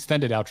 have an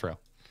extended outro.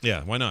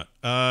 Yeah, why not?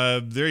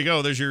 There you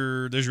go. There's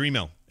your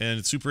email. And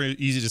it's super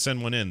easy to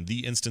send one in.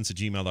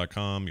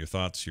 theinstance@gmail.com. Your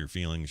thoughts, your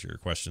feelings, your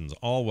questions,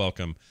 all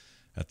welcome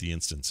at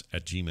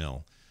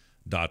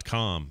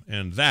theinstance@gmail.com.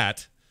 And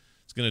that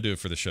is going to do it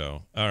for the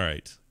show. All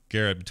right.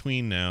 Garrett,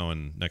 between now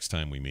and next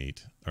time we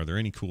meet, are there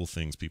any cool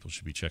things people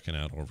should be checking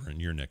out over in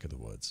your neck of the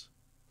woods?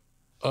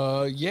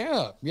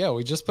 Yeah.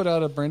 We just put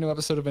out a brand new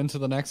episode of Into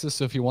the Nexus.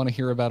 So if you want to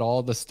hear about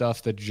all the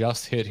stuff that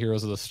just hit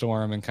Heroes of the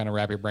Storm and kind of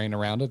wrap your brain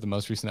around it, the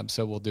most recent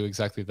episode will do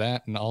exactly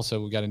that. And also,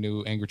 we got a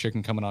new Angry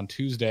Chicken coming on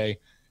Tuesday,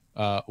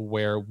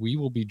 where we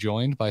will be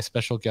joined by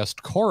special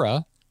guest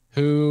Cora,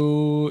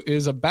 who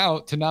is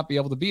about to not be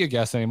able to be a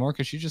guest anymore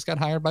because she just got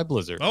hired by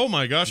Blizzard. Oh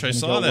my gosh, I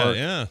saw that.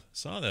 Yeah,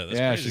 saw that. That's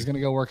crazy. She's going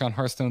to go work on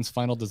Hearthstone's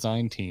final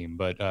design team,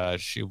 but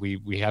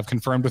we have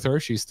confirmed with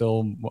her she's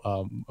still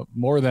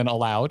more than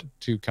allowed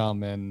to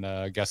come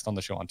and guest on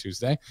the show on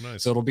Tuesday.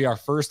 Nice. So it'll be our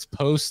first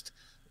post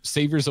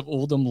Saviors of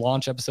Uldum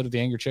launch episode of the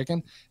Angry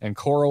Chicken, and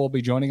Cora will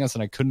be joining us,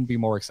 and I couldn't be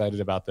more excited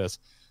about this.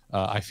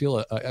 I feel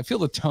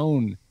the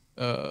tone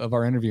of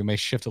our interview may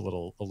shift a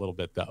little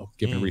bit though,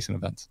 given recent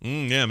events.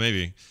 Yeah,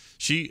 maybe.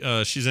 She's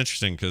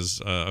interesting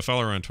because I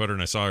follow her on Twitter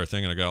and I saw her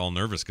thing and I got all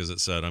nervous because it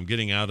said I'm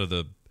getting out of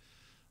the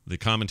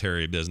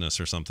commentary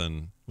business or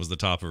something was the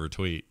top of her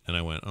tweet, and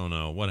I went, oh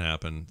no, what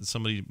happened?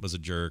 Somebody was a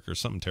jerk or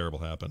something terrible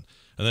happened,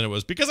 and then it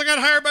was because I got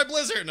hired by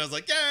Blizzard, and I was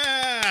like,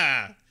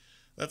 yeah,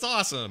 that's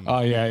awesome.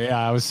 Oh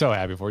yeah, I was so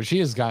happy for her. She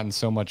has gotten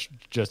so much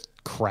just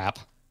crap.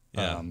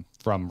 Yeah.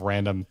 From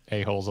random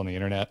a-holes on the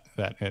internet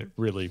that it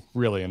really,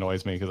 really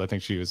annoys me because I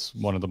think she was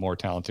one of the more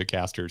talented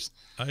casters.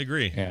 I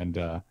agree. And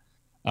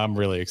I'm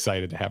really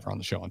excited to have her on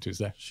the show on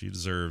Tuesday. She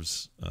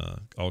deserves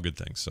all good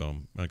things. So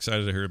I'm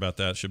excited to hear about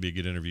that. Should be a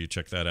good interview.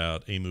 Check that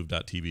out.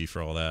 amove.tv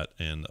for all that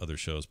and other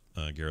shows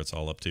Garrett's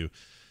all up to.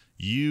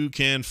 You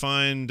can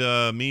find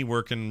me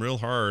working real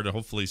hard.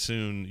 Hopefully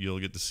soon you'll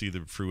get to see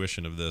the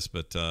fruition of this.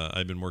 But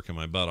I've been working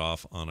my butt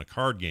off on a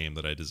card game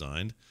that I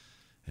designed.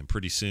 And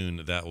pretty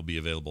soon that will be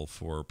available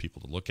for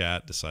people to look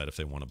at, decide if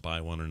they want to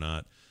buy one or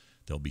not.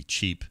 They'll be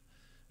cheap.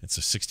 It's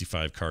a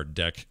 65-card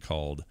deck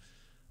called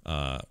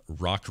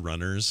Rock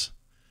Runners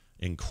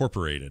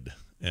Incorporated.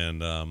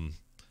 And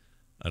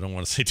I don't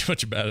want to say too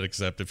much about it,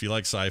 except if you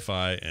like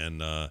sci-fi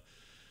and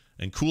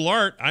cool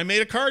art, I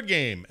made a card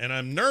game, and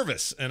I'm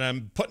nervous, and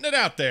I'm putting it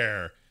out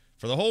there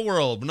for the whole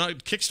world.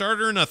 Not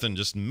Kickstarter or nothing,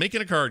 just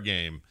making a card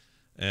game.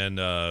 And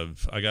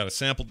I got a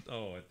sample.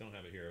 Oh, I don't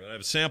have it here. But I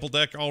have a sample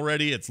deck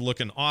already. It's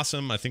looking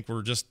awesome. I think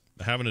we're just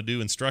having to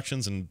do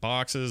instructions and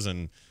boxes,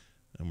 and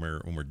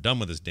we're done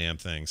with this damn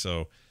thing.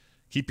 So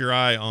keep your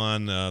eye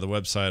on the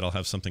website. I'll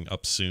have something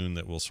up soon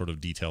that will sort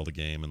of detail the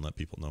game and let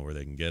people know where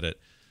they can get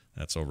it.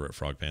 That's over at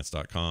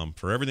frogpants.com.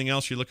 For everything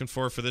else you're looking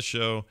for this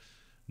show,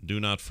 do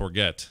not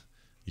forget,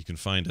 you can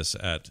find us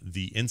at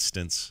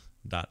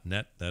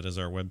theinstance.net. That is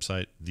our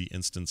website,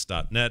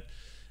 theinstance.net.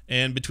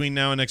 And between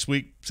now and next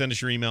week, send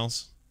us your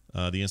emails,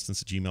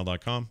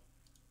 theinstance@gmail.com.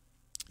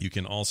 You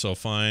can also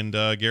find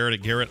Garrett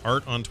at Garrett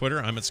Art on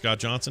Twitter. I'm at Scott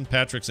Johnson.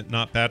 Patrick's at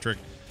Not Patrick.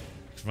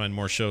 You can find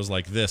more shows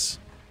like this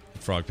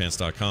at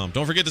frogpants.com.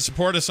 Don't forget to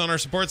support us on our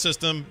support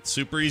system. It's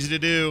super easy to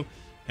do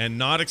and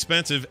not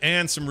expensive,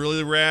 and some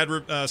really rad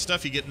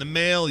stuff you get in the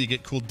mail. You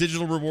get cool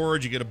digital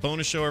rewards. You get a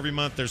bonus show every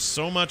month. There's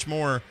so much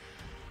more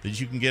that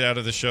you can get out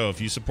of the show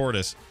if you support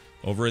us.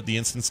 Over at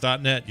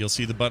theinstance.net, you'll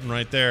see the button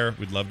right there.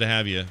 We'd love to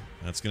have you.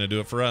 That's going to do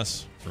it for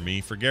us, for me,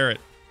 for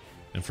Garrett,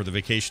 and for the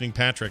vacationing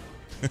Patrick.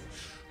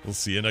 We'll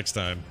see you next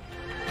time.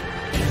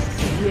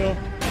 Yeah.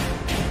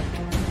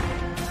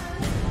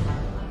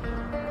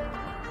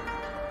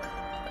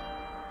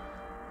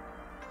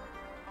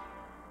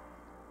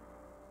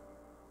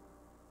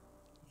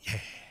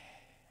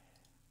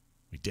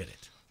 We did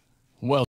it. Well.